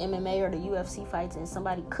watch a little MMA or the UFC fights and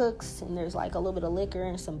somebody cooks and there's like a little bit of liquor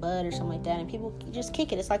and some bud or something like that, and people just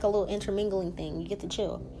kick it. It's like a little intermingling thing. You get to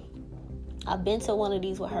chill. I've been to one of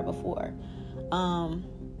these with her before. I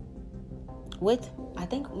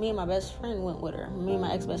think me and my best friend went with her. Me and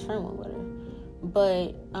my ex-best friend went with her.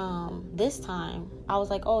 But this time, I was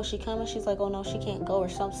like, oh, is she coming? She's like, oh, no, she can't go, or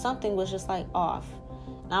something was just like off.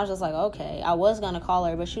 And I was just like, okay. I was going to call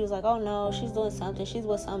her, but she was like, oh, no, she's doing something. She's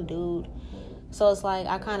with some dude. So it's like,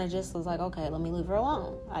 I kind of just was like, okay, let me leave her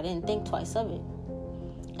alone. I didn't think twice of it.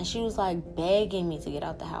 And she was like begging me to get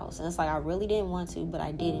out the house. And it's like, I really didn't want to, but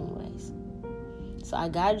I did anyways. So I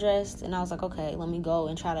got dressed and I was like, okay, let me go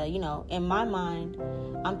and try to, in my mind,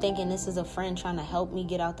 I'm thinking this is a friend trying to help me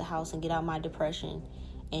get out the house and get out my depression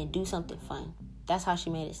and do something fun. That's how she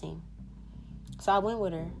made it seem. So I went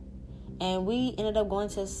with her. And we ended up going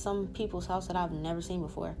to some people's house that I've never seen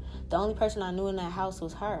before. The only person I knew in that house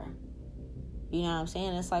was her. You know what I'm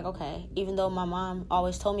saying? It's like, okay, even though my mom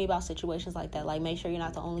always told me about situations like that, like make sure you're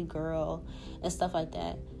not the only girl and stuff like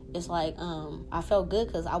that. It's like, I felt good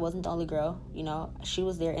because I wasn't the only girl. She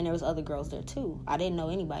was there and there was other girls there too. I didn't know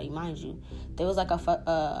anybody, mind you. There was like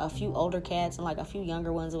a few older cats and like a few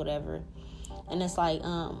younger ones or whatever. And it's like,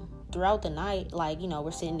 throughout the night, like,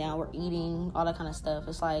 we're sitting down, we're eating, all that kind of stuff.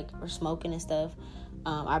 It's like we're smoking and stuff.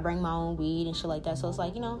 I bring my own weed and shit like that. So it's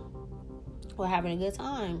like, we're having a good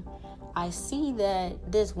time. I see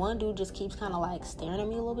that this one dude just keeps kind of like staring at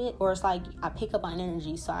me a little bit. Or it's like I pick up on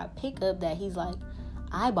energy. So I pick up that he's like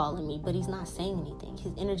eyeballing me, but he's not saying anything.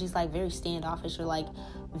 His energy's like very standoffish or like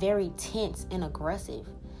very tense and aggressive.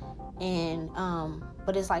 And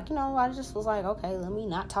but it's like, I just was like, okay, let me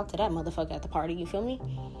not talk to that motherfucker at the party. You feel me?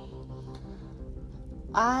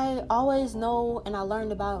 I always know, and I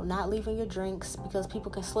learned about not leaving your drinks because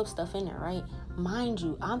people can slip stuff in there, right? Mind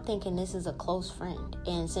you, I'm thinking this is a close friend,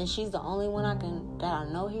 and since she's the only one that I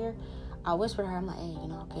know here, I whispered to her, I'm like, hey,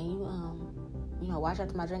 can you watch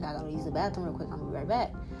after my drink? I gotta use the bathroom real quick. I'm gonna be right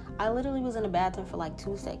back. I literally was in the bathroom for like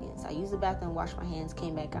 2 seconds. I used the bathroom, washed my hands,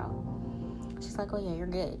 came back out. She's like, oh yeah, you're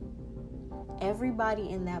good. Everybody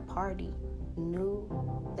in that party knew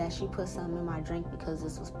that she put something in my drink because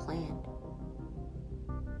this was planned.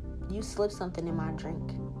 You slipped something in my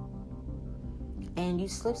drink. And you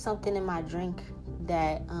slipped something in my drink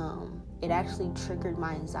that it actually triggered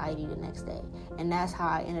my anxiety the next day. And that's how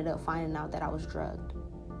I ended up finding out that I was drugged.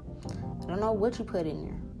 I don't know what you put in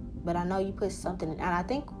there, but I know you put something in.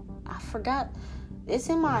 And I forgot. It's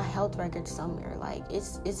in my health record somewhere. Like,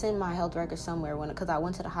 it's in my health record somewhere because I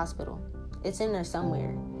went to the hospital. It's in there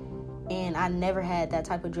somewhere. And I never had that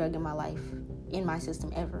type of drug in my life, in my system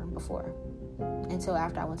ever before. Until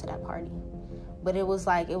after I went to that party. But it was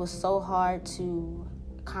so hard to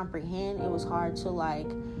comprehend. It was hard to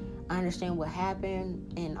understand what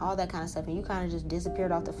happened and all that kind of stuff. And you kind of just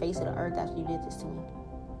disappeared off the face of the earth after you did this to me.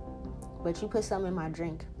 But you put something in my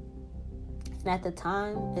drink. And at the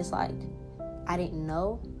time, it's like, I didn't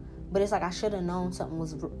know. But it's like I should have known something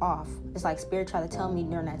was off. It's like Spirit tried to tell me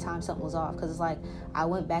during that time something was off. Because it's like I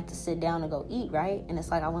went back to sit down and go eat, right? And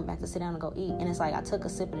it's like I went back to sit down and go eat. And it's like I took a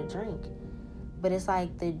sip of the drink. But it's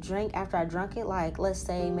like the drink, after I drunk it, like let's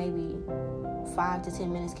say maybe 5 to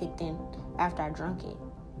 10 minutes kicked in after I drunk it.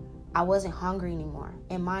 I wasn't hungry anymore.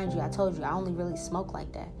 And mind you, I told you, I only really smoke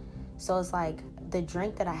like that. So it's like the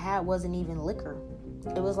drink that I had wasn't even liquor.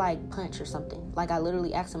 It was like punch or something. Like I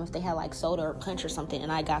literally asked them if they had like soda or punch or something,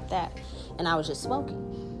 and I got that. And I was just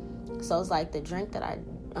smoking. So it's like the drink that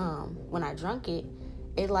when I drunk it,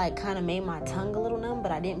 it like kind of made my tongue a little numb,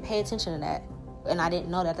 but I didn't pay attention to that. And I didn't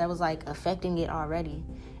know that was like affecting it already.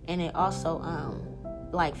 And it also,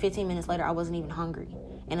 like 15 minutes later, I wasn't even hungry.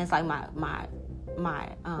 And it's like my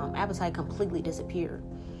appetite completely disappeared.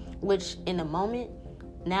 Which in the moment,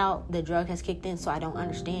 now the drug has kicked in, so I don't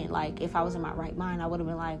understand. Like if I was in my right mind, I would have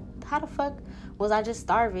been like, how the fuck was I just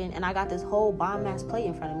starving and I got this whole bomb ass plate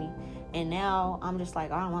in front of me? And now I'm just like,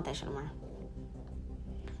 I don't want that shit anymore.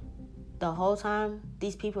 The whole time,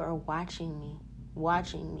 these people are watching me,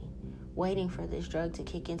 waiting for this drug to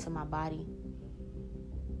kick into my body.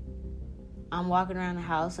 I'm walking around the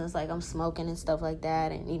house and it's like I'm smoking and stuff like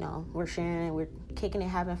that, and we're sharing, we're kicking it,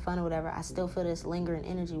 having fun or whatever. I still feel this lingering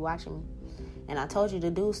energy watching me. And I told you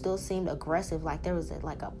the dude still seemed aggressive, like there was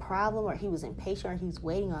a problem, or he was impatient, or he was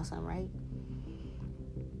waiting on something, right?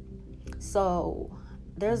 So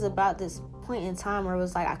there's about this point in time where it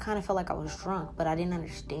was like I kind of felt like I was drunk, but I didn't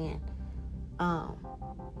understand.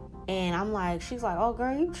 And I'm like, she's like, oh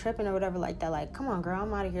girl, you tripping or whatever like that. Like, come on girl,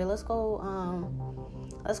 I'm out of here. Let's go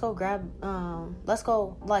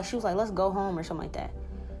like she was like, let's go home or something like that.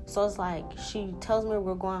 So it's like she tells me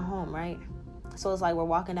we're going home, right? So it's like we're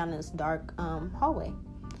walking down this dark hallway.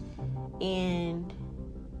 And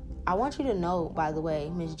I want you to know, by the way,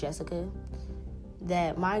 Miss Jessica,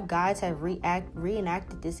 that my guides have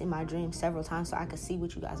reenacted this in my dream several times so I could see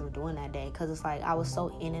what you guys were doing that day. Because it's like I was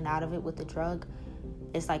so in and out of it with the drug.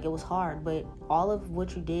 It's like it was hard. But all of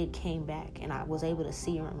what you did came back. And I was able to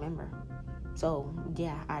see and remember. So,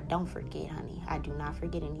 yeah, I don't forget, honey. I do not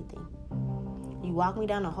forget anything. You walked me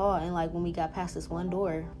down the hall. And, like, when we got past this one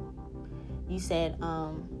door, you said,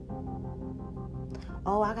 oh,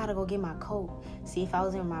 I gotta go get my coat. See, if I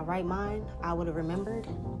was in my right mind, I would have remembered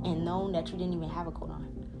and known that you didn't even have a coat on.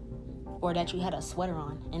 Or that you had a sweater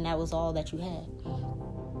on, and that was all that you had.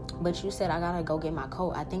 But you said, I gotta go get my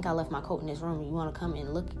coat. I think I left my coat in this room. You wanna come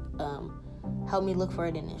and look, help me look for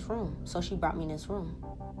it in this room. So she brought me in this room.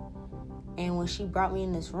 And when she brought me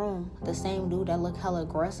in this room, the same dude that looked hella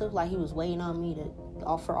aggressive, like he was waiting on me to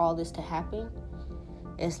offer all this to happen,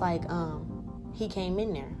 it's like, he came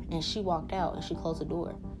in there and she walked out and she closed the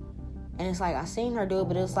door. And it's like I seen her do it,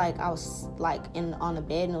 but it was like I was like on the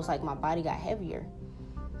bed and it was like my body got heavier.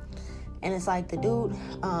 And it's like the dude,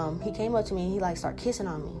 he came up to me and he like started kissing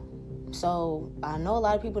on me. So I know a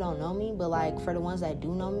lot of people don't know me, but like for the ones that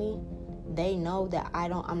do know me, they know that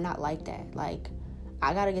I'm not like that. Like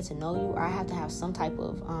I gotta get to know you, or I have to have some type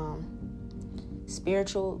of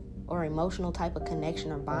spiritual or emotional type of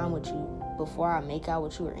connection or bond with you before I make out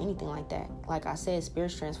with you or anything like that. Like I said,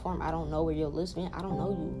 spirits transform. I don't know where your lips been. I don't know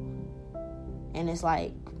you. And it's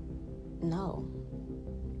like, no.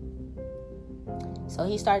 So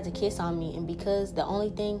he started to kiss on me, and because the only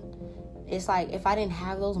thing, it's like if I didn't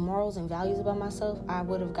have those morals and values about myself, I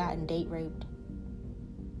would have gotten date raped.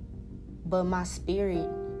 But my spirit,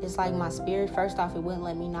 it's like my spirit, first off, it wouldn't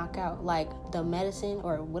let me knock out. Like the medicine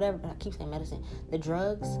or whatever, I keep saying medicine, the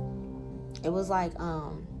drugs, it was like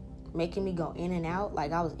making me go in and out.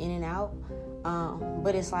 Like I was in and out.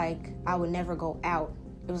 But it's like I would never go out.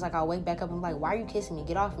 It was like I'll wake back up and be like, why are you kissing me?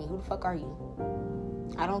 Get off me. Who the fuck are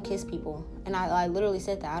you? I don't kiss people. And I literally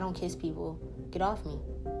said that. I don't kiss people. Get off me.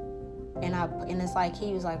 And it's like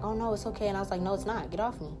he was like, oh no, it's okay. And I was like, no, it's not. Get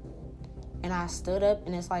off me. And I stood up,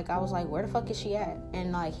 and it's like I was like, where the fuck is she at?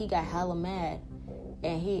 And like he got hella mad,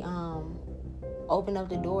 and he opened up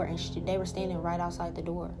the door, and they were standing right outside the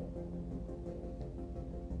door.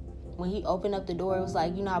 When he opened up the door, it was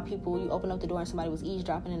like, you know how you open up the door and somebody was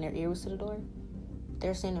eavesdropping and their ear was to the door?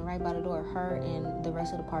 They're standing right by the door, her and the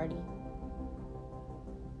rest of the party.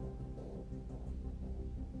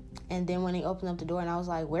 And then when he opened up the door, and I was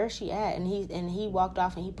like, where's she at? And he walked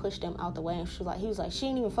off, and he pushed them out the way, and he was like, she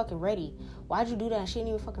ain't even fucking ready. Why'd you do that? She ain't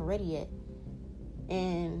even fucking ready yet.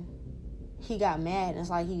 And he got mad, and it's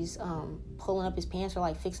like he's pulling up his pants or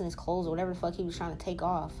like fixing his clothes or whatever the fuck he was trying to take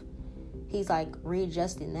off. He's like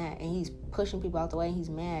readjusting that, and he's pushing people out the way, and he's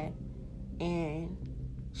mad. And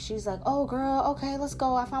she's like, oh girl, okay, let's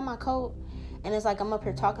go. I found my coat. And it's like I'm up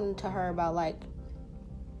here talking to her about like,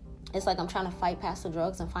 it's like I'm trying to fight past the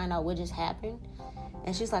drugs and find out what just happened.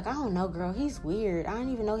 And she's like, I don't know, girl. He's weird. I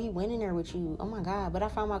didn't even know he went in there with you. Oh, my God. But I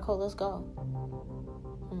found my coat. Let's go.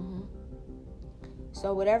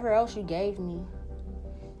 So whatever else you gave me,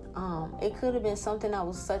 it could have been something that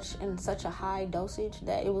was in such a high dosage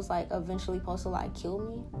that it was, like, eventually supposed to, like, kill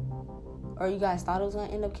me. Or you guys thought it was going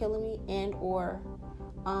to end up killing me. And or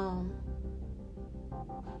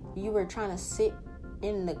you were trying to sit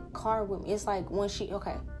in the car with me. It's like when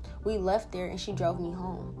we left there and she drove me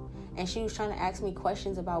home, and she was trying to ask me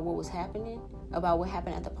questions about what was happening, about what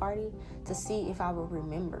happened at the party, to see if I would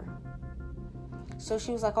remember. So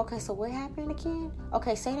she was like, okay, so what happened again?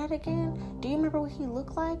 Okay, say that again. Do you remember what he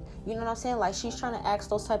looked like? You know what I'm saying? Like, she's trying to ask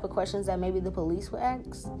those type of questions that maybe the police would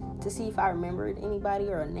ask to see if I remembered anybody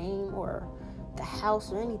or a name or the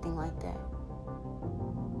house or anything like that.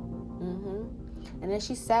 And then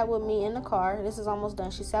she sat with me in the car. This is almost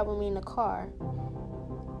done. She sat with me in the car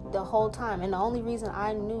the whole time. And the only reason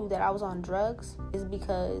I knew that I was on drugs is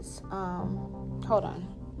because, hold on.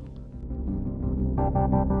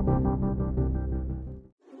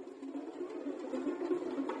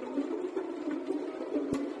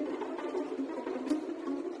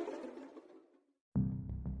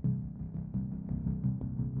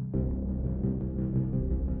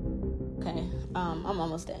 Okay, I'm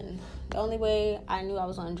almost done. The only way I knew I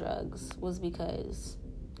was on drugs was because,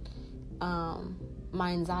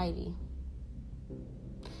 my anxiety.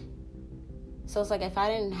 So it's like if I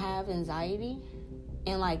didn't have anxiety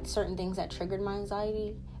and like certain things that triggered my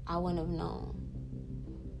anxiety, I wouldn't have known.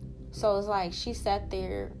 So it's like she sat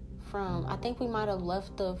there from, I think we might have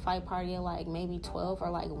left the fight party at like maybe 12 or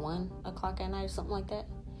like 1 o'clock at night or something like that.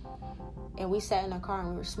 And we sat in the car and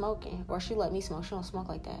we were smoking. Or she let me smoke. She don't smoke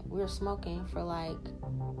like that. We were smoking for like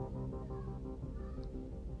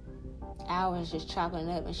hours, just chopping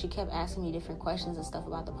it up. And she kept asking me different questions and stuff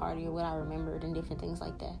about the party or what I remembered and different things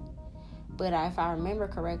like that. But if I remember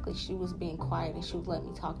correctly, she was being quiet and she would let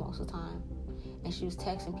me talk most of the time. And she was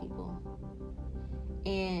texting people.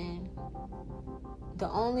 And the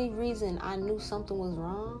only reason I knew something was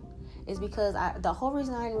wrong is because the whole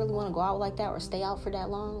reason I didn't really want to go out like that or stay out for that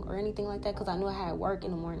long or anything like that, because I knew I had work in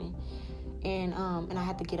the morning. And I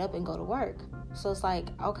had to get up and go to work. So it's like,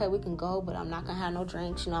 okay, we can go, but I'm not going to have no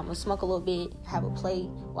drinks. I'm going to smoke a little bit, have a plate,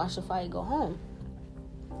 watch the fight, go home.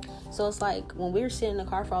 So it's like when we were sitting in the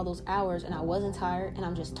car for all those hours and I wasn't tired and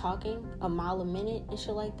I'm just talking a mile a minute and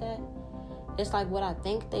shit like that, it's like what I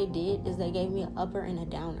think they did is they gave me an upper and a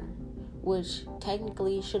downer, which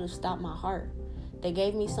technically should have stopped my heart. They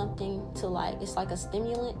gave me something to like, it's like a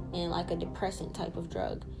stimulant and like a depressant type of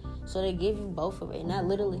drug. So they give you both of it, and that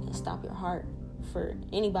literally can stop your heart. For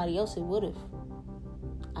anybody else, it would have.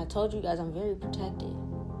 I told you guys I'm very protected.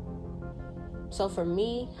 So for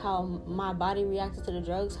me, how my body reacted to the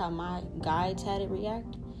drugs, how my guides had it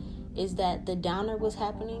react, is that the downer was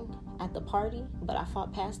happening at the party, but I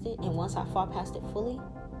fought past it. And once I fought past it fully,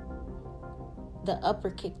 the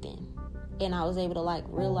upper kicked in. And I was able to like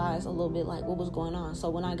realize a little bit like what was going on. So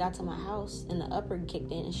when I got to my house and the upper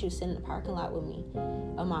kicked in and she was sitting in the parking lot with me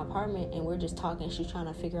of my apartment and we're just talking, she's trying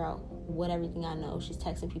to figure out what everything I know. She's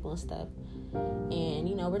texting people and stuff. And,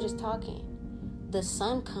 we're just talking. The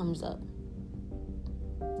sun comes up.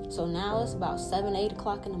 So now it's about 7, 8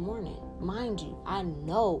 o'clock in the morning. Mind you, I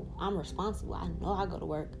know I'm responsible. I know I go to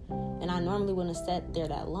work. And I normally wouldn't have sat there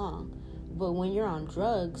that long. But when you're on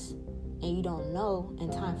drugs and you don't know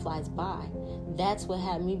and time flies by, that's what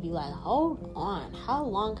had me be like, hold on. How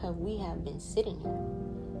long have we been sitting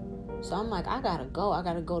here? So I'm like, I gotta go. I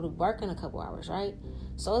gotta go to work in a couple hours, right?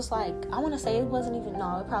 So it's like, I want to say it wasn't even,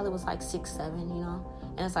 no, it probably was like 6, 7,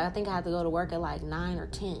 And it's like, I think I had to go to work at like 9 or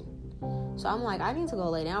 10. So I'm like, I need to go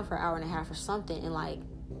lay down for an hour and a half or something and like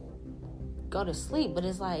go to sleep. But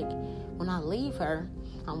it's like, when I leave her,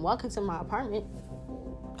 I'm walking to my apartment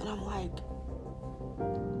and I'm like,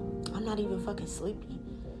 I'm not even fucking sleepy.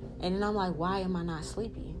 And then I'm like, why am I not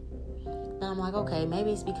sleepy? Then I'm like, okay,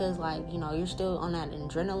 maybe it's because like, you're still on that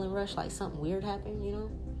adrenaline rush, like something weird happened,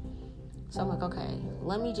 So I'm like, okay,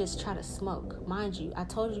 let me just try to smoke. Mind you, I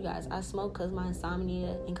told you guys, I smoke because my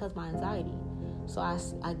insomnia and because my anxiety. So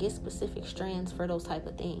I get specific strands for those type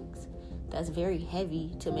of things. That's very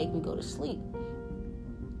heavy to make me go to sleep.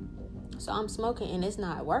 So I'm smoking and it's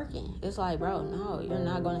not working. It's like, bro, no, you're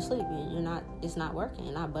not going to sleep. It's not working.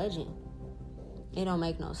 You're not budging. It don't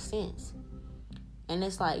make no sense. And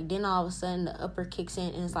it's like, then all of a sudden the upper kicks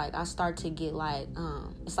in and it's like, I start to get like,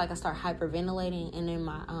 it's like I start hyperventilating and then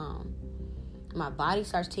my body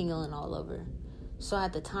starts tingling all over. So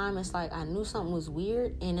at the time, it's like I knew something was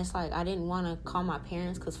weird, and it's like I didn't want to call my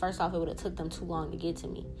parents because first off, it would have took them too long to get to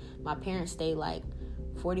me. My parents stayed like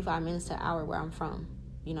 45 minutes to an hour where I'm from.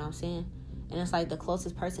 You know what I'm saying? And it's like the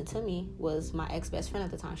closest person to me was my ex-best friend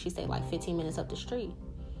at the time. She stayed like 15 minutes up the street.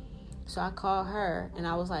 So I called her, and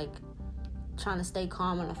I was like trying to stay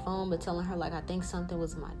calm on the phone, but telling her like I think something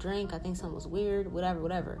was in my drink. I think something was weird,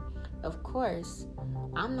 whatever. Of course,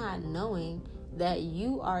 I'm not knowing that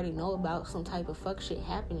you already know about some type of fuck shit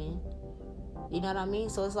happening. You know what I mean?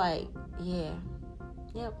 So it's like, yeah.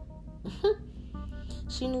 Yep.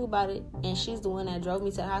 She knew about it, and she's the one that drove me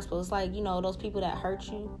to the hospital. It's like, those people that hurt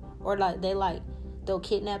you, or like they'll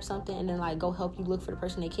kidnap something and then like go help you look for the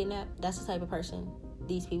person they kidnapped. That's the type of person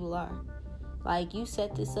these people are. Like, you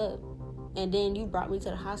set this up, and then you brought me to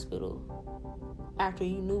the hospital after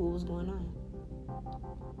you knew what was going on.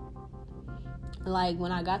 Like,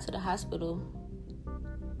 when I got to the hospital,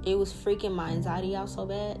 it was freaking my anxiety out so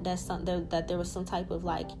bad that there was some type of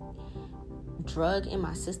like drug in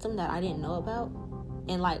my system that I didn't know about,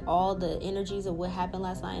 and like all the energies of what happened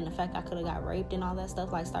last night and the fact I could have got raped and all that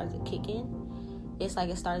stuff like started to kick in. It's like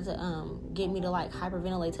it started to get me to like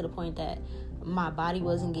hyperventilate to the point that my body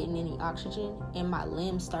wasn't getting any oxygen and my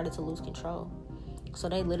limbs started to lose control. So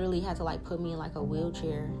they literally had to like put me in like a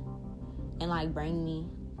wheelchair and like bring me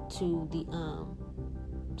to the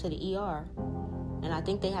ER. And I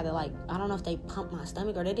think they had to like, I don't know if they pumped my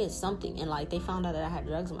stomach or they did something, and like they found out that I had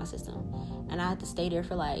drugs in my system, and I had to stay there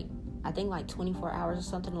for like, I think like 24 hours or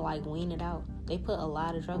something to like wean it out. They put a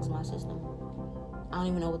lot of drugs in my system. I don't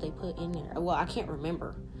even know what they put in there. Well, I can't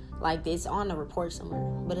remember. Like, it's on the report somewhere,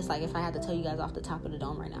 but it's like if I had to tell you guys off the top of the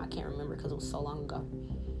dome right now, I can't remember because it was so long ago.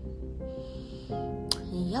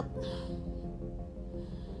 Yep.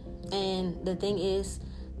 And the thing is,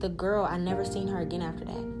 the girl, I never seen her again after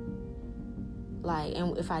that. Like,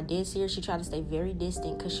 and if I did see her, she tried to stay very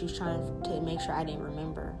distant because she was trying to make sure I didn't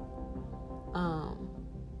remember.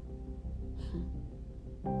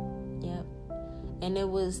 Yep. And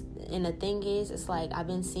the thing is, it's like, I've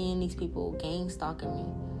been seeing these people gang stalking me.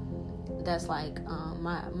 That's like,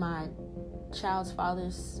 my child's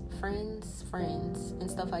father's friends and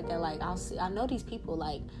stuff like that. Like, I know these people.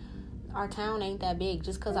 Like, our town ain't that big.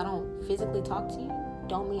 Just because I don't physically talk to you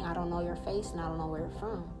don't mean I don't know your face and I don't know where you're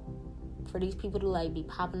from. For these people to like be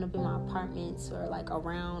popping up in my apartments or like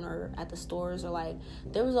around or at the stores, or like,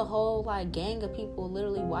 there was a whole like gang of people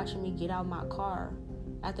literally watching me get out of my car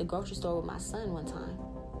at the grocery store with my son one time,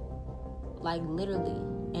 like literally.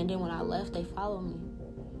 And then when I left, they followed me.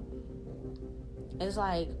 It's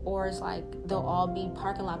like they'll all be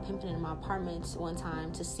parking lot pimping in my apartments one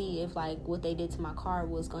time to see if like what they did to my car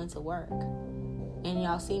was going to work. And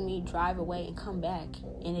y'all see me drive away and come back,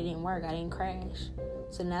 and it didn't work. I didn't crash.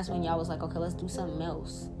 So then that's when y'all was like, okay, let's do something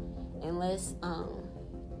else, and let's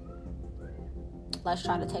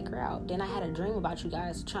try to take her out. Then I had a dream about you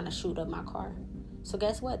guys trying to shoot up my car. So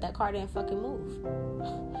guess what? That car didn't fucking move.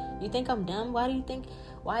 You think I'm dumb? Why do you think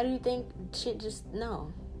shit just...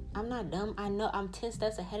 No, I'm not dumb. I know I'm 10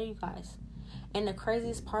 steps ahead of you guys. And the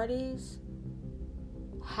craziest part is,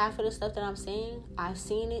 half of the stuff that I'm saying, I've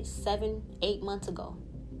seen it 7-8 months ago.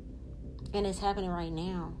 And it's happening right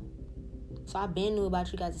now. So I've been knew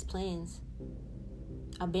about you guys' plans.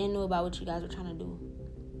 I've been knew about what you guys were trying to do.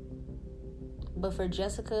 But for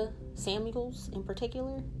Jessica Samuels in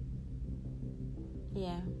particular,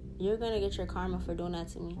 yeah, you're going to get your karma for doing that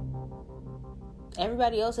to me.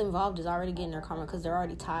 Everybody else involved is already getting their karma because they're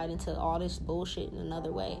already tied into all this bullshit in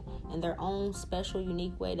another way, in their own special,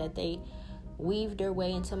 unique way that they weaved their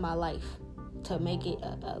way into my life to make it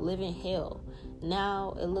a living hell.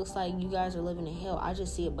 Now it looks like you guys are living in hell. I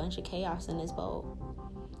just see a bunch of chaos in this bowl.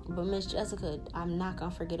 But Miss Jessica, I'm not going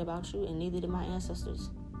to forget about you, and neither did my ancestors.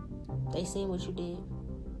 They seen what you did.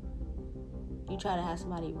 You try to have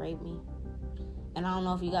somebody rape me. And I don't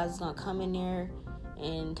know if you guys is going to come in there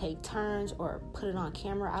and take turns or put it on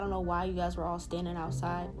camera. I don't know why you guys were all standing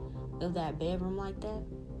outside of that bedroom like that.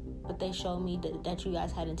 But they showed me that you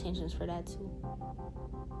guys had intentions for that too.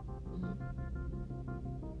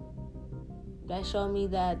 That showed me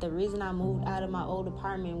that the reason I moved out of my old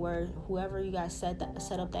apartment, where whoever you guys set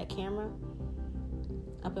up that camera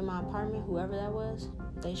up in my apartment, whoever that was,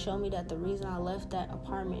 they showed me that the reason I left that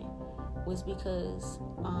apartment was because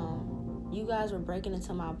you guys were breaking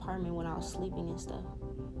into my apartment when I was sleeping and stuff.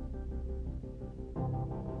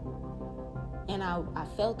 And I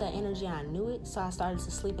felt that energy and I knew it, so I started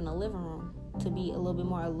to sleep in the living room to be a little bit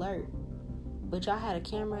more alert. But y'all had a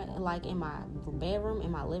camera like in my bedroom, in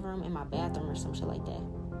my living room, in my bathroom or some shit like that.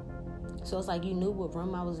 So it's like you knew what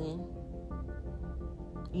room I was in.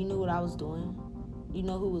 You knew what I was doing. You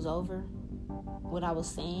know who was over, what I was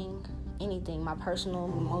saying, anything. My personal,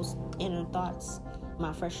 most inner thoughts,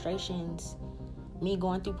 my frustrations, me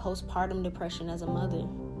going through postpartum depression as a mother.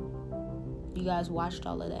 You guys watched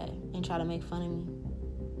all of that and tried to make fun of me.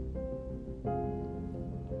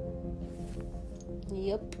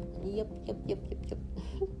 Yep.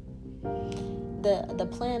 The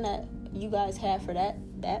plan that you guys had for that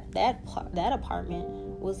apartment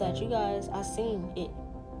was that you guys, I seen it,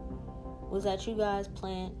 was that you guys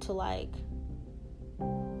planned to like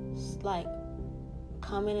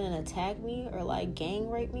come in and attack me or like gang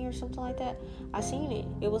rape me or something like that. I seen it.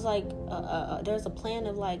 It was like there's a plan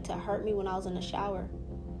of like to hurt me when I was in the shower,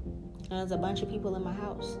 and there's a bunch of people in my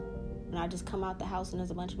house, and I just come out the house and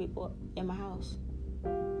there's a bunch of people in my house.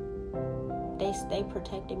 They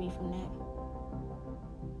protected me from that.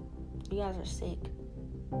 You guys are sick.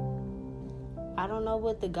 I don't know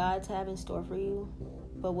what the gods have in store for you,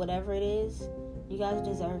 but whatever it is, you guys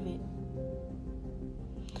deserve it.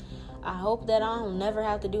 I hope that I don't never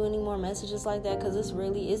have to do any more messages like that, because this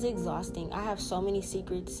really is exhausting. I have so many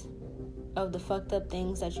secrets of the fucked up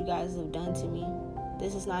things that you guys have done to me.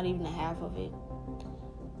 This is not even a half of it.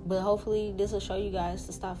 But hopefully this will show you guys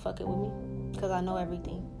to stop fucking with me, because I know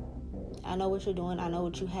everything. I know what you're doing. I know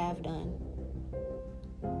what you have done.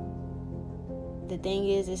 The thing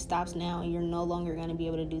is, it stops now, and you're no longer going to be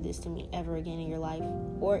able to do this to me ever again in your life,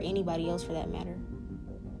 or anybody else for that matter.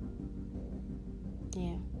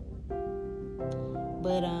 Yeah.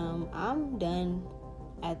 But I'm done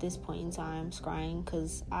at this point in time scrying,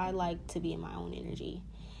 because I like to be in my own energy.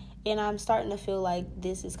 And I'm starting to feel like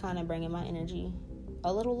this is kind of bringing my energy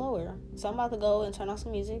a little lower. So I'm about to go and turn on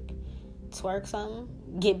some music, twerk something,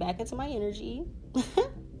 get back into my energy.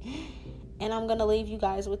 And I'm going to leave you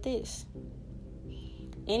guys with this.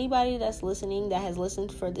 Anybody that's listening, that has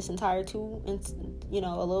listened for this entire a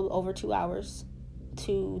little over 2 hours,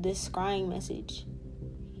 to this scrying message.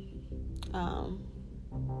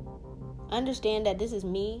 Understand that this is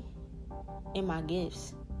me and my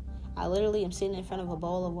gifts. I literally am sitting in front of a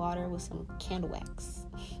bowl of water with some candle wax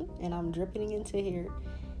and I'm dripping into here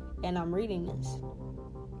and I'm reading this.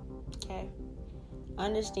 Okay?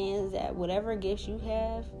 Understand that whatever gifts you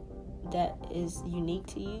have that is unique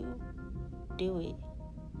to you, do it.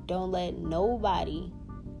 Don't let nobody,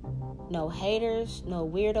 no haters, no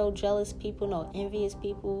weirdo jealous people, no envious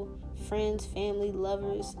people, friends, family,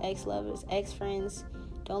 lovers, ex-lovers, ex-friends,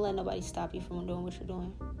 don't let nobody stop you from doing what you're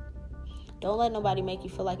doing. Don't let nobody make you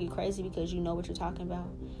feel like you're crazy because you know what you're talking about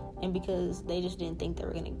and because they just didn't think they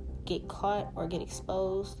were going to get caught or get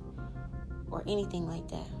exposed or anything like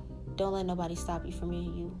that. Don't let nobody stop you from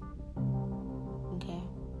being you. Okay?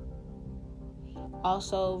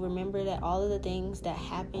 Also, remember that all of the things that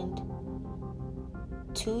happened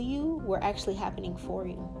to you were actually happening for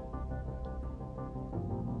you.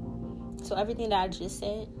 So everything that I just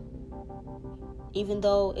said, even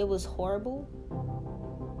though it was horrible,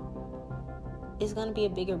 it's going to be a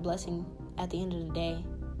bigger blessing at the end of the day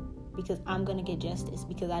because I'm going to get justice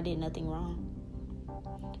because I did nothing wrong.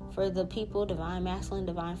 For the people, divine masculine,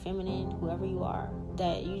 divine feminine, whoever you are,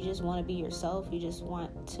 that you just want to be yourself, you just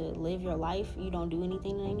want to live your life, you don't do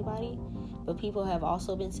anything to anybody, but people have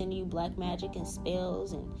also been sending you black magic and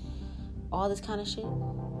spells and all this kind of shit.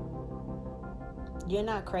 You're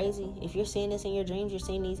not crazy. If you're seeing this in your dreams, you're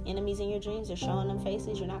seeing these enemies in your dreams, they're showing them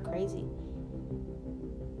faces, you're not crazy.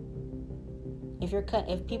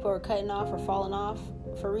 If people are cutting off or falling off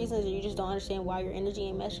for reasons that you just don't understand why your energy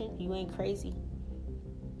ain't meshing, you ain't crazy.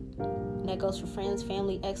 And that goes for friends,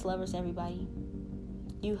 family, ex-lovers, everybody.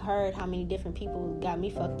 You heard how many different people got me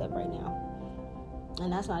fucked up right now.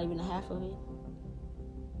 And that's not even a half of it.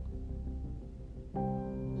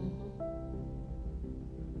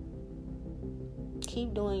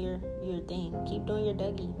 Keep doing your thing. Keep doing your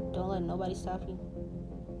Dougie. Don't let nobody stop you.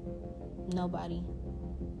 Nobody.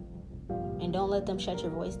 And don't let them shut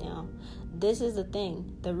your voice down. This is the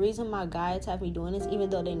thing. The reason my guides have me doing this, even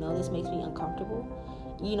though they know this makes me uncomfortable,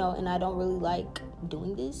 and I don't really like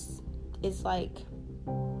doing this, it's like,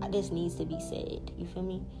 this needs to be said. You feel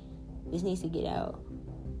me? This needs to get out.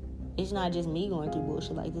 It's not just me going through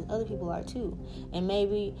bullshit like this. Other people are too. And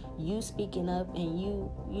maybe you speaking up and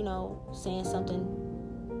you saying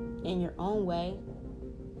something in your own way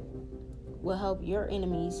will help your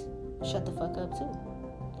enemies shut the fuck up too.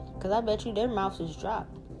 Because I bet you their mouths is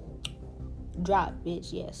dropped. Drop,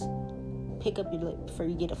 bitch, yes. Pick up your lip before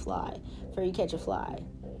you get a fly. Before you catch a fly.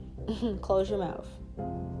 Close your mouth.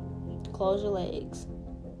 Close your legs.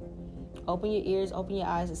 Open your ears, open your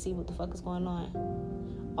eyes and see what the fuck is going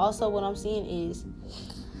on. Also, what I'm seeing is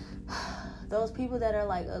those people that are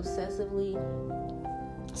like obsessively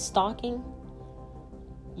stalking,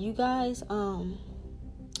 you guys,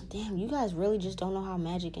 you guys really just don't know how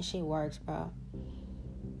magic and shit works, bro.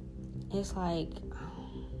 It's like,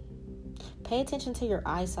 pay attention to your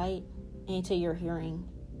eyesight and to your hearing.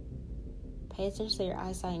 Pay attention to your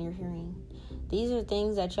eyesight and your hearing. These are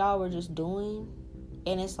things that y'all were just doing,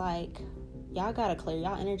 and it's like, y'all gotta clear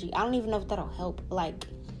y'all energy. I don't even know if that'll help. Like,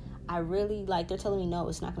 I really, they're telling me, no,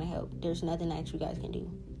 it's not gonna help. There's nothing that you guys can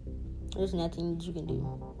do. There's nothing that you can do.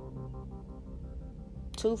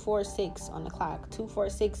 246 on the clock.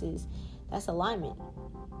 246 that's alignment.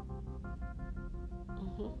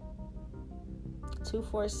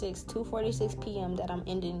 246 p.m. that I'm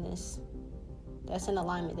ending this. That's in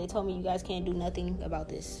alignment. They told me you guys can't do nothing about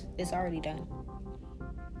this. It's already done.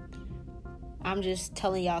 I'm just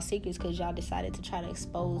telling y'all secrets because y'all decided to try to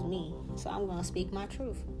expose me. So I'm going to speak my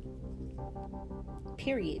truth.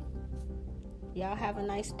 Period. Y'all have a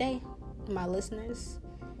nice day, my listeners.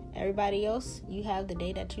 Everybody else, you have the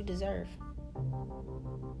day that you deserve.